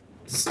just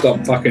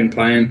stopped fucking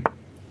playing.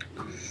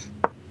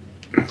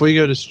 If we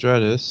go to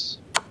Stratus,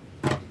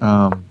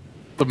 The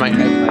main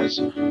eight players.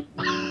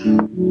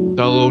 they'll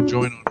all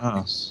join on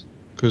us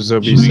because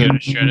there'll be Should we go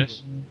to 7.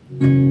 Stratus?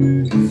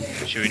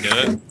 Should we do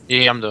it?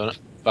 Yeah, I'm doing it.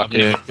 Fuck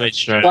Yeah, it. go to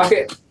Stratus. Fuck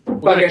it. We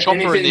Fuck got a it. chopper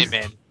in there, Anything.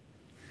 man.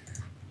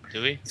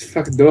 Do we? Just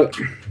fucking do it.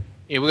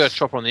 Yeah, we got a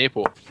chopper on the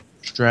airport.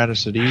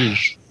 Stratus it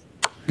is.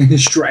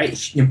 Straight.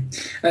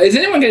 Is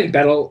anyone getting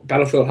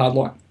Battlefield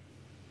Hardline?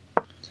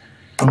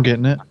 I'm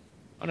getting it.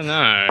 I don't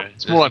know.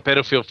 It's more like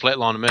Battlefield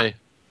Flatline to me.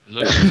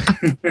 Look.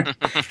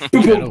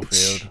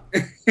 Battlefield.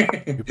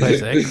 Who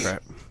plays that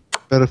crap?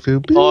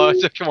 Battlefield. Oh,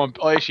 come on.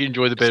 I actually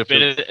enjoy the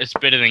Battlefield. It's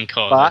better than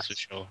COD, But- that's for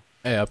sure.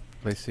 Hey, I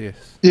play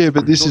CS. Yeah,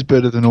 but this is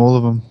better than all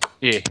of them.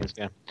 Yeah, hands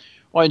down.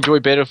 I enjoy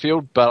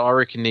Battlefield, but I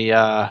reckon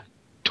the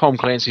Tom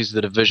Clancy's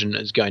The Division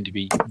is going to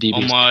be the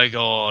Oh best. my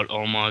god.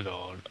 Oh my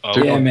god. Oh,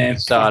 Yeah, man.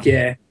 Start. Fuck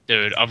yeah.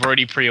 dude, I've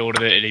already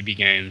pre-ordered it at EB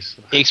Games.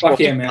 Xbox Fuck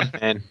yeah, man. One,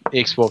 man.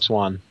 Xbox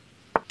One.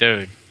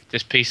 Dude,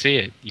 just PC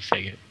it, you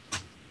faggot.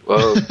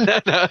 Whoa.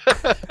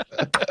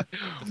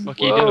 What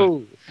are you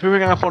Whoa. Who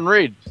ringing up on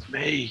Red?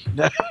 Me.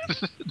 No,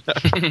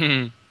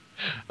 doing?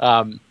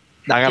 I'm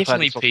gonna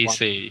Definitely play this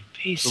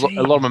PC.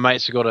 A lot of my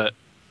mates have got it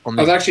on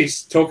I was this. actually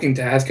talking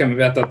to Hascom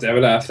about that the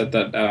other day. I said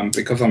that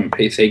because I'm a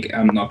PC,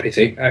 I'm not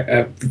PC,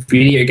 a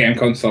video game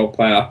console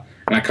player,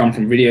 and I come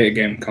from video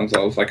game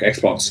consoles like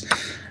Xbox,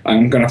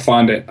 I'm gonna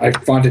find it. I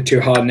find it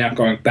too hard now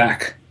going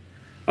back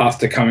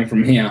after coming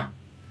from here,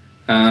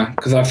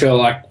 because I feel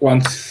like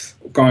once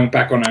going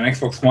back on an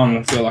Xbox One,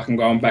 I feel like I'm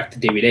going back to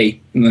DVD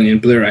and then in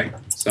Blu-ray.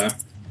 So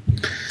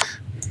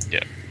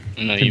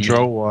No, you mean-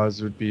 Control wise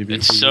would be a bit.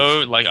 It's so,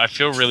 like, I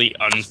feel really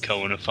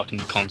unco on a fucking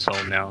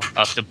console now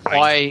after I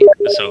playing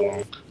for so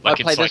long. Like,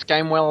 play it's this like,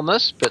 game well on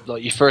this, but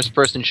like your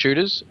first-person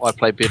shooters, I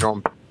play better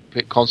on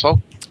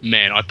console.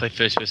 man, I play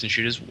first-person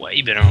shooters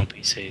way better on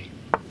PC.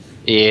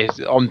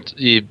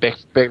 Yeah,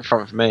 back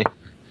front for me.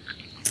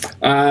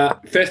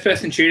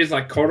 first-person shooters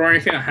like COD or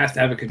anything, I have to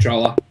have a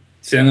controller.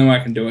 It's the only way I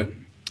can do it.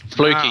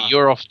 Fluky, Ah.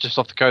 you're just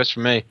off the coast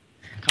from me.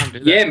 Can't do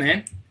that. Yeah,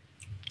 man.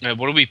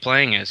 What are we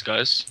playing as,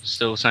 guys?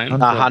 Still the same?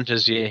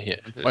 Hunters, yeah.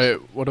 Wait,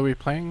 what are we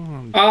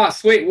playing? Ah,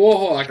 sweet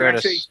Warhol. I can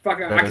Stratus. actually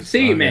fucking, I can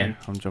see you, man.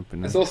 I'm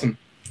jumping That's in. awesome.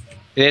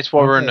 Yeah, that's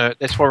why we're in a.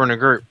 That's why we're in a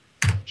group.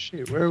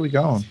 Shit, where are we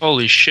going?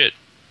 Holy shit.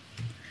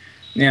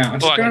 Now, I'm Oh,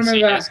 just I gonna can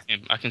see remember.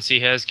 Hazcam. I can see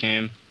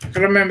Hazcam. Gotta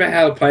remember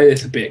how to play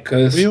this a bit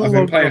because We all I've been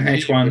logged playing on here,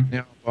 H1. but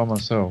now by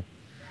myself.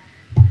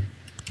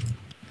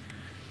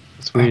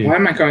 It's Oh, weird. why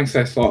am I going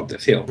so slow up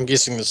this hill? I'm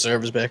guessing the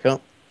server's back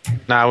up.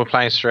 No, we're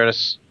playing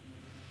Stratus.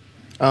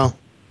 Oh,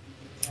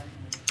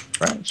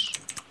 Crash.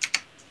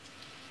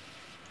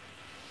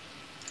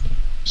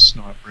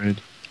 Snipe red.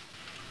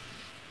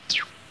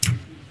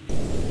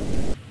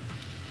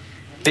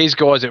 These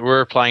guys that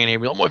were playing in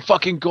here, oh my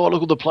fucking god,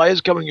 look at the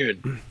players coming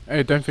in.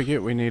 Hey, don't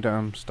forget we need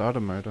starter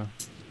motor.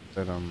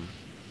 That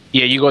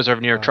Yeah, you guys are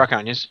over near a truck,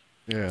 aren't you?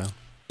 yeah.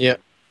 Yeah.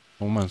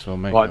 We might as well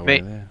make Right, our way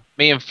mate. there.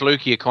 Me and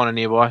Fluky are kind of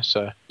nearby,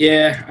 so.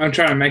 Yeah, I'm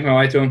trying to make my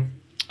way to him.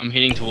 I'm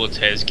heading towards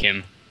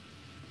Hazcam.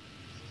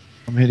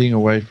 I'm heading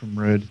away from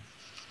red.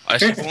 I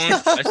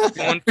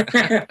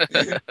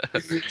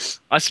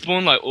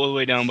spawned like all the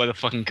way down by the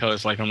fucking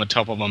coast, like on the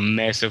top of a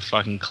massive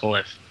fucking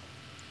cliff.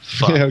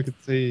 Fuck. Yeah, I could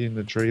see you in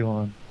the tree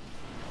line.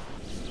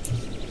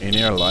 You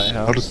near a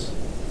lighthouse?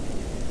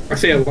 I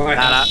see a light.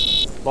 Nah,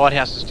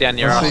 lighthouse is down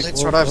near I us. see-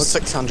 that's right. I have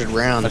 600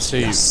 rounds. I see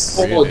you. Yes.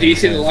 Oh, do you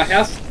see the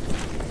lighthouse?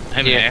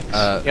 Hey, Yeah.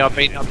 Max. Yeah,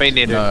 I've been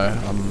there. Dude.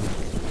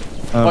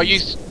 No, I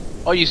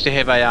used to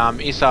have a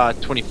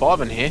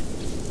SR25 in here.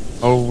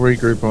 I'll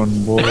regroup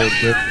on Warlord.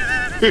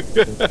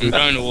 I'm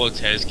going towards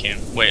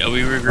Hazcam. Wait, are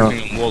we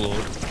regrouping on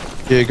Warlord?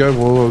 Yeah, go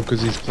Warlord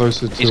because he's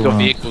closer to. He's got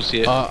vehicles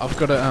here. I've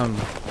got to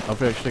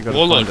I've actually got to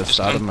Warlord, find a just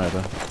starter come-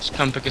 motor. Just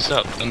come pick us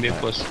up. Don't be a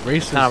puss.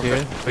 Reese is No,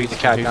 here. we He's the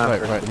car like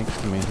going. right next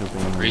to me. He'll be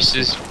in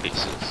Reese's.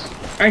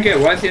 I don't get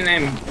it, why is your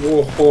name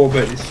Warhol,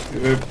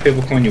 but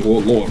people calling you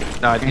Warlord?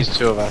 No, there's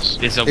two of us.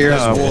 There's a Here's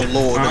Yeah.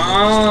 Warlord.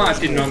 Ah, I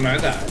did not know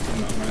that.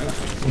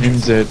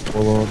 NZ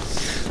Warlord.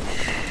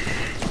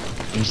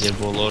 NZ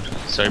Warlord.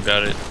 Sorry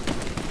about it.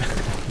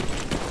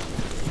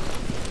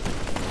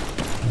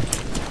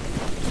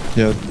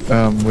 Yeah,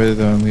 we're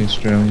the only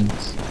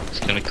Australians.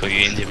 Just gonna call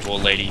you NZ War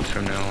Lady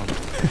from now on.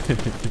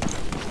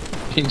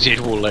 NZ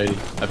War Lady.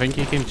 I think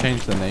you can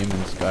change the name in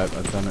Skype.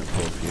 I've done it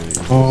for a few years.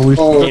 Oh, we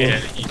Oh. forgot Yeah,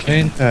 the you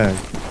cane tag.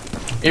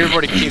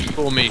 Everybody keeps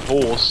calling me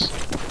horse.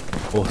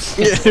 Horse.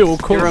 Yeah, They all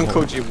call everyone him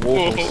called you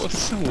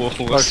Warhorse.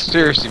 Like,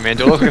 seriously, man,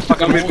 do I look like a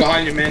fucking Don't be horse?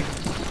 behind you, man.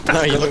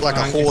 No, you look like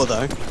a whore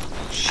though.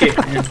 Shit,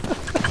 man.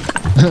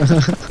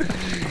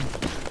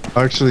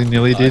 I actually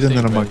nearly did, and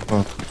then I'm think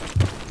like, oh.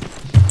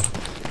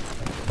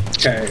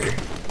 Okay.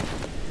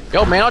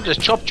 Yo, man, I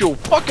just chopped your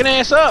fucking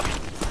ass up.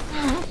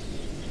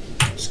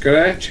 Just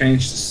gotta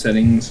change the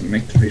settings and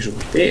make the visual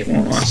a bit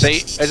more nice. See,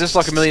 is this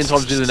like a million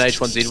times better than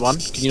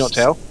H1Z1? Can you not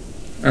tell?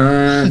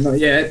 Not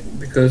yet,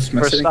 because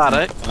my For a settings starter,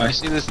 aren't you high.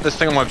 see this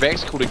thing on my back?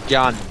 It's called a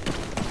gun.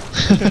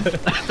 You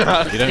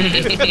don't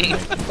get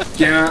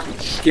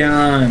it.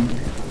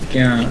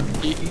 Gun.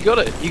 You got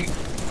it.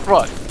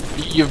 Right.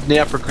 You've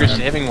now progressed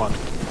to having one.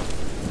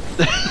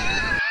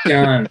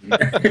 Gun.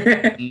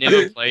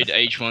 Never played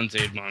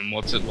H1Z1.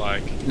 What's it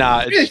like?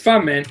 Nah, It's it's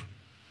fun, man.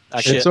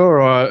 shit. It's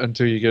alright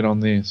until you get on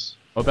this.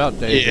 What about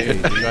DayZ?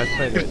 Yeah. Do you guys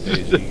play that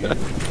DayZ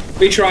game?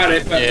 We tried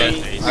it, but Yeah,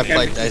 we I came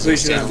played to the Days of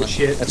conclusion that Silent. was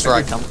shit. That's where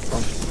I come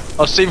from.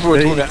 I was seeing if we were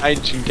talking about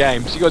ancient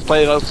games. You guys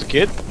played it as a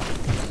kid?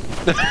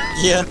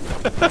 Yeah.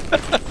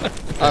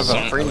 I have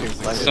a friend who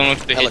plays it. Sonic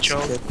the Alex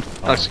Hedgehog. the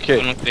kid. As a kid.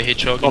 Sonic the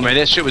Hedgehog. Oh man,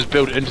 that shit was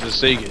built into the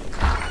Sega.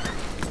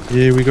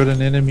 Yeah, we got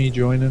an enemy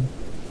joining.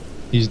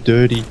 He's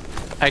dirty.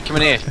 Hey, come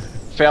in here.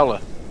 Fowler.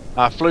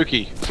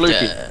 Fluky.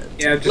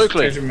 Yeah, just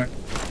Luckily. changing my...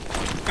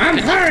 I'm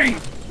hurrying!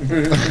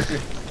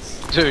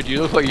 Dude,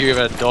 you look like you're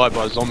about to die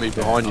by a zombie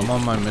behind you. I'm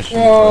on my mission.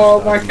 Whoa,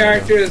 for a my starter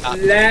character is Ah.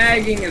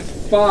 lagging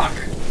as fuck.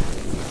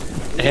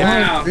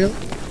 Wow. Really?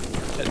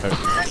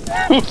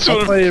 What sort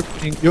I'll of, play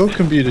everything. Your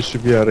computer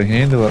should be able to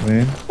handle it,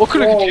 man. what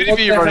kind of Whoa, computer what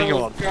are you the running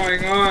hell on? is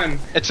going on?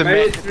 It's a Maybe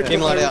Mac. it's because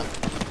Team light I- out.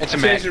 It's a I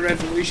Mac. changed the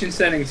resolution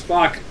settings,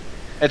 fuck.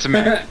 It's a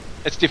Mac.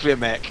 It's definitely a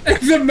Mac.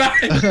 It's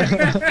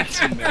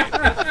a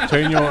Mac!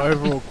 Turn your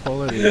overall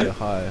quality to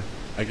high.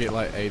 I get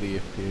like 80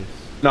 FPS.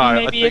 No, I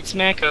Maybe think, it's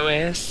Mac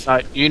OS. no,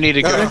 you need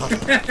to go.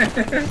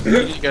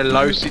 You need to go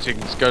low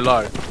settings. Go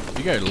low.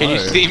 You go low. Can you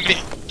see me?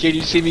 Can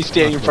you see me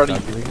standing in front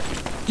of you?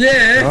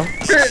 Yeah!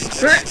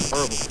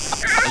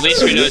 At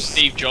least we know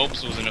Steve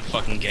Jobs wasn't a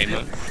fucking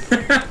gamer.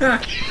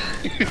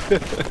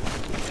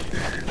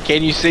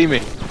 Can you see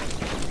me?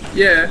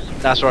 Yeah.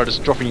 That's right.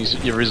 Just dropping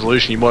your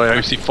resolution. You might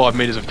only see 5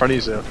 meters in front of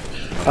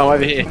yourself. Oh,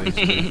 over here.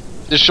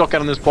 There's a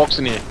shotgun in this box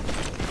in here.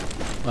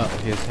 Oh,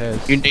 here's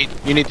Haz. You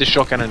need the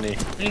shotgun in there.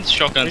 It's We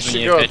shotguns when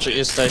should you go up pitch to it.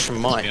 your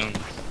station, Let's Mike. be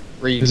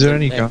honest. Is there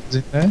any guns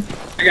in there?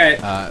 Okay,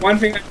 Uh, one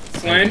thing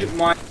I've learned,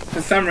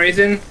 for some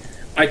reason,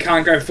 I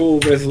can't go full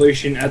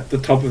resolution at the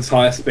top of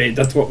higher speed.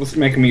 That's what was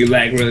making me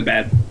lag really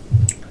bad.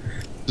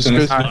 Just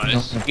Nice. go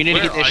Guys, You need to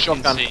where get that I can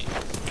shotgun see-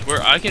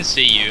 Where I can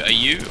see you, are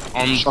you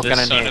on Shotgun this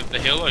in side here. of the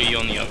hill or are you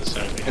on the other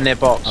side of the in hill? that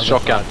box. Other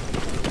Shotgun.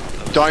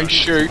 Other Don't side?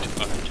 shoot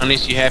Fucking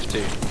unless you have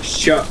to.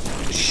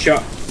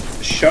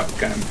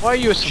 Shotgun. Why are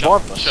you a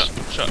survivor? Shot.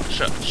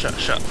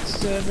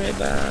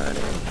 Everybody.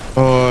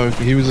 Oh,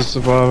 he was a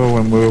survivor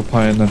when we were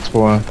playing, that's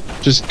why.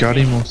 Just gut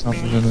him or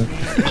something in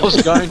it. I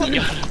was going to.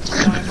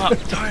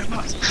 Tie him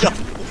up.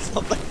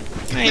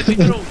 Mate, we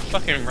could all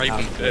fucking rape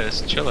him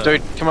first. Chill out.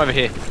 Dude, come over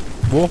here.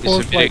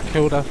 Warhorse It's a like big-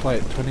 killed us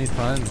like 20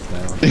 times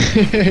now.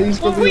 He's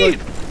probably like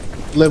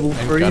level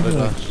And 3 gutted now.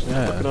 us.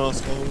 Yeah. Fucking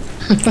asshole.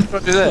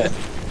 Don't do that.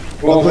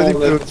 Whoa, I let him do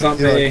that it was on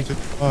like me. 2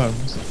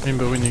 times.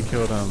 Remember when you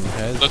killed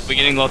Haz? Look, we're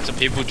getting lots of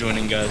people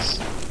joining, guys.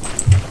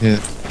 Yeah.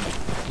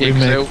 Yeah, 'cause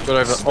they all got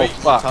over. Oh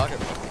fuck. Target.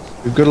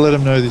 We've got to let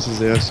him know this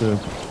is our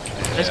server.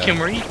 Guys, Kim,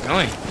 where are you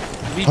going?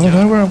 I don't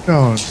know where I'm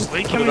going. Where are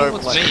you Put coming it over,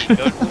 towards like- me?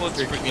 Go towards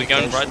we're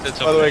going right to the top.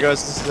 By the way,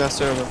 guys, this is our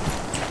server.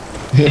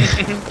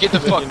 Get the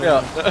fuck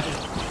out.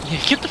 Yeah,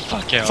 get the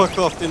fuck out. Fuck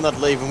off, then they'd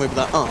leave and we'd be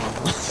like, oh,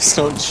 it's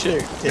not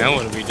shoot. Now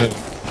what do we do?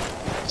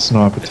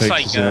 Sniper It's takes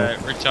like us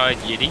out. retired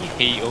Yeti.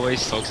 He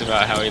always talks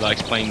about how he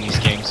likes playing these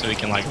games so he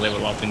can like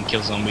level up and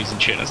kill zombies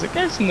and shit. And I was like,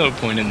 there's no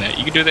point in that.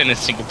 You can do that in a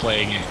single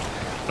player game.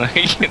 Like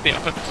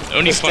the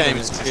only This fun game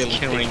is is just really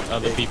killing big.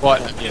 other people.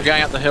 Right, Yeah. we're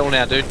going up the hill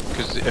now, dude.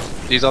 Because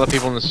if these other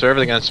people on the server,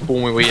 they're going to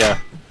spawn where we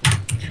are.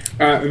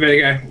 Alright, we better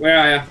go. Where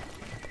are ya?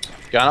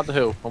 Going up the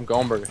hill. I'm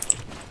going, bro.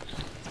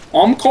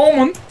 I'm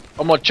coming.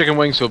 I'm like chicken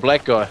wings to a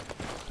black guy.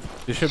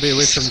 There should be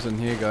weapons in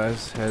here,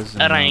 guys. Haz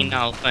That and, ain't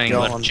no thing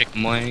go but on.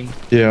 chicken wing.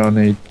 Yeah, I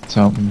need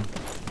something.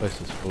 place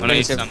is full. I need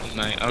Please have- something,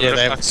 mate. I Yeah, got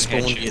they a haven't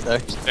fucking spawned head yet, though.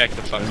 Just back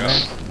the fuck up.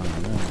 Oh,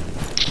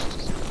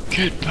 no.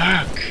 Get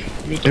back.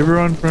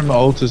 Everyone from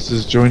Altus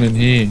is joining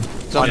here.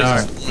 Zombies know. are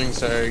spawning,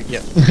 so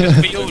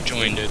yeah. We all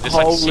joined it. There's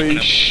like Holy 7 of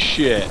them.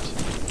 shit.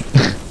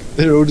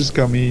 They're all just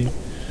come here.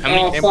 How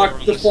many Oh people are fuck!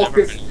 on The the flock server?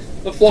 is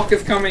the flock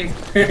is coming.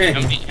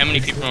 How many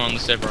people are on the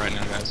server right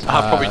now, guys?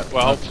 Probably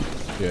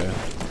 12.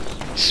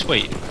 Yeah.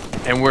 Sweet.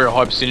 And we're a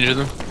high percentage of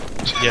them.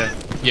 Yeah.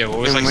 Yeah, well,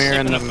 it was And like we're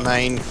in 7 the of them.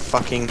 main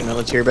fucking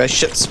military base.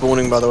 Shit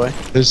spawning, by the way.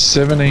 There's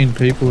 17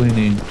 people in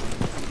here.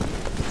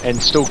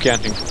 And still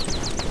counting.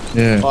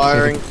 Yeah.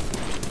 Firing.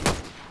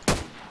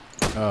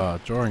 Oh,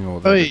 drawing all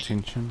that Hey.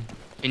 attention.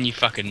 Can you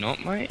fucking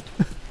not, mate?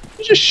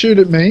 You just shoot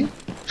at me.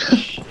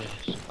 Shit.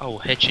 Oh,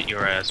 headshot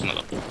your ass,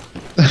 motherfucker.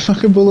 The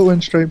fucking bullet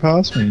went straight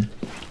past me.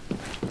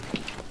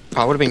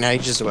 Oh, would have been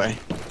ages away.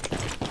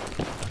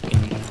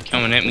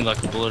 Coming at me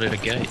like a bullet at a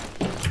gate.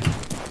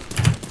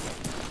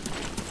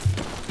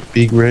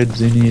 Big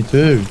Red's in here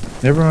too.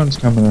 Everyone's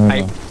coming over.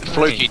 Hey,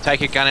 Fluky,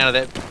 take a gun out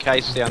of that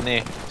case down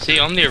there. See,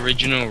 I'm the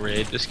original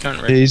red. This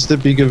cunt red. He's the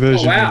bigger Oh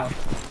version. wow!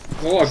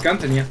 There's a lot of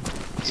guns in here.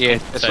 Yeah,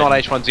 it's not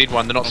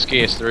H1Z1, they're not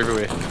scarce, they're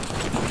everywhere.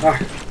 Ah,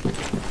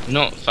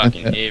 Not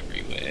fucking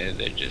everywhere.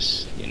 They're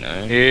just, you know,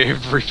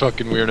 Every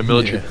fucking we're in a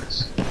military Yeah.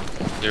 base.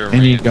 they're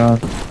Any around. gun.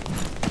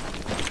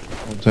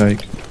 I'll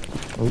take.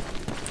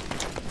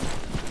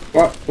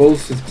 what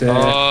bullshit?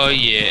 Oh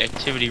yeah,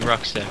 activity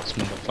rucksacks,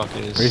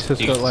 motherfuckers. Reese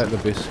has got like the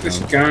best This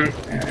gun.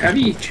 gun. How do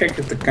you check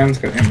if the gun's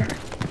got ammo?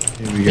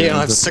 Here we go. Yeah, and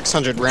I have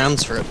 600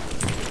 rounds for it.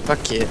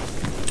 Fuck yeah.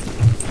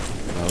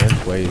 Oh,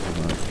 that's way too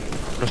much.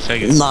 What a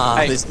faggot. Nah,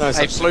 Hey, there's no hey,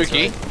 such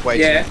Fluky. thing. Wait,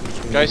 Yeah.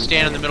 Go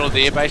stand in the middle of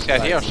the airbase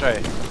out here, I'll show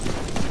you.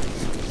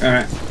 All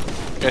right.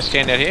 Go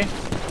stand out here.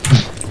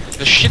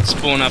 The shit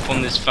spawn up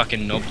on this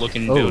fucking knob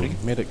looking Oh, building.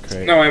 medic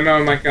crate. No ammo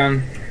on my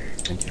gun.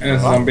 Thank you. And a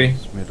zombie.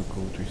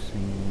 Medical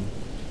dressing.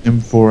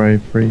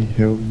 M4A3,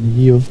 hell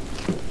yeah.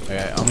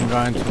 Okay, I'm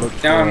going to look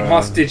Now for, I'm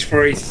hostage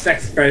for his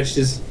sex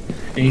fetishes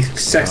and his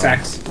sex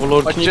acts. Well,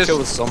 Lord, I can you just- kill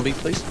the zombie,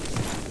 please?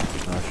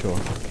 Sure.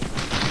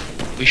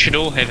 We should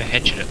all have a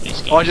hatchet at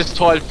least. I just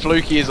tied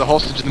Fluky as a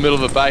hostage in the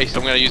middle of a base,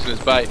 I'm going to use him as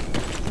bait.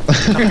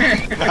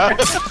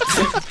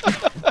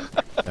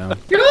 Down.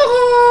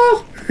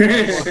 Yoo-hoo!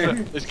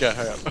 Let's go,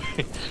 hurry up.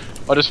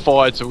 I just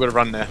fired, so we've got to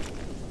run now.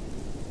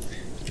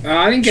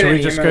 I didn't get Should we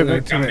any just ammo go that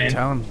back to come that in.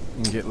 town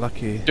and get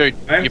lucky? Dude,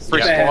 I don't you press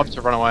think I 5 have-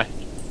 to run away.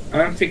 I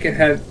don't think it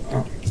had.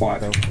 Oh,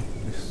 5. Well,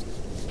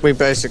 We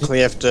basically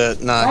have to.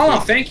 Nah. Oh,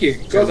 thank you.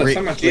 God, that's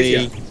so much directly-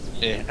 easier.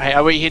 Yeah. Hey,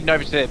 are we heading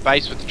over to that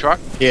base with the truck?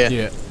 Yeah.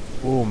 yeah,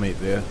 we'll meet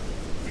there.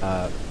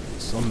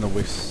 It's on the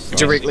west side.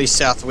 Directly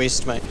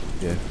southwest, mate.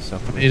 Yeah,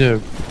 south. Need a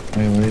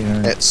melee, yeah.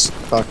 That's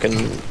fucking.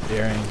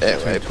 Bearing.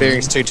 That way.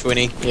 Bearings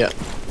 220. Yeah.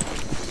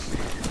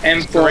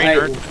 M4A,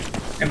 greener.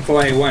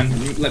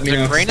 M4A1. Let me Is it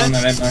know if it's on greener?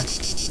 that ammo.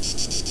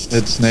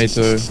 It's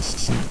NATO.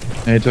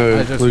 NATO,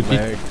 I just Fluky.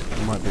 lagged.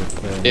 It might be a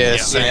player. Yeah, Yeah,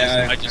 same.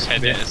 Yeah, I just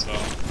had that as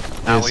well.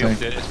 No, Yeah, we same. all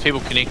did. It's people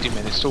connecting,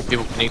 man. There's still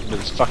people connecting to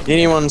this fucking.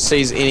 Anyone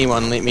sees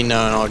anyone, let me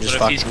know, and I'll just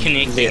But if fucking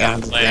he's connecting, let I'll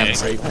 100 play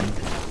rounds it. open.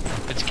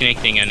 It's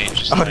connecting and it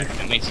just Oh. like,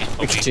 that means he's We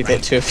probably could do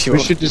that too if you We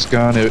want. should just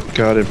guard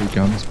every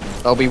gun.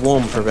 I'll be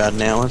warm for about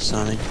an hour, so.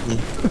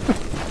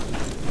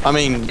 I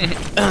mean,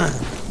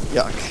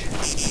 yuck.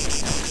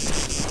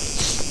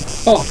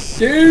 Oh,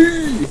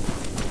 dude!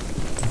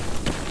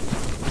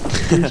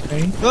 Excuse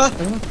me.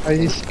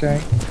 Please,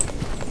 gang.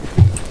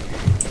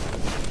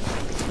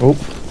 Oh,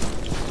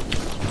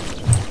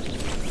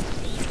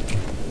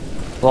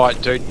 Right,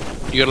 dude.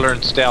 You gotta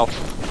learn stealth.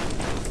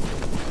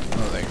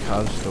 Oh, that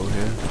car's still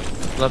here.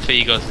 love how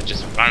you guys are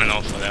just running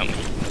off without me.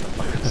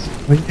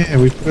 well, yeah,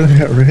 we put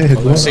it out red.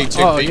 We'll What? see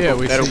two Oh, people. yeah,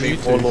 we That'll see be you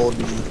two. Warlord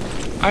and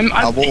I'm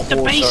at the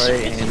Warhorse, base.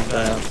 sorry, and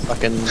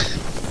fucking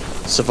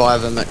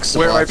Survivor mix.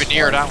 We're Survive over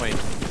near it, aren't we?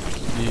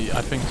 Yeah,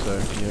 I think so.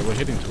 Yeah, we're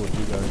heading towards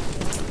you guys.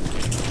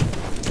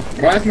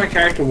 Why is my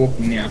character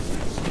walking now?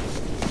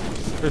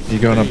 You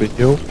going up a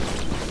hill?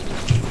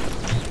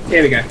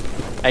 Here we go.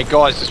 Hey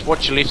guys, just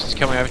watch your left is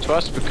coming over to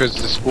us because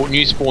the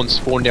new spawns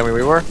spawned down where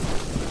we were.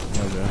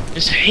 Okay.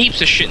 There's heaps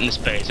of shit in this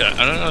base. I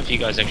don't know if you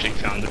guys actually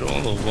found it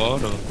all or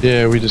what. Or...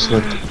 Yeah, we just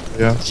left.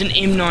 Yeah. It's an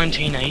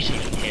M1918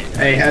 here.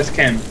 Hey, how's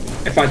Cam?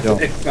 If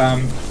Yeah.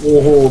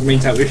 Warhol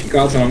means I wish you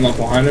guys and I'm not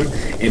behind him,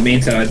 it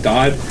means that I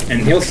died.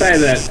 And he'll say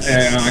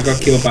that I got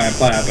killed by a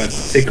player, but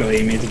secretly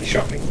he means he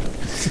shot me.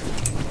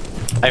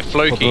 Hey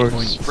Fluky,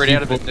 Although, spread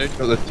out a bit, dude.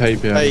 Got the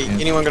tape out. Hey,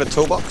 again. anyone got a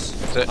toolbox?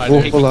 So,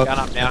 We'll keep pull your up. gun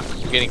up now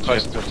because we're getting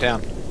closer to a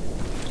town.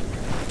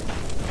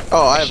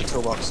 Oh, I have a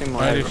toolbox in I my.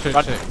 already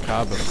checked that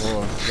car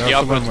before. That Yeah,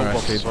 was I've got the one where I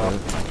toolbox said as well.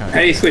 that I can't How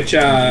do you switch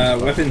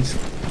get weapons?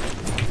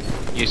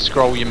 You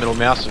scroll your middle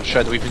mouse and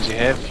show the weapons you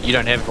have. You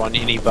don't have one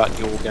any but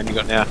your gun you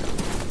got now. You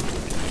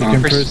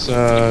can Press-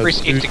 press,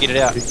 Press F to get it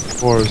out.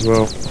 4 as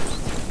well.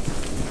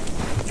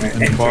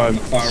 And five. from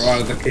the far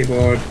right of the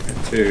keyboard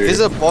to.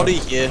 There's a body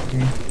here.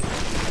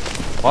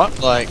 What?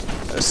 Like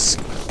a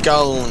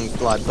skull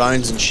and like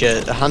bones and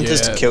shit. A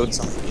hunter's Yeah. killed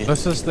something here.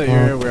 This is the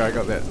area where I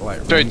got that like.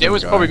 Dude, that random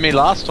was guy. probably me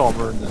last time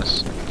we were in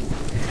this.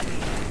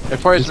 It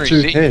probably It's hasn't 2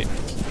 reset heads.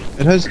 yet.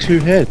 It has 2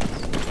 heads.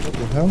 What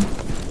the hell?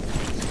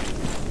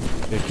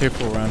 Yeah,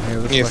 careful around here.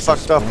 This You is like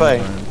a fucked up, spawn eh?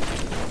 zone.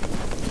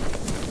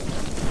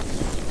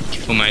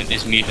 careful, mate.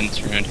 There's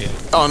mutants around here.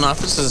 Oh no, if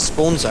this is a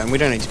spawn zone, we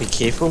don't need to be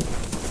careful.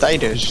 They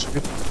do.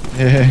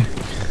 Yeah.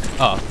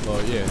 Oh,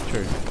 well, yeah,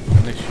 true.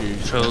 Unless you...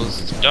 Full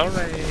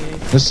story.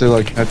 Unless they're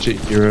like hatchet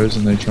heroes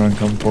and they try and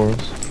come for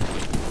us.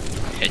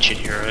 Hatchet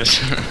heroes.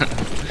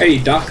 Hey,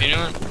 duck. If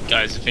anyone,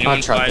 guys, if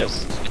anyone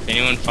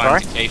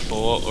finds a K4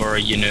 or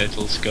a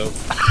Unertal scope,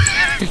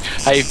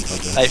 Hey,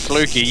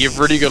 Fluky, you've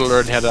really got to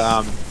learn how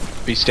to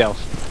be stealth.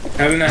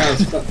 I don't know how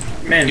to stop.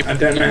 Man, I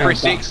don't know how to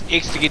Press stop.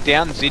 X to get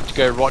down, Z to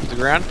go right to the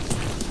ground,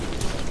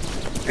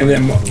 And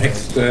then what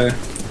next? yeah,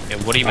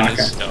 what even Okay.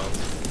 is stealth?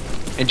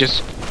 and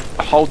just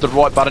hold the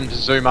right button to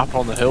zoom up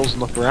on the hills and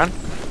look around.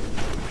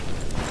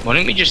 Why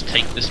don't we just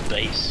take this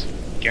base?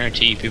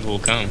 Guarantee you people will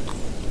come.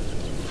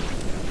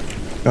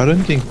 I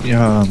don't think.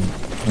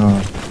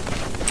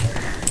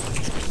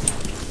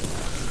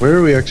 Where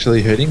are we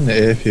actually heading? The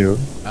airfield.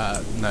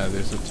 No,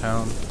 there's a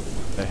town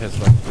that has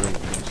like bridge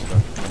and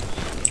stuff.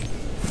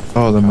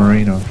 Oh, the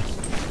marina.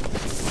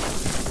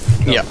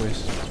 Yeah.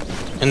 Southwest.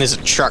 And there's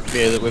a truck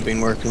there that we've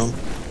been working on.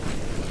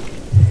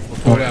 We'll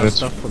put our that's-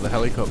 stuff for the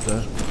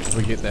helicopter if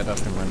we get that up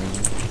and running.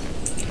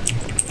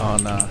 Oh,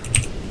 nah.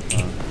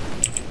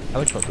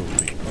 Helicopter will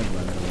be fun,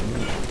 man.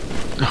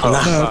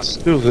 No, it's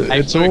still. Hey,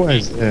 It's Fluky.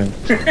 always there.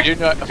 You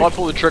know, if I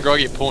pull the trigger, I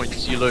get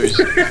points. You lose.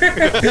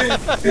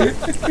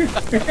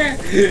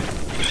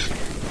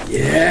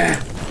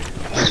 Yeah.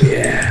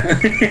 Yeah.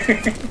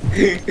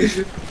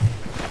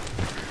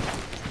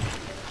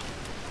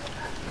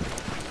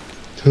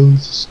 Tell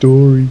us a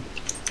story.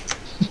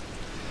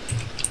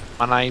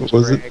 My name's What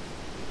was it?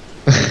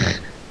 Greg.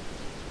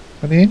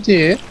 My name's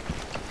it.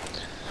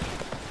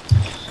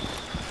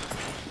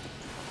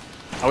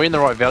 Are we in the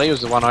right valley or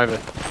is the one over?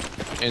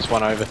 There's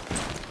one over.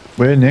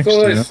 We're next What's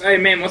all to those, hey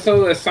man, what's all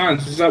those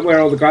signs? Is that where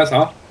all the guys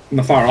are? On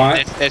the far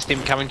right? That's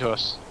them coming to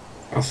us.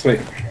 Oh sweet.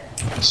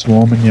 you.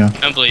 Swarming ya. I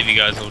don't believe you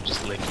guys all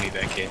just left me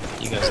back here.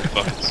 You guys are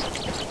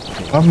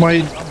fuckers. I'm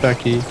waiting back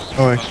here.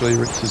 Oh, actually,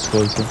 Rick's is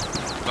closer.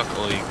 Fuck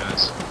all you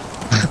guys.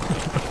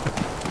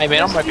 Hey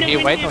man, I'm over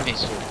here waiting on you.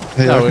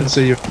 Hey, No, I can it's-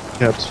 see your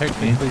caps.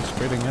 Technically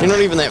spreading out. You're not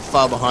even that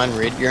far behind,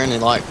 Red. You're only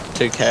like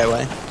 2k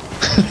away.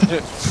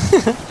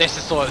 That's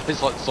the size.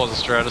 That's like the size of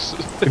Stratus.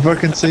 If I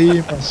can see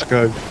you, my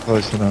scope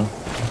close enough.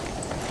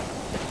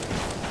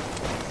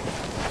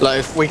 Like,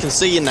 if we can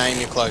see your name,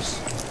 you're close.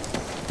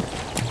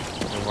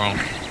 You're wrong.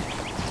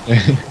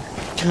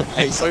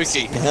 Hey,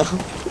 Soki. Now.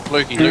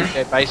 Lukey, look at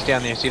that base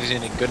down there. See if there's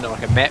anything good.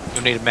 Like a map.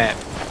 You'll need a map.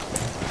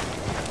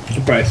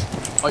 The base.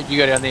 Oh, you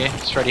go down there,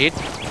 straight ahead.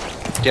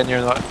 Down there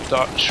in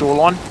the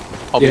shoreline.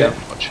 I'll be Yeah. able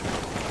to watch.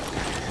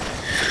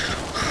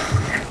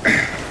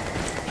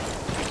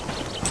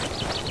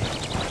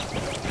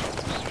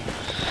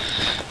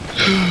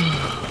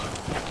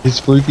 Is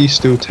Fluky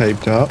still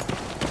taped up?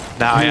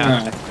 No, I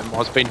No. I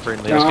was being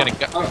friendly. No, I was gonna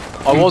gut.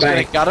 I was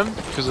gonna gut him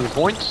because of the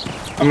points.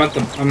 I'm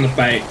the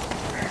bait.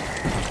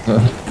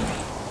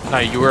 No,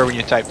 you were when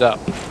you taped up.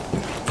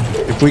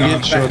 If we No,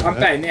 get shot I'm at,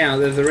 bait now.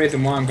 There's a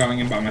reason why I'm going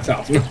in by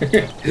myself. No,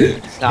 yeah,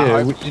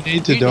 you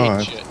need to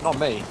die. shit, not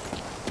me.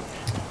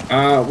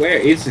 Where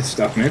is this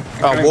stuff, man?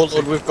 Oh,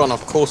 Warlord, we've gone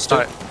off course too.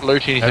 Don't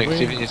loot Have anything. we?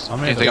 See if there's I'm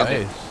at anything the up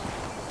there. base.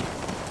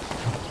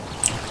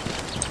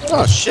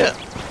 Oh shit.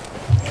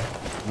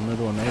 In the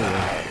middle of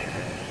nowhere.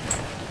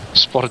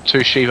 Spotted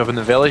 2 sheep up in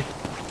the valley.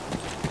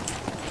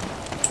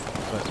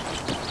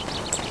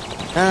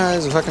 Ah,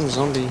 there's a fucking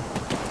zombie.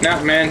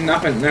 No, man,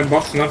 nothing. No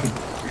box, nothing.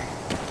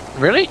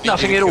 Really?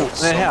 Nothing at all. In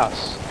killed the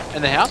house.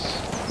 In the house?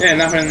 Yeah,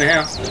 nothing in the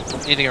house.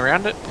 Anything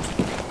around it?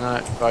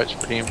 No, boat's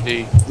pretty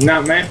empty.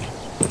 No, man. Yeah,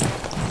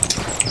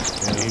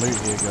 loot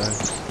here,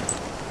 guys.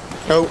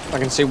 Oh, I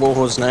can see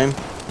Warhor's name.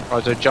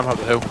 Right, so jump up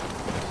the hill.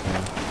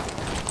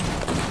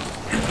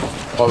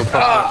 Oh, we're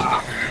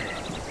crossing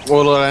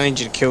Warlord, I need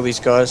you to kill these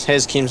guys.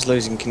 Kim's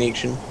losing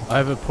connection. I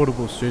have a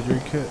portable surgery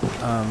kit.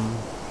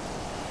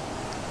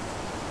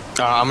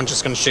 I'm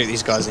just gonna shoot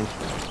these guys in.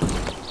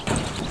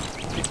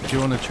 Do you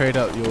want to trade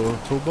out your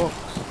toolbox?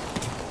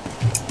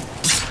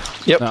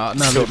 Yep. No,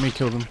 let me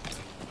kill them.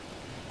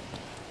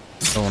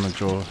 I don't want to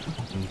draw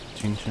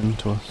attention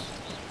to us.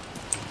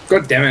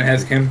 God damn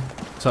it, Kim.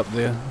 It's up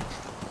there.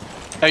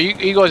 Are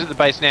you guys at the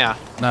base now?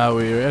 No,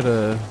 we're at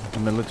a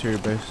military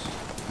base.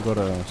 We got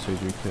a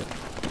surgery kit.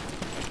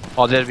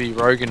 Oh, that'd be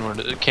Rogan one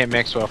at Camp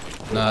Maxwell.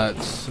 No,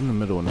 it's in the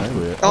middle of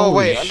nowhere. Oh Holy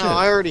wait, shit. no,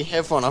 I already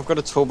have one. I've got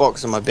a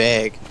toolbox in my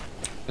bag.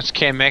 It's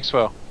Camp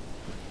Maxwell.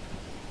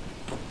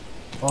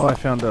 Oh, I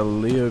found a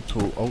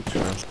Leopold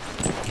Ultra.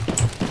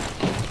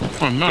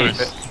 Oh, nice.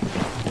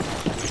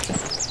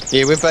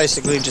 Yeah, we've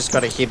basically just got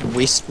to head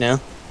west now.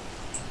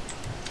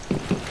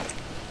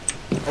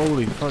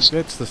 Holy fuck,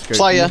 that's the scope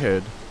Player. you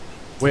had.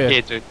 Where?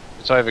 Yeah, dude.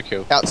 It's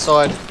overkill.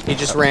 Outside, he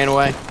just ran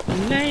away.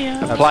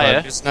 Outside.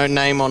 Player? There's no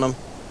name on him.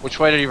 Which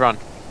way did he run?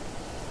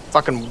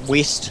 Fucking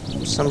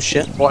west, some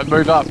shit. Right,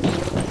 move up.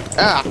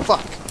 Ah,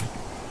 fuck.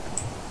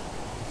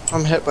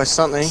 I'm hit by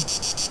something.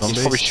 He's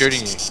probably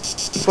shooting you.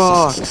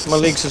 Fuck, my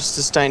legs have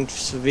sustained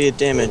severe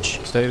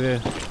damage. Stay there.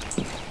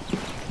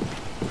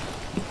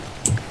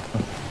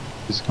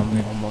 He's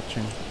coming. I'm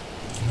watching.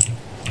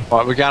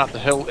 Right, we're going up the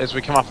hill. As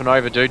we come up and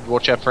over, dude,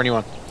 watch out for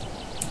anyone.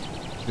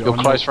 You're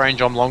close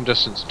range, I'm long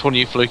distance. Talking to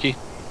you, Fluky.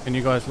 Can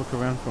you guys look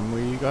around from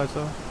where you guys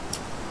are?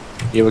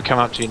 Yeah, we're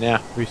coming up to you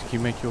now. Reese, can you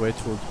make your way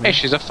towards me?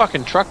 Actually, there's a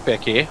fucking truck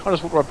back here. I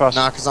just walked right past.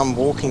 Nah, because I'm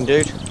walking,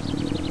 dude.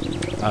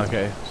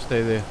 Okay,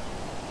 stay there.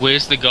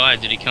 Where's the guy?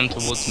 Did he come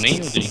towards me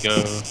or did he go?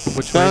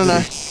 Which way?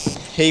 No. did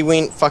He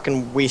went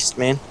fucking west,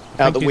 man.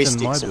 I Out the think he's west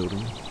in my exit.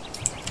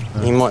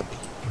 building. He might be.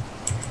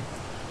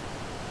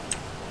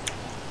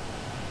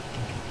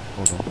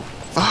 Hold on.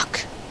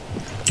 Fuck.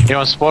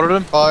 Anyone spotted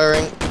him?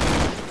 Firing.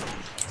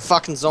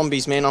 Fucking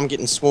zombies, man. I'm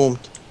getting swarmed.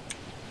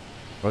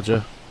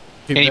 Roger.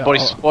 Keep Anybody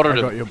that- spotted I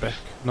him? got your back.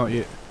 Not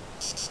yet.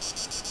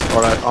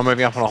 Alright, I'm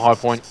moving up on a high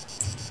point.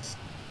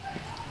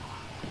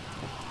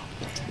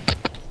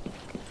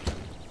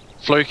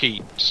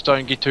 Fluky, just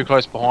don't get too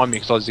close behind me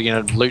because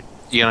you're gonna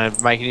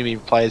make enemy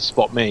players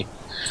spot me.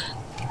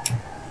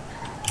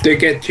 Don't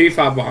get too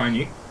far behind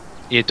you.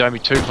 Yeah, don't be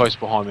too close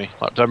behind me.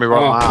 Like, don't be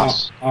right on my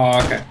ass. Oh,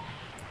 okay.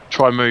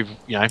 Try and move,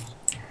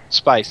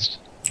 spaced.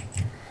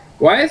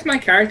 Why does my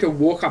character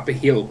walk up a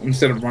hill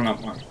instead of run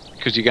up one?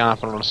 Because you're going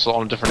up on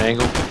a different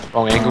angle.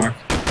 Wrong angle.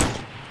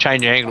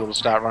 Change your angle to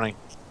start running.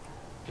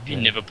 Have you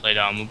never played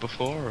Arma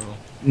before? Or?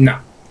 No.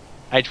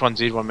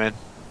 H1Z1, man.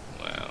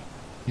 Wow.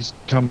 He's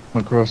come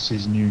across.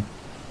 He's new.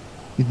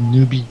 He's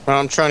newbie.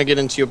 I'm trying to get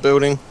into your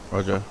building.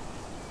 Roger.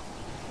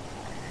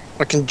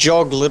 I can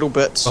jog little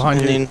bits. Behind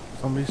and you, then.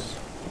 zombies.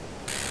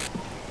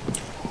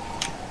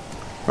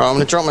 Right, I'm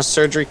gonna drop my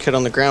surgery kit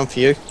on the ground for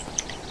you.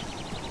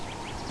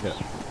 Yeah.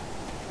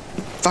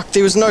 Fuck,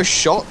 there was no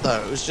shot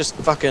though. It was just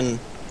fucking.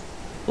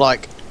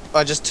 Like,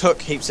 I just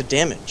took heaps of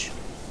damage.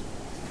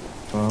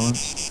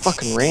 Violence.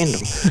 Fucking random.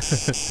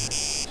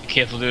 Be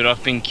careful, dude.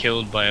 I've been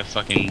killed by a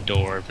fucking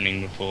door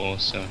opening before,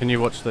 so. Can you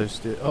watch those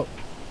stairs? Oh,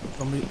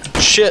 zombie.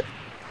 Shit.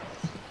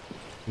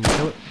 Can you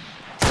kill it?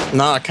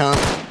 Nah, I can't.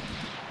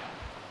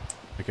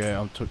 Okay,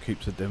 I took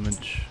heaps of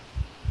damage.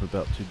 We're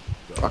about to.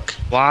 Fuck.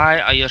 Why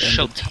are you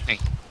shooting?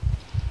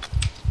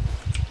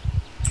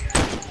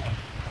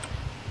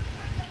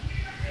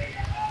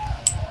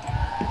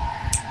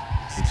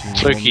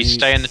 Fluky,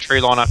 stay in the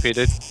tree line up here,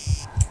 dude.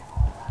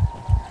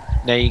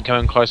 Now you can come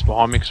in close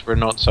behind me because we're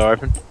not so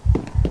open.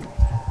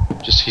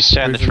 Just you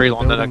stay in the Who's in tree the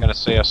line, they're not building? going to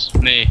see us.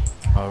 Me.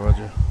 Oh,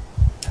 Roger.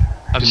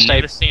 I've Just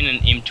never seen an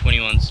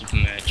M21 super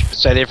match. but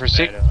Stay there for a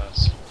sec.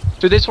 badass.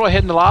 Dude, that's what I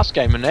had in the last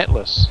game in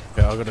Atlas.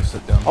 Okay, I gotta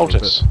sit down for a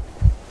bit. Altus.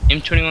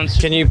 M21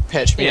 super. Can you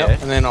patch me Yeah.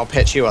 up? And then I'll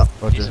patch you up.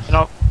 Roger.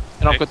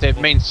 And I've got that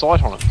mean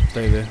sight on it.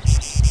 Stay there.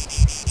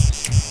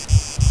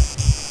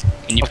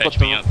 Can you I've got patch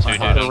me the- up too, I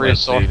dude? have the I'm rear like-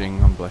 sight.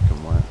 Seating, I'm black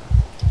and white.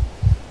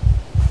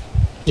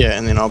 Yeah,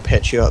 and then I'll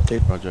patch you up,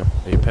 dude. Roger.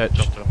 Are you patched?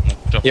 Drop it on the,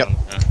 drop Yep. it on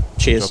the ground.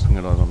 Cheers. Dropping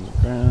it on the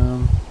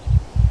ground.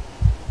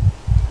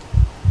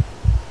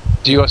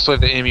 Do you guys still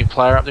have the enemy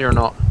player up there or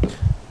not?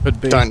 Could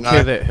be. Don't know.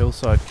 Hear that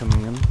hillside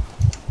coming in.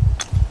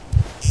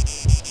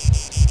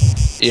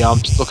 Yeah, I'm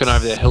just looking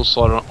over that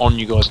hillside on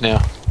you guys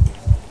now.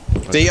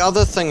 The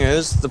other thing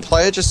is, the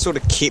player just sort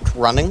of kept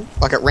running.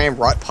 Like, it ran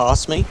right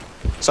past me.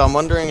 So I'm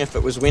wondering if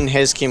it was when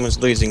Haskim was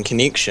losing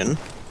connection,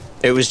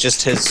 it was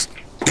just his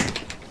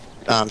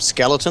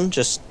skeleton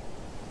just,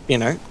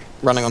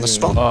 running on the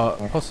spot.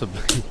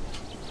 Possibly.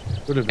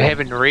 Could have I been.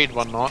 haven't read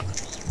one night.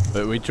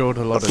 But we drawed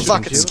a lot of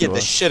Fuck, it damage scared to the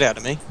us. shit out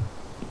of me.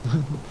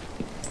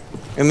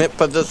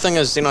 But the thing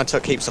is, then I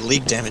took heaps of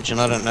leg damage,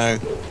 and I don't know.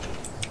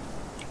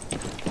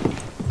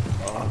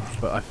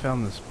 But I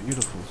found this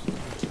beautiful.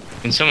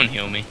 Can someone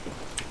heal me?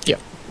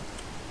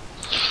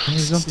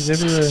 There's zombies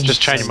everywhere. in Just this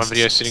changing my place.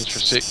 video settings for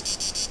a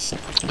sec.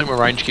 I think my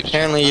range keeps.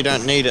 Apparently, you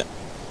don't need it.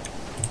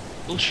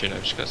 Bullshit, I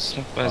just got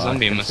snuck by a Oh, I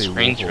zombie and can my see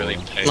screen's Warhol really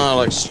on. pale. No,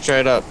 like,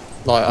 straight up.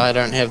 Like, I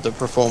don't have the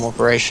perform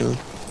operation.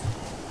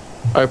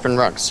 Open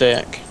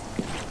rucksack.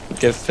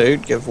 Give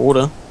food, give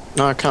water.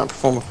 No, I can't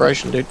perform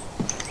operation, dude.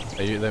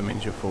 That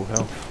means you're full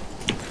health.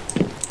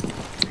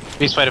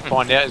 Best way to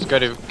find out is go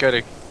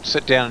to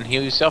sit down and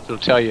heal yourself. It'll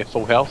tell you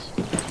full health.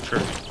 True.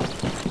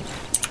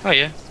 Oh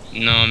yeah.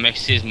 No,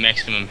 Max says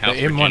maximum The health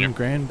M1 regener.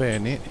 Grand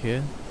Bayonet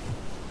here.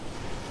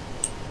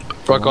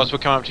 Right, guys, we're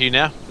coming up to you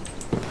now.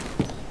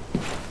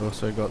 We've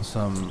also got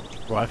some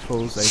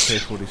rifles,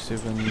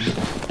 AK-47s.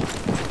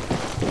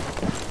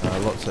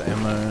 Lots of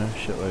ammo,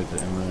 shitloads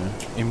of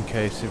ammo.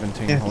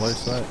 MK-17 Yes. hollow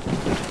sight.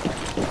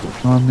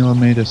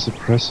 9mm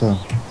suppressor.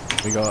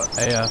 We got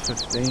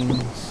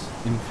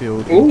AR-15s,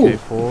 infield Ooh.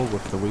 MK4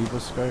 with the Weaver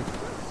scope,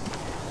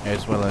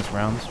 as well as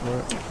rounds for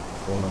it,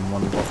 all in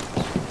one box.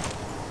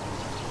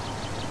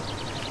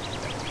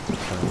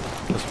 So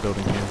this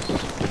building here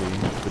is pretty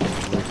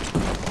loot.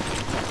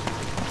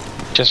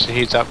 Just a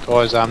heads up,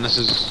 guys. This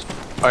is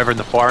over in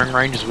the firing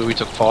range, is where we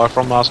took fire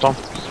from last time.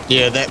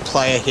 Yeah, that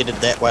player headed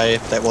that way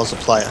if that was a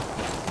player.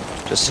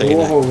 Just so you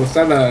know. Whoa, was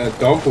that a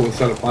dog or was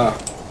that a player?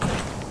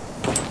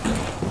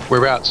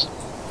 Whereabouts?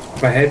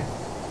 Up ahead.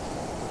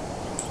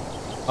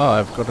 Oh,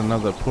 I've got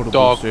another portable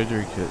Dog.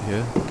 surgery kit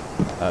here,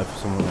 if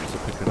someone wants to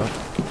pick it up.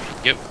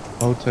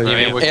 I'll take Yeah,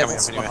 it. yeah, we're Yeah, coming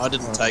that's up fine. anyway. I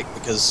didn't take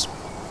because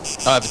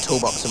I have a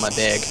toolbox in my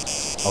bag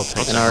I'll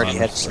take and I already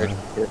mine, had so-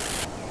 surgery.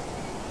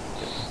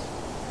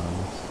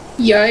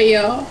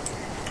 Yeah.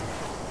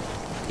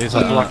 There's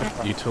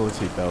like a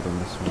utility belt in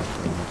this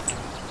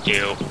one.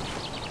 Deal.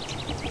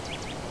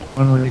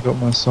 Finally got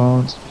my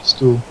silence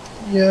pistol.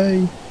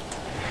 Yay.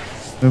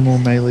 No more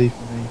melee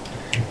for me.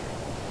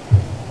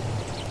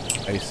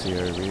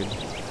 ACO red.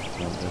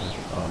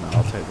 Oh no,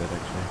 I'll take that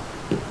actually.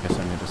 Guess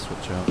I need to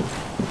switch out.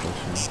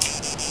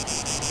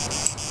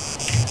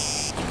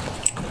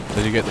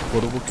 Did you get the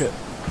portable kit?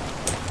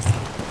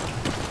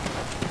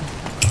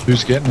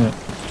 Who's getting it?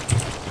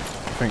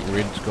 I think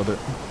Red's got it.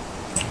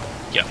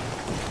 Yep.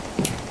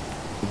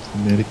 It's the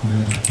medic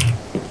man.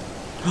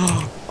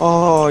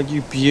 Oh,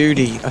 you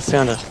beauty. I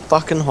found a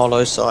fucking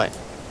hollow site.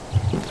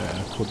 Yeah,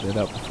 I called that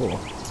out before.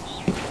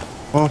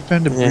 Oh, I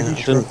found a Yeah,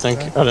 British I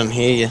didn't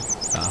hear you.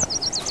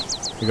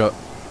 We got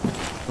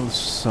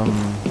some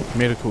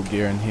medical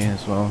gear in here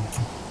as well.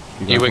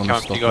 Yeah, we're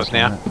wanna coming stock to you guys up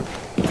now. on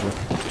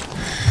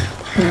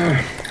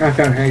that? I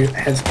found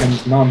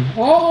Heskin's mum.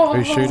 Oh!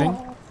 Who's shooting?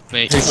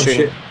 Me. Who's Oh,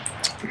 shooting? shit.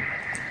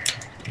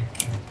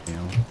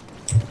 Yeah.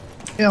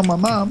 Yeah, my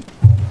mum.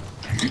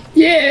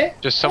 Yeah!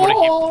 Just someone to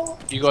Oh!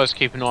 keep. You guys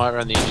keep an eye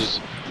around the edges.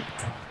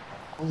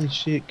 Holy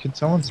shit, could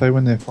someone say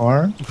when they're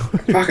firing?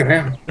 Fucking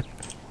hell.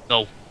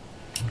 No.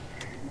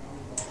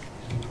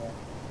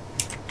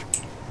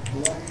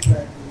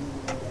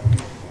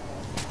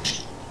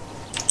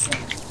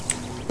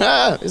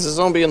 Ah, there's a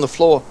zombie on the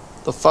floor.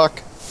 The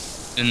fuck?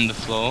 In the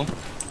floor.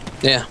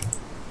 Yeah.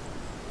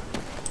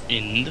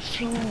 In the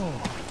floor.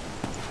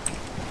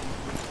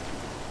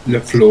 The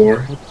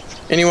floor.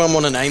 Anyone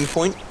want an aim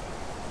point?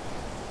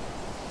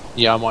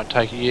 Yeah, I might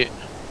take it yet.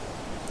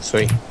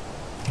 Sweet.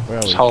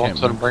 Where Just we hold on camped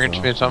to it and bring it to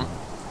so- me or something.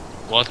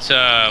 What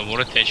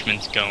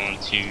attachments go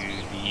onto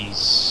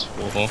these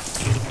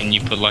Warhol? Can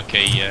you put like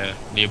a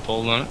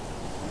Leopold on it?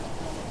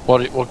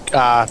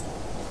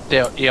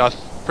 Yeah, I'm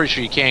pretty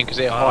sure you can because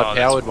that Oh,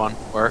 high-powered one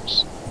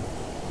works.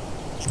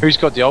 Who's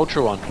got the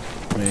Ultra one?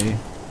 Me.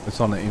 It's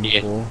on the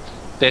M4.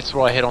 That's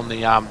what I had on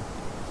the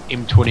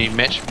M20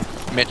 match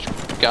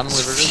gun,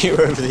 whatever it is.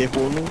 You're over there,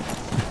 Warlord.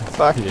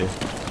 Fuck. Yeah.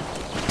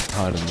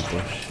 Hide in the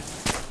bush.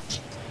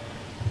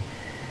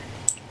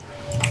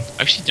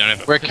 I actually don't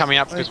have a We're coming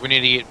up because we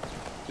need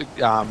to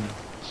get.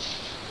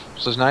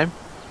 What's his name?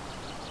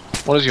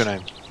 What is your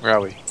name? Where are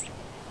we?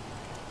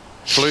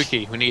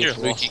 Fluky. We need to You're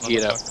get Fluky lost,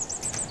 geared up.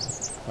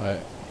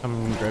 Alright, come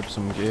and grab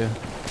some gear.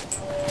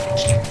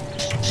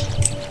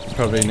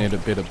 Probably need a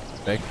bit of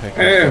backpack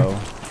Yeah. as well.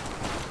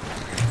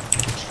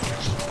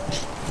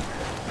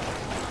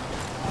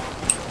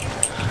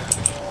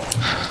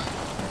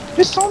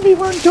 This zombie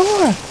won't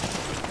die!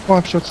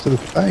 5 shots to the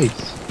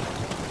face.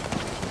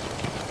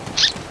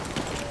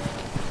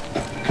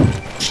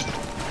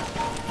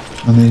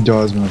 And then he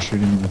dies when I shoot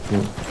him in the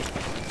foot.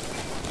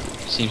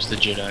 Seems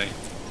legit, eh?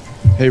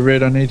 Hey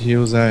Red, I need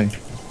heals, eh?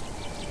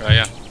 Oh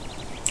yeah.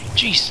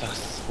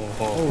 Jesus. Oh.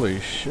 Holy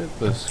shit,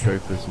 this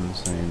scope is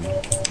insane.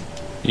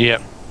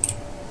 Yep.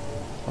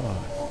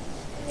 Oh,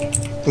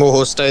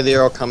 Warhol, stay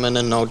there. I'll come in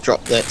and I'll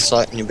drop that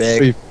sight in your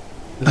bag. Wait.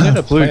 Isn't it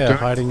a blue player gun?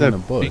 hiding That in the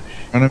bush. big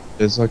front of-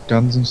 There's like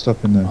guns and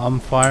stuff in there. I'm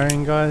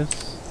firing, guys.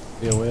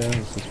 Be aware,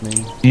 this is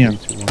me. Yeah.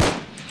 3, 2, 1.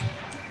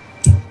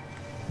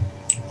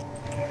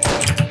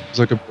 There's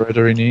like a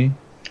Beretta in here.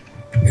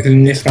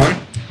 In this one?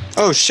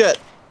 Oh shit!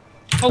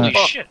 Holy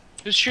Oh. shit!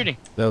 Who's shooting?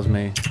 That was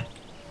me.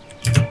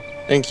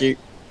 Thank you.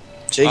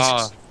 Jesus.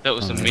 Oh, that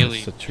was Oh, a no, melee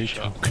it's a tree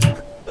shot. trunk.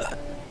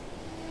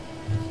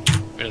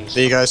 Really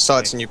There you go.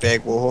 Sights in your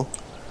bag, Warhol.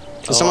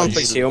 Can someone you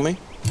please should- heal me?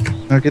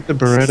 Now get the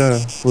Beretta,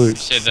 Luke. Who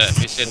said that?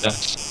 Who said that?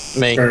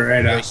 Me.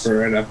 Beretta.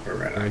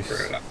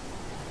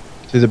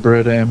 See the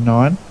Beretta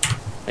M9?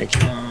 Thank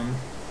you.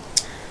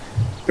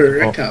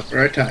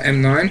 Beretta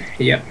M9.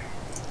 Yep.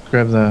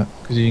 Grab that,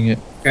 because you can get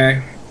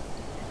Okay.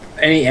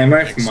 Any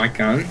ammo for my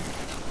gun?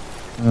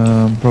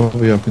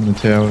 probably up in the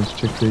towers.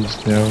 Check these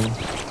towers.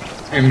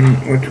 And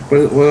what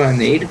do I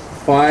need?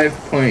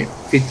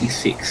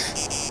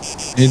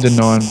 5.56. Need the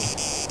 9.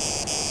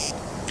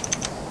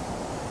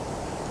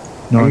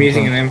 I'm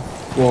using an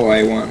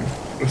M4A1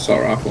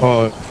 assault rifle.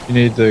 Oh, you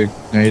need the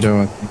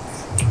NATO, I think.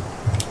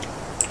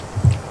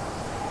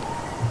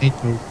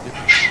 NATO.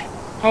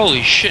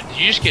 Holy shit! Did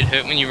you just get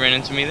hurt when you ran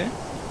into me there?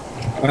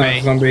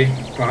 Zombie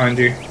behind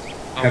you.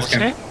 Oh, what's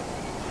that?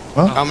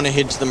 I'm gonna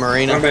head to the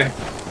marina. Zombie.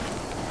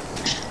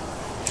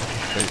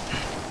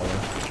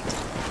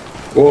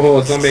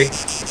 Warhol, zombie.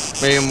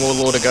 Me and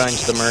Warlord are going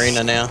to the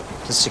marina now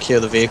to secure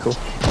the vehicle.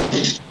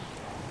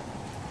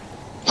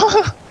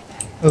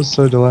 That was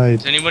so delayed.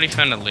 Has anybody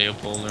found a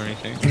Leopold or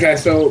anything? Okay,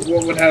 so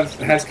what would have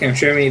Hascam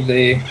show me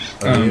the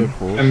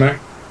Leopold. ammo?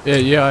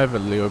 Yeah, I have a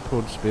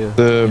Leopold spear.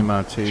 The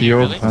MRT.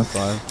 Field, Really? huh?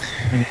 5.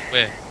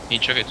 Where? Can you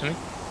chuck it to me?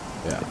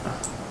 Yeah.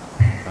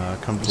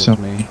 Come towards So-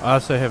 me. I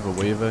also have a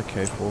Weaver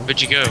K4.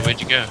 Where'd you go?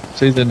 Where'd you go?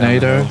 See the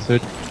NATO? hill.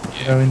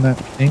 So go in that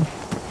thing?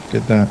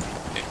 Get that.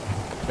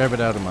 Grab it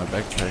out of my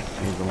backpack,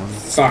 either one.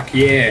 Fuck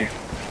yeah.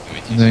 Give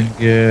me two And then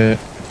get...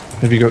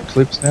 Have you got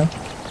clips now?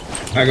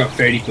 I got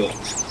 30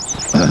 bullets.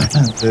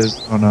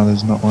 There's... Oh no,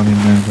 there's not one in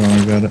there. Don't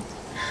worry about it.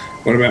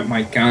 What about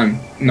my gun?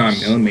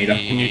 9mm.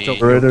 Can you drop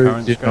Beretta, your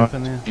current did scope not-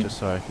 in there? Just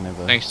so I can have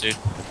a Thanks, dude.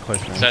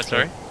 close range. Is that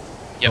sorry?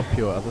 Yep. Drop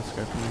your other scope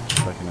in there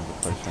so I can have a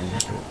close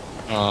range scope.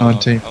 Oh,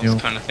 19 I mil.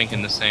 was kind of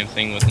thinking the same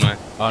thing with my.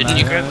 Oh, Didn't no,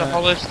 you no, grab no, the no.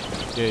 hollow?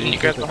 Yeah, Didn't you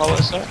keep grab the it. hollow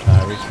side?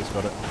 Nah, Reese has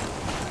got it.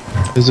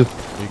 There's a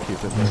You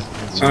keep it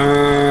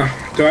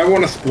though. Do I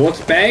want a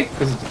sports bag?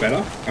 Because it's better,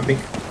 I think.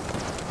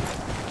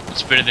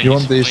 It's better than You your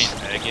want this?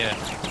 civilian bag,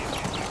 yeah.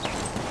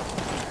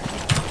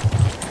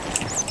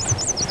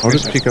 I'll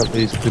just pick up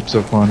these clips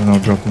off mine and I'll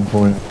drop them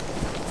for you.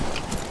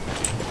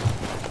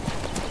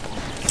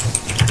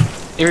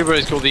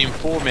 Everybody's called the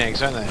M4 mags,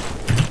 don't they?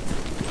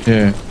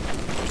 Yeah.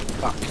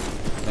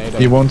 NATO.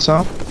 You want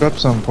some? Grab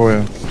some for you.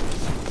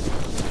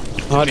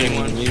 I didn't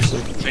even use it.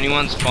 If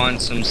anyone's find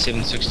some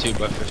 7.62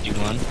 by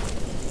 51,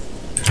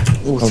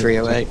 All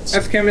 308s.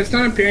 That's Cam, it's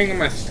not appearing on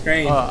my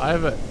screen. Oh, I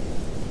have it.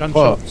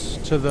 Gunshots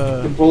to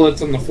The the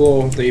bullets on the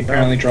floor that you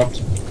apparently dropped.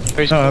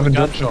 Who's No, I haven't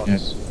called dropped them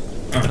gunshots?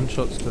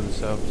 gunshots to the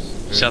south.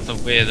 south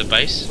of where the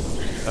base.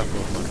 South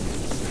of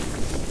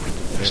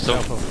mine. Yeah, Still-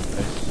 south of the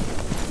base.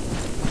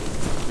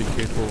 Be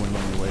careful when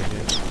on your way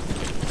here.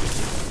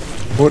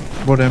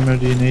 What ammo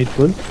do you need,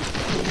 Blue?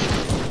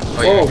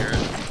 Oh,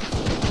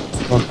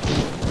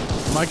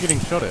 Oh. Am I getting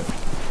shot at?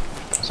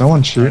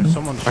 Someone's shooting.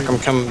 Someone Like I'm shooting.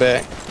 coming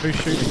back. Who's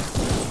shooting?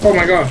 Oh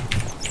my god.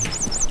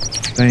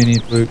 Stay in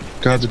here, Blue.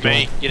 Guard the door.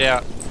 Me, get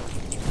out.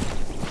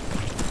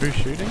 Who's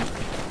shooting?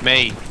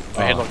 Me.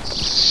 I had Oh. like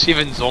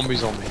 7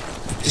 zombies on me.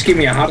 Just give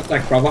me a heart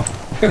attack, brother.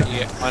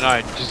 Yeah, I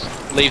know. Just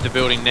leave the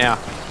building now.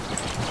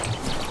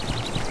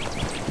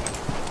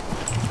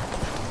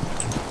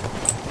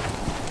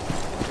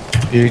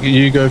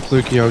 You go,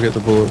 Fluky. I'll get the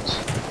bullets.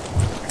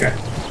 Okay.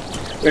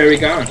 Where are we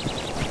going?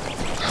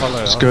 Follow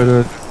Let's us. go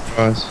to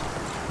guys.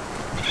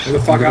 Where the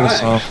fuck Look at are this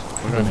they?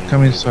 off. We're gonna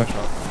Come need inside. to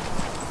shot.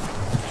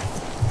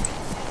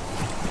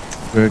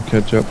 Go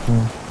catch up for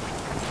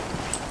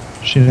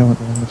him. Shit, I went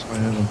the longest way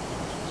ever.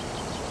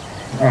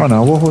 Oh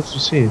no, what horse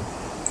is here?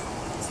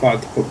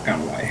 Slide to put the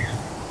gun away.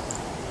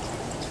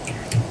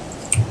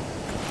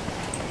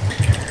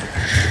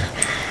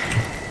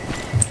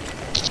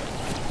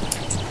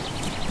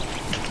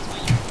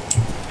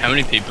 How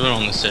many people are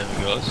on the server,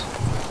 guys?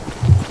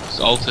 Because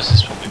Altus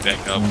is probably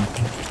back up.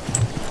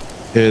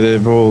 Yeah,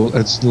 they've all.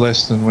 It's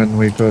less than when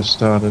we first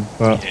started,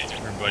 but Yeah,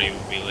 everybody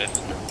will be left.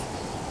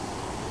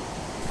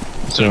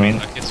 So I mean,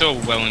 like, it's all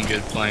well and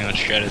good playing on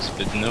Shadows,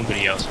 but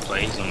nobody else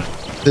plays on it.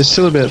 there's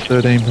still about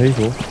 13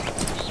 people.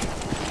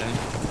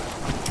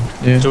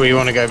 Yeah. Do we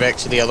want to go back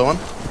to the other one?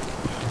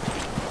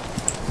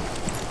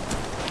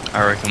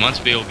 I reckon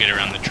once we all get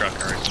around the truck,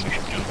 I reckon we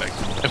should jump back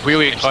to it. If we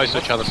all get close to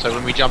each other, so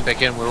when we jump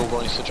back in, we're all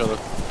going to each other.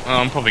 Well,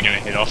 I'm probably gonna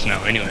head off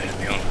now anyway, to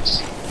be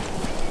honest.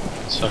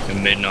 It's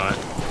fucking midnight.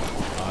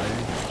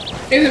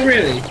 Is it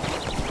really?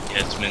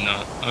 Yeah, it's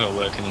midnight. I gotta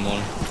work in the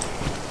morning.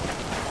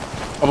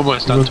 I've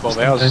almost done 12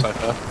 hours so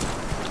far.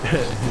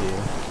 Yeah.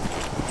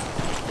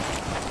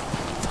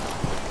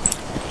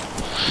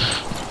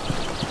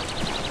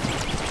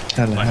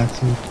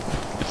 Tallahassee.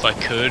 If I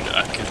could,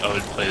 I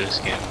would play this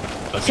game.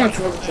 It's not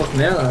 12 o'clock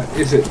now,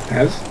 is it,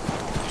 Has?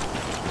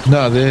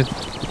 No, they're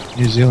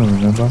New Zealand,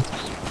 remember?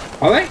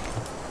 Are they?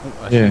 Oh,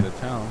 I Yeah. see the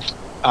town.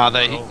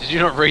 Did you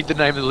not read the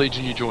name of the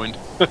legion you joined?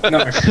 No.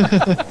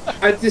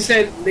 I just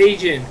said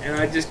Legion and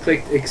I just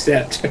clicked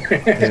accept.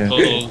 Yeah.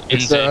 Full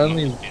It's NZ. the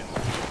only.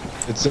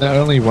 It's the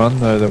only one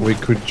though that we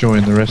could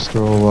join. The rest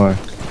are all like,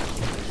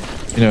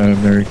 you know,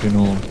 American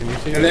or. Can you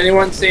see Has it?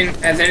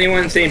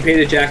 anyone seen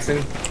Peter Jackson?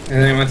 Has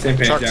anyone seen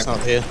Peter Truck's Jackson?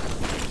 not here.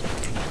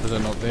 Is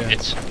it not there?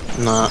 It's.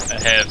 Nah. I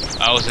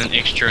have. I was an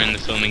extra in the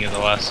filming of The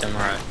Last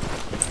Samurai.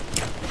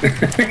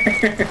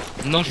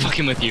 I'm not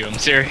fucking with you. I'm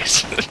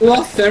serious.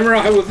 Lost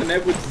Samurai was an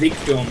Edward Zeke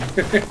film.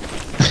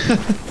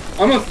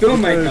 I'm a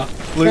filmmaker.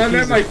 I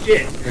know my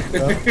shit.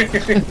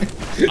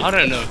 I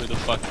don't know who the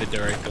fuck the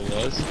director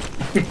was.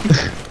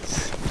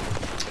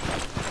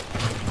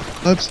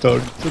 I've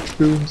started such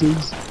films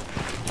as.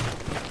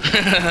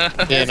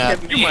 Yeah, no.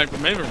 You might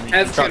remember me.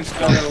 As Tim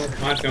Scott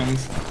of my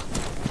films.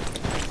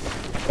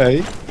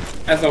 Hey.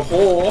 As a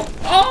whore.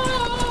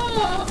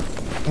 Oh!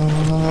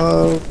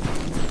 Oh.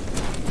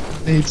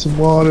 Need some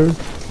water.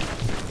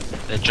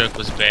 That joke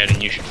was bad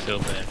and you should feel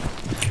bad.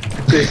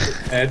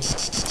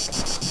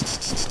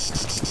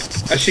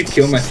 I should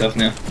kill myself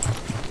now.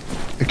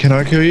 Can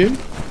I kill you?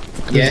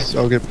 'Cause Yeah.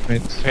 I'll get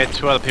points. We had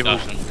 2 other people.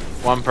 Nothing.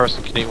 One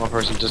person connect, one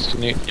person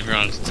disconnect.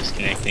 Everyone's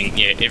disconnecting.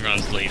 Yeah,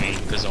 everyone's leaving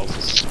because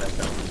Altus is back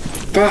up.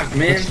 Fuck,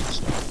 man.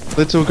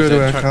 Let's all go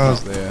to our Truck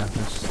cars. not there.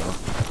 That's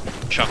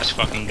stuff. Chuck's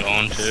fucking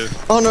gone too.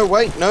 Oh no,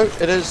 wait, no,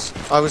 it is.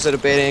 I was at a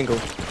bad angle.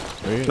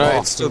 Really? No, Oh,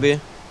 it's still there.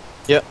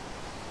 is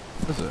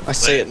it? I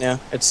see it now.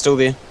 It's still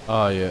there.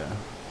 Oh yeah.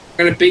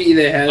 I'm gonna beat you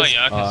there, Has. Oh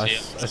yeah, I can Oh, see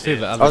it. I see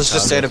the other I was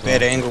just car at a as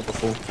bad well. angle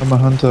before. I'm a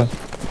hunter.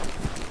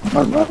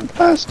 I'm running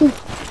faster.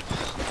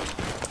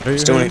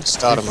 Still need to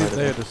start who him said over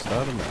they there. had to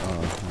start him?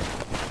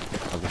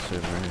 Oh, other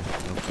server.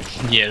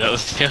 Okay. Yeah, that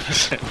was the other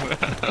server.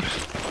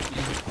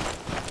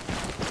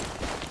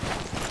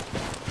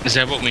 Is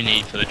that what we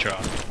need for the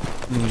truck?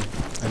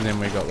 And then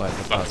we got like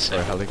the parts for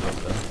a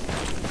helicopter.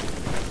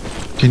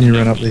 Can you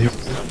run up the hill?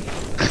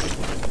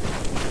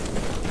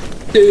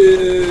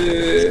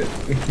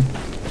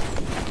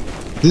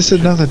 Is this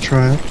another We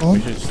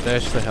triathlon? should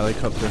stash the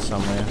helicopter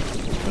somewhere,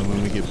 and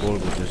when we get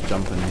bored, we'll just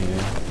jump in here.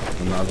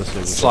 And the other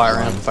server Fly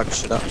around, fuck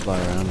shit up. fly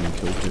around and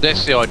kill people.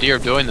 That's the idea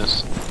of doing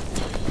this.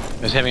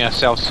 Is having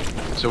ourselves,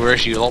 so we're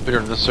actually a lot better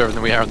in this server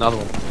than we are in the other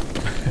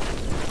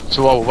one.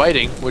 So while we're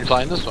waiting, we're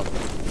playing this one.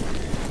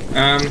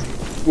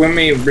 When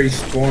we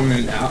respawn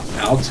in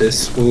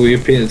Altus, will we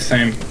appear in the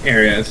same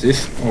area as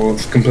this, or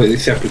it's a completely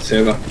separate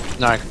server?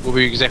 No, we'll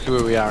be exactly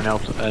where we are in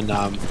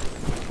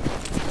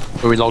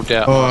where we logged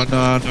out. Oh no,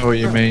 I know what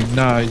you mean.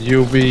 No,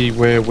 you'll be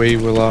where we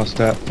were last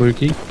at,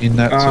 Fluky, in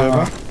that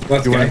server.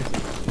 Let's You go. won't-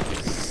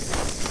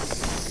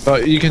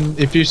 But you can,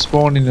 if you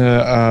spawn in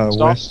the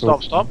west or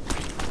Stop.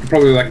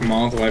 Probably like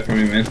miles away from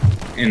you, man,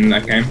 in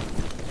that game.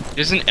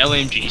 There's an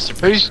LMG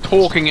Who's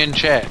talking in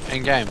chat,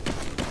 in game?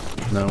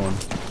 No one.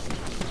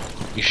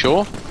 You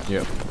sure?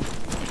 Yep.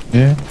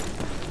 yeah.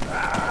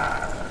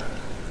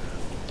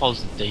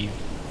 positive.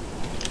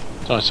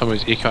 Sorry,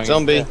 somebody's echoing.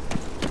 Zombie.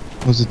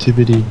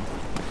 Positivity.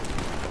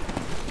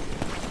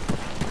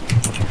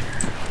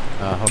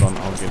 Hold on,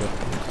 I'll get it.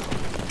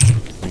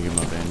 Let me get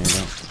my bandit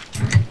out.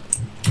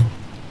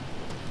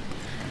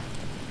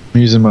 I'm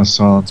using my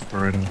silence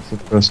operator. It's the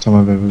first time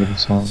I've ever got a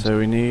silence. So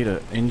we need an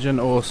engine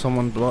or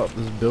someone blow up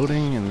this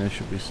building, and there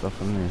should be stuff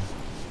in there.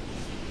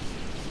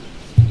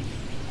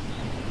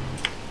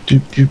 Do.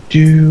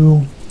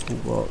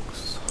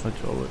 Toolbox,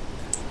 hydraulic.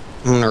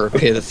 I'm gonna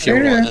repair the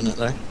fuel line in it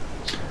though.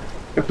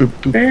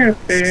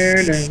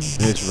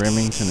 There's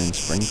Remington and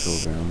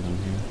Springfield rounds in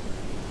here.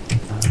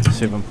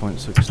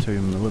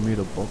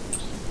 7.62mm box.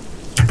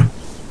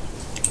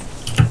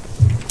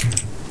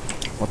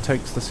 What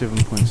takes the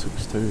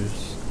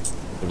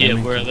 7.62s? Yeah,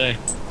 where are they?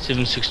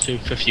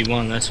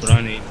 76251, that's what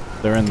I need.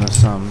 They're in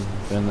this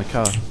they're in the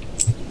car.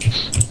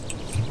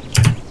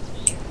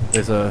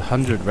 There's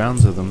 100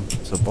 rounds of them.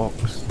 It's a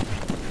box.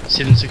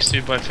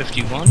 762 by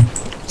 51?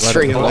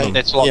 String away.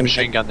 That's a light Yeah,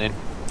 machine gun then.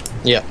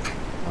 Yeah,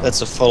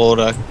 that's a full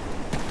auto.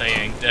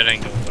 That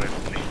ain't gonna work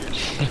for me.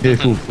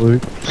 Careful,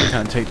 Fluke. You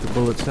can't take the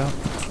bullets out.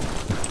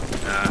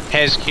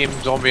 Has Kim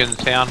zombie in the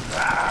town.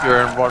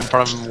 You're in right in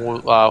front of him.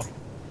 We'll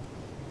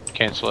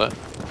cancel it.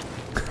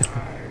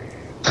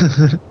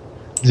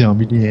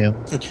 Zombie down.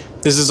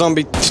 There's a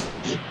zombie.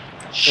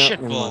 Shit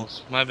never mind.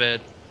 balls, my bad.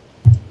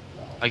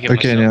 I get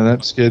Okay, myself. now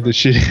that scared the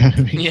shit out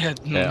of me. Yeah,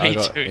 Yeah, I me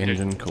got too.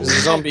 engine cool. There's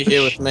a zombie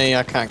here with me.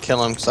 I can't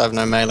kill him because I have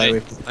no melee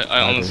weapon. I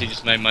honestly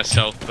just made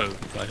myself poop.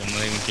 Like, I'm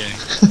not even kidding.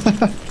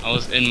 I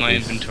was in my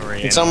inventory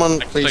Can and someone I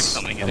clicked please-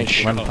 something and Thank it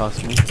you. Run shot.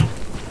 past me.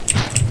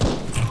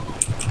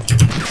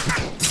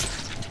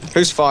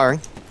 Who's firing?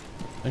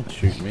 Don't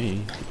shoot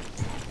me.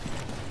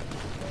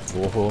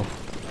 Warhol.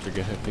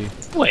 Trigger happy.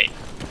 Wait,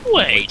 To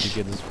wait,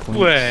 get his points.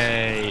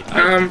 wait.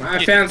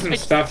 I found some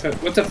stuff.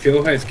 What's a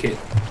fuel hose kit?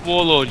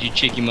 Warlord, you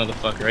cheeky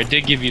motherfucker. I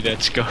did give you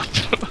that scope.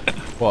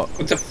 What?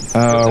 What's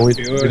a We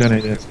fuel don't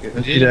need hose it. kit?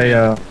 We need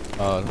a,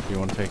 Do you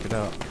want to take it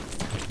out?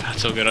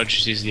 That's all good, I'll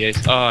just use the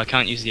AC. Oh, I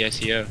can't use the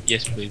ACO.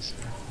 Yes, please.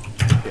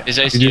 Is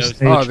you ACO? just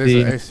need Oh, there's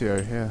the, an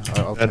ACO here.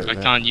 I'll take I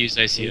that. can't use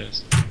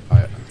ACOs.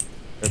 Alright,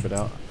 grab it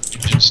out.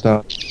 should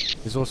start.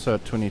 There's also a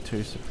 22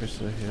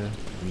 suppressor here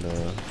and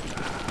a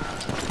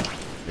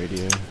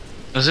radio.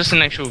 Is this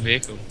an actual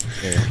vehicle?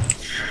 Yeah.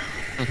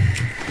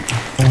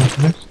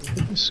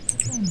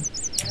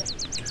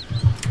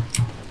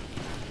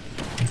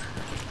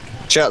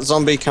 Shout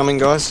zombie coming,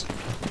 guys.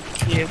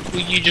 Yeah,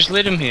 well, you just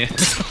let him here.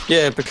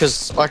 Yeah,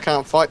 because I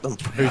can't fight them.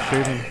 Who's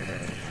shooting?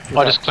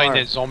 I just cleaned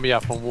that zombie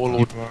up on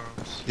Warlord.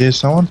 Yeah,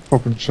 someone's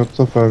popping shots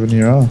off over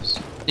near us.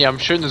 Yeah, I'm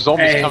shooting the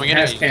zombies Hey, coming in.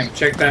 house At cam,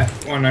 check that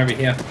one over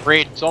here. you.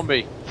 Red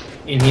zombie.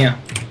 In here.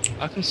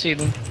 I can see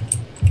them.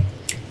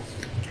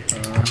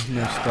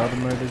 No starter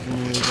motors in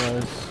here,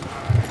 guys.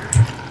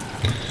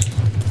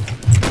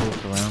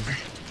 Walk around.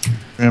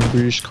 Round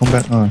British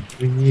combat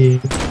knife. Yeah.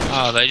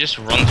 Oh, they just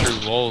run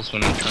through walls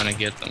when I'm trying to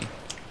get them.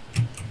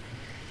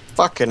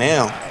 Fucking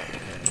hell.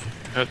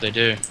 I hope they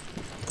do.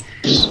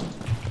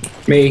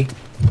 Me.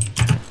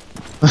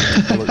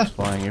 Bullets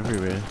flying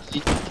everywhere.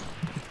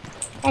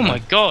 Oh my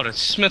god,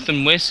 it's Smith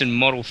 & Wesson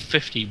Model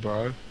 50,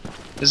 bro.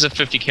 This is a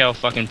 50 cal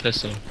fucking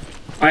pistol.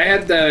 I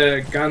had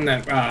the gun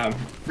that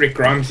Rick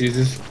Grimes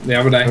uses the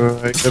other day.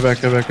 Alright, go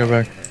back.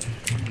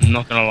 I'm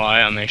not gonna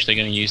lie, I'm actually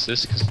gonna use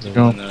this because I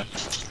Go on. know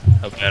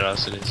how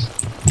badass it is.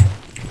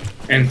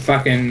 And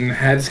fucking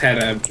has had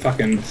a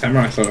fucking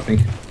samurai sword, I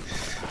think.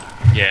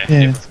 Yeah,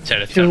 Yeah. it's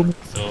had a Kill me.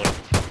 thought.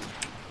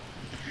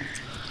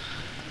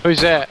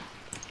 Who's that?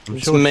 I'm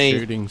It's sure me.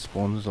 shooting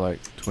spawns like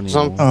 20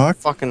 So I'm more. Oh,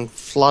 fucking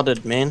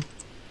flooded, man.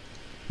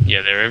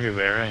 Yeah, they're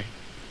everywhere, eh?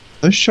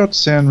 those shots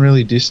sound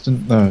really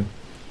distant though.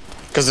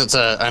 Because it's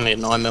only a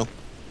 9mm.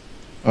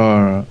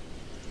 Alright.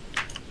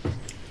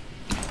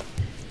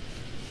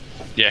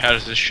 Yeah, how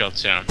does this shot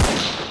sound?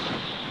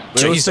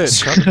 Where was that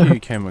Jesus. truck you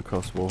came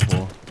across,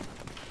 Warhol?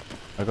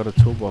 I got a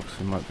toolbox,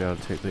 we might be able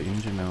to take the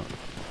engine out.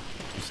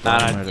 The Nah,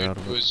 starter no, motor out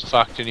it of it. was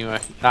fucked anyway.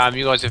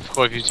 You guys have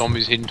quite a few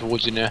zombies heading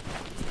towards you now.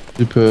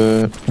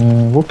 Super.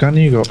 What gun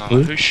you got, Oh,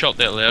 Blue? who shot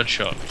that loud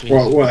shot?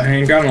 Jeez. What,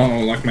 handgun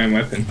or like main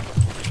weapon?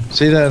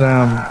 See that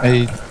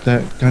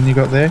that gun you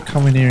got there?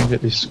 Come in here and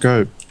get this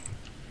scope.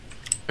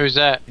 Who's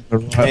that? The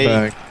right Hey.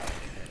 bag.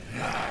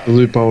 The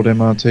Loopold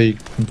MRT.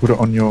 And put it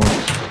on your.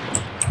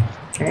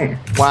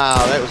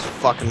 Wow, that was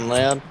fucking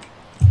loud.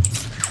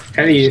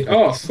 How do you...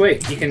 Oh,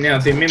 sweet. You can now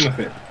zoom in with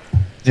it.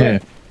 Yeah.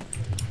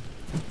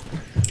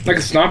 Like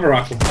a sniper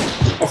rifle.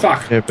 Oh,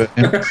 fuck. Yeah, but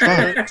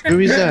fuck, who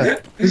is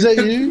that? Is that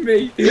you?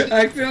 Me.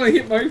 I accidentally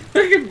hit my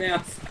fucking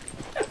mouse.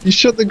 You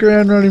shot the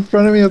ground right in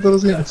front of me. I thought I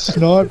was getting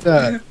sniped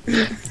at.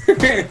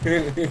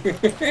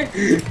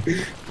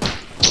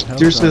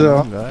 Seriously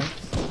though, guys.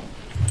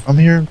 I'm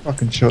hearing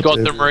fucking shots. Got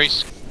them, everywhere.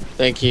 Reese.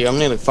 Thank you. I'm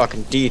nearly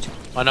fucking dead.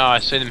 I know, I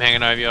see them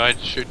hanging over you. I had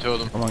to shoot 2 of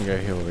them. Come on, go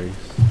heal Reese.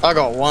 I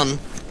got one,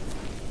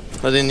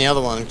 but then the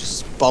other one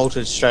just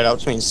bolted straight up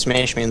to me and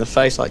smashed me in the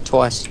face like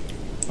twice.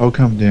 I'll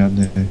come down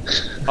there.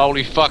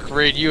 Holy fuck,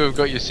 Red, you have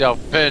got yourself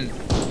pinned.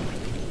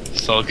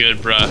 It's all good,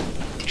 bruh.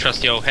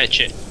 Trusty old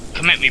hatchet.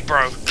 Come at me,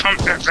 bro. Come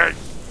at me.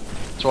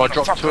 So I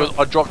dropped 2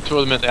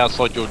 of them at the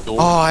outside your door.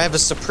 Oh, I have a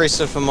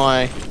suppressor for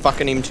my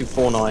fucking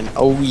M249.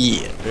 Oh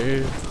yeah.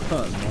 Dude.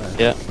 Oh,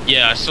 nice.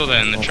 Yeah, I saw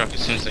that in the truck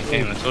as soon as I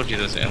came. I told you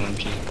there's an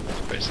LMG.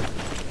 Crazy.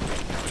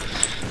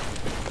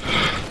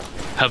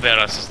 How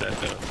badass is that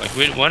though?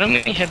 Like, why don't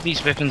we have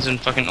these weapons in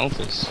fucking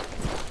altars?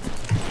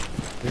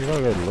 You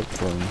gotta go look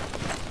for them.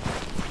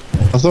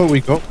 I thought we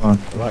got one.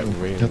 They're like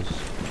rares.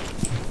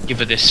 Yeah,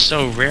 but they're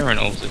so rare in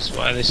altars.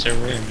 Why are they so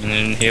rare? And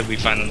then here we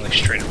find them like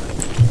straight away.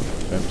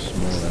 Them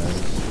small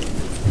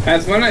as.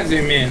 As when I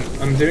zoom in,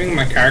 I'm doing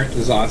my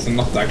character's eyes and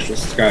not the actual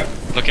scope.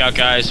 Look out,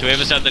 guys.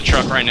 Whoever's at the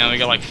truck right now, we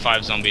got like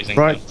 5 zombies in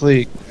Right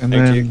click and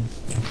Thank then you.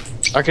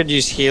 I could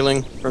use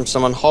healing from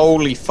someone.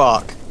 Holy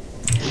fuck.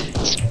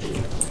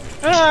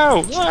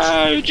 Oh!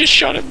 Oh! You just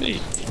shot at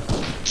me.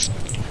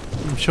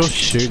 I'm sure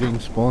shooting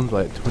spawns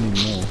like 20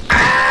 more.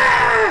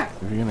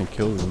 If you're gonna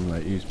kill them,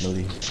 like use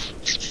melee.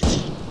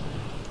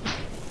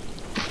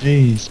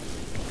 jeez.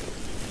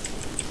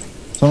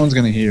 Someone's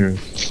gonna hear it.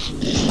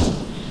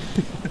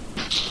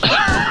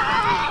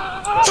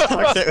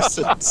 Fuck, that was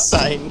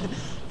insane.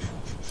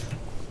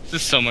 This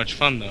is so much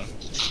fun though.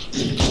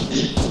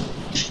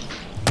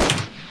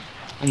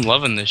 I'm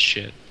loving this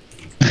shit.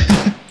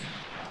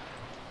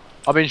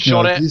 I've been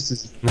shot at. This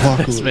is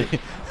That's fucking. me.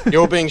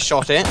 You're being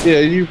shot at. Yeah,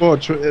 you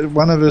watch.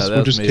 One of us No,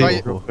 will that's just me.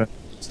 keep. Wait.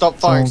 Stop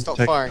firing, Someone stop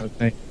take firing. the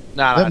thing.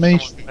 Nah, Let me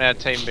someone on our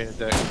team being a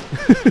dick.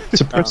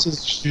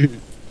 Suppressors shoot.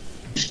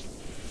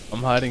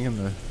 I'm hiding in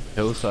the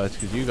hillsides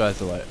because you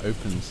guys are like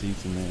open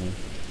season there.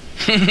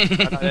 I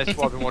know, that's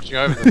why I've been watching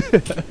over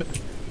them.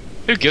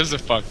 Who gives a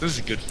fuck? This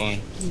is good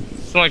fun.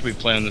 It's not like we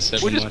play on the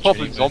 7 We're just much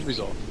popping anyway. zombies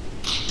off.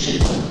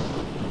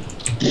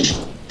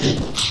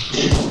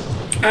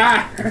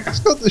 Ah! It's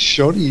got the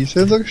shotty. He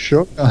sounds like a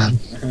shotgun.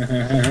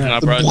 Nah,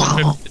 bro,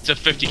 it's a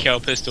 50 cal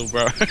pistol,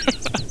 bro.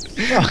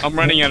 I'm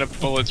running out of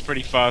bullets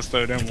pretty fast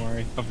though. Don't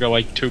worry. I've got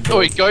like 2 Oh,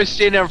 bullets. go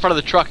stand there in front of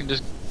the truck and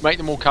just make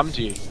them all come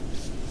to you.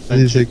 That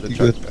is Shoot the actually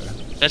truck, good.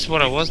 though. That's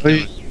what I was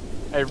Wait.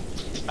 doing.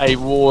 A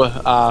war,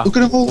 Look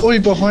at them all. Oi,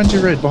 behind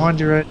you, Red. Behind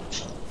you, Red.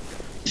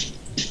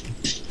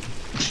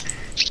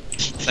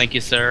 Thank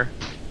you, sir.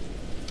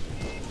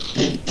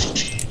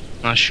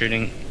 Nice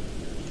shooting.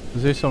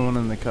 Is there someone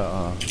in the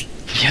car? Oh,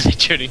 Yeah, they're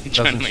shooting. Trying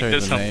doesn't to make show the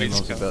the name I zombies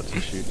was go. about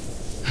to shoot.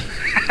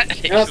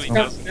 It Now actually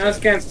does. it's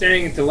Scan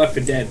staring into Left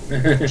 4 Dead.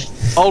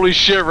 holy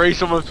shit, Reese,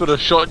 someone put a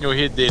shot in your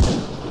head then.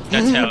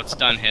 That's how it's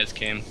done,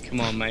 Hazcam.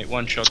 Come on, mate.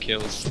 1 shot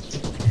kills.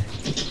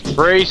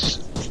 Reese,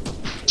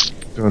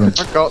 Got him.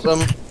 I got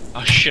them.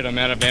 Oh shit, I'm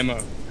out of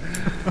ammo.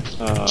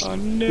 Oh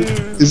no.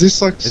 Is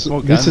this like There's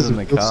more this guns is in a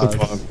the real cars.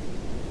 survival?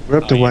 We're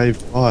up to Oh, yeah. wave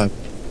 5.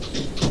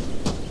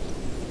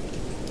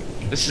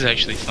 This is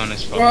actually fun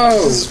as fuck. Whoa!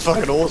 This is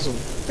fucking awesome.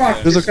 Fuck!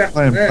 Feels like this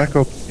playing happened Black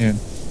Ops again.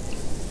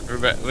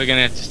 We're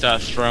gonna have to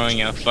start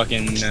throwing our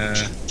fucking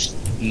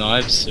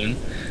knives soon.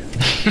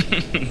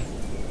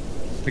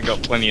 We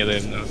got plenty of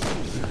them though.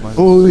 My-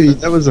 Oi,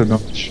 that was a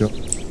nice shot.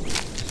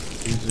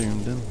 He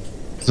zoomed in.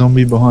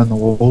 Zombie behind the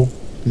wall.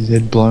 His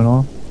head blown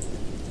off.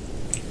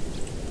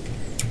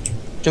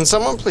 Can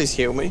someone please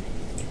heal me?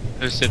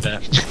 Who said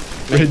that?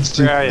 Red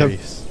suit. Where are you?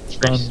 Reese.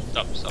 Reese,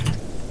 stop.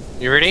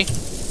 you ready?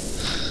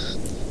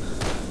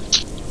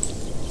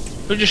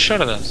 Who just shot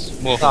at us?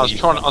 Well, No, I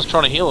was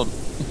trying to heal him.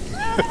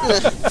 I'll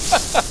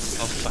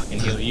fucking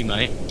heal you,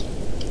 mate.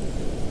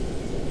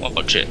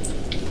 Watch it.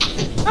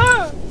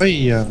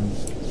 Hey, Are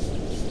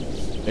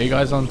you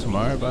guys on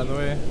tomorrow, by the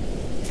way?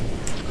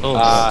 Cool.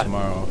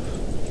 Tomorrow off.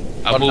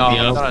 I will no, be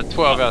I'm up. on a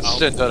 12-hour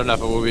stint, I don't know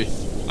if it will be.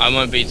 I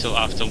won't be till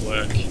after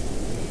work.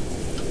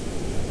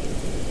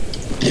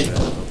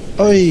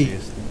 Oi,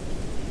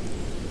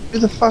 who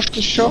the fuck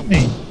just shot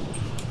me?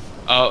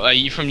 Oh, are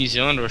you from New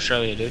Zealand or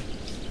Australia, dude?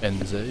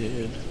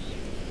 NZ.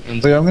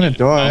 And- Wait, I'm gonna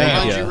die.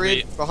 Behind yeah. you,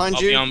 Red. Behind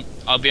I'll you. be on.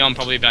 I'll be on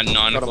probably about 9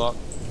 Got him. o'clock.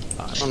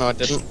 Oh no, I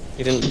didn't.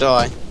 He didn't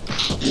die.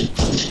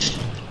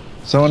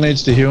 Someone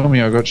needs to heal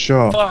me. I got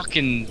shot.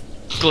 Fucking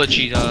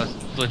glitchy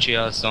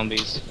ass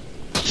zombies.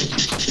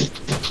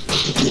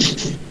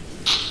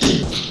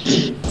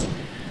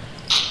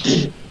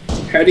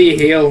 How do you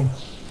heal?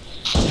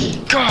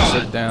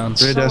 God, Sit down.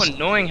 it's so Red has-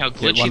 annoying how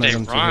Get glitchy one of they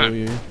them to run.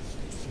 heal you.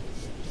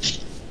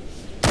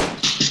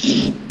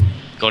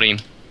 Got him.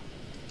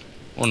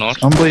 Or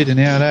not. I'm bleeding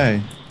out, eh?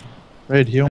 Red, heal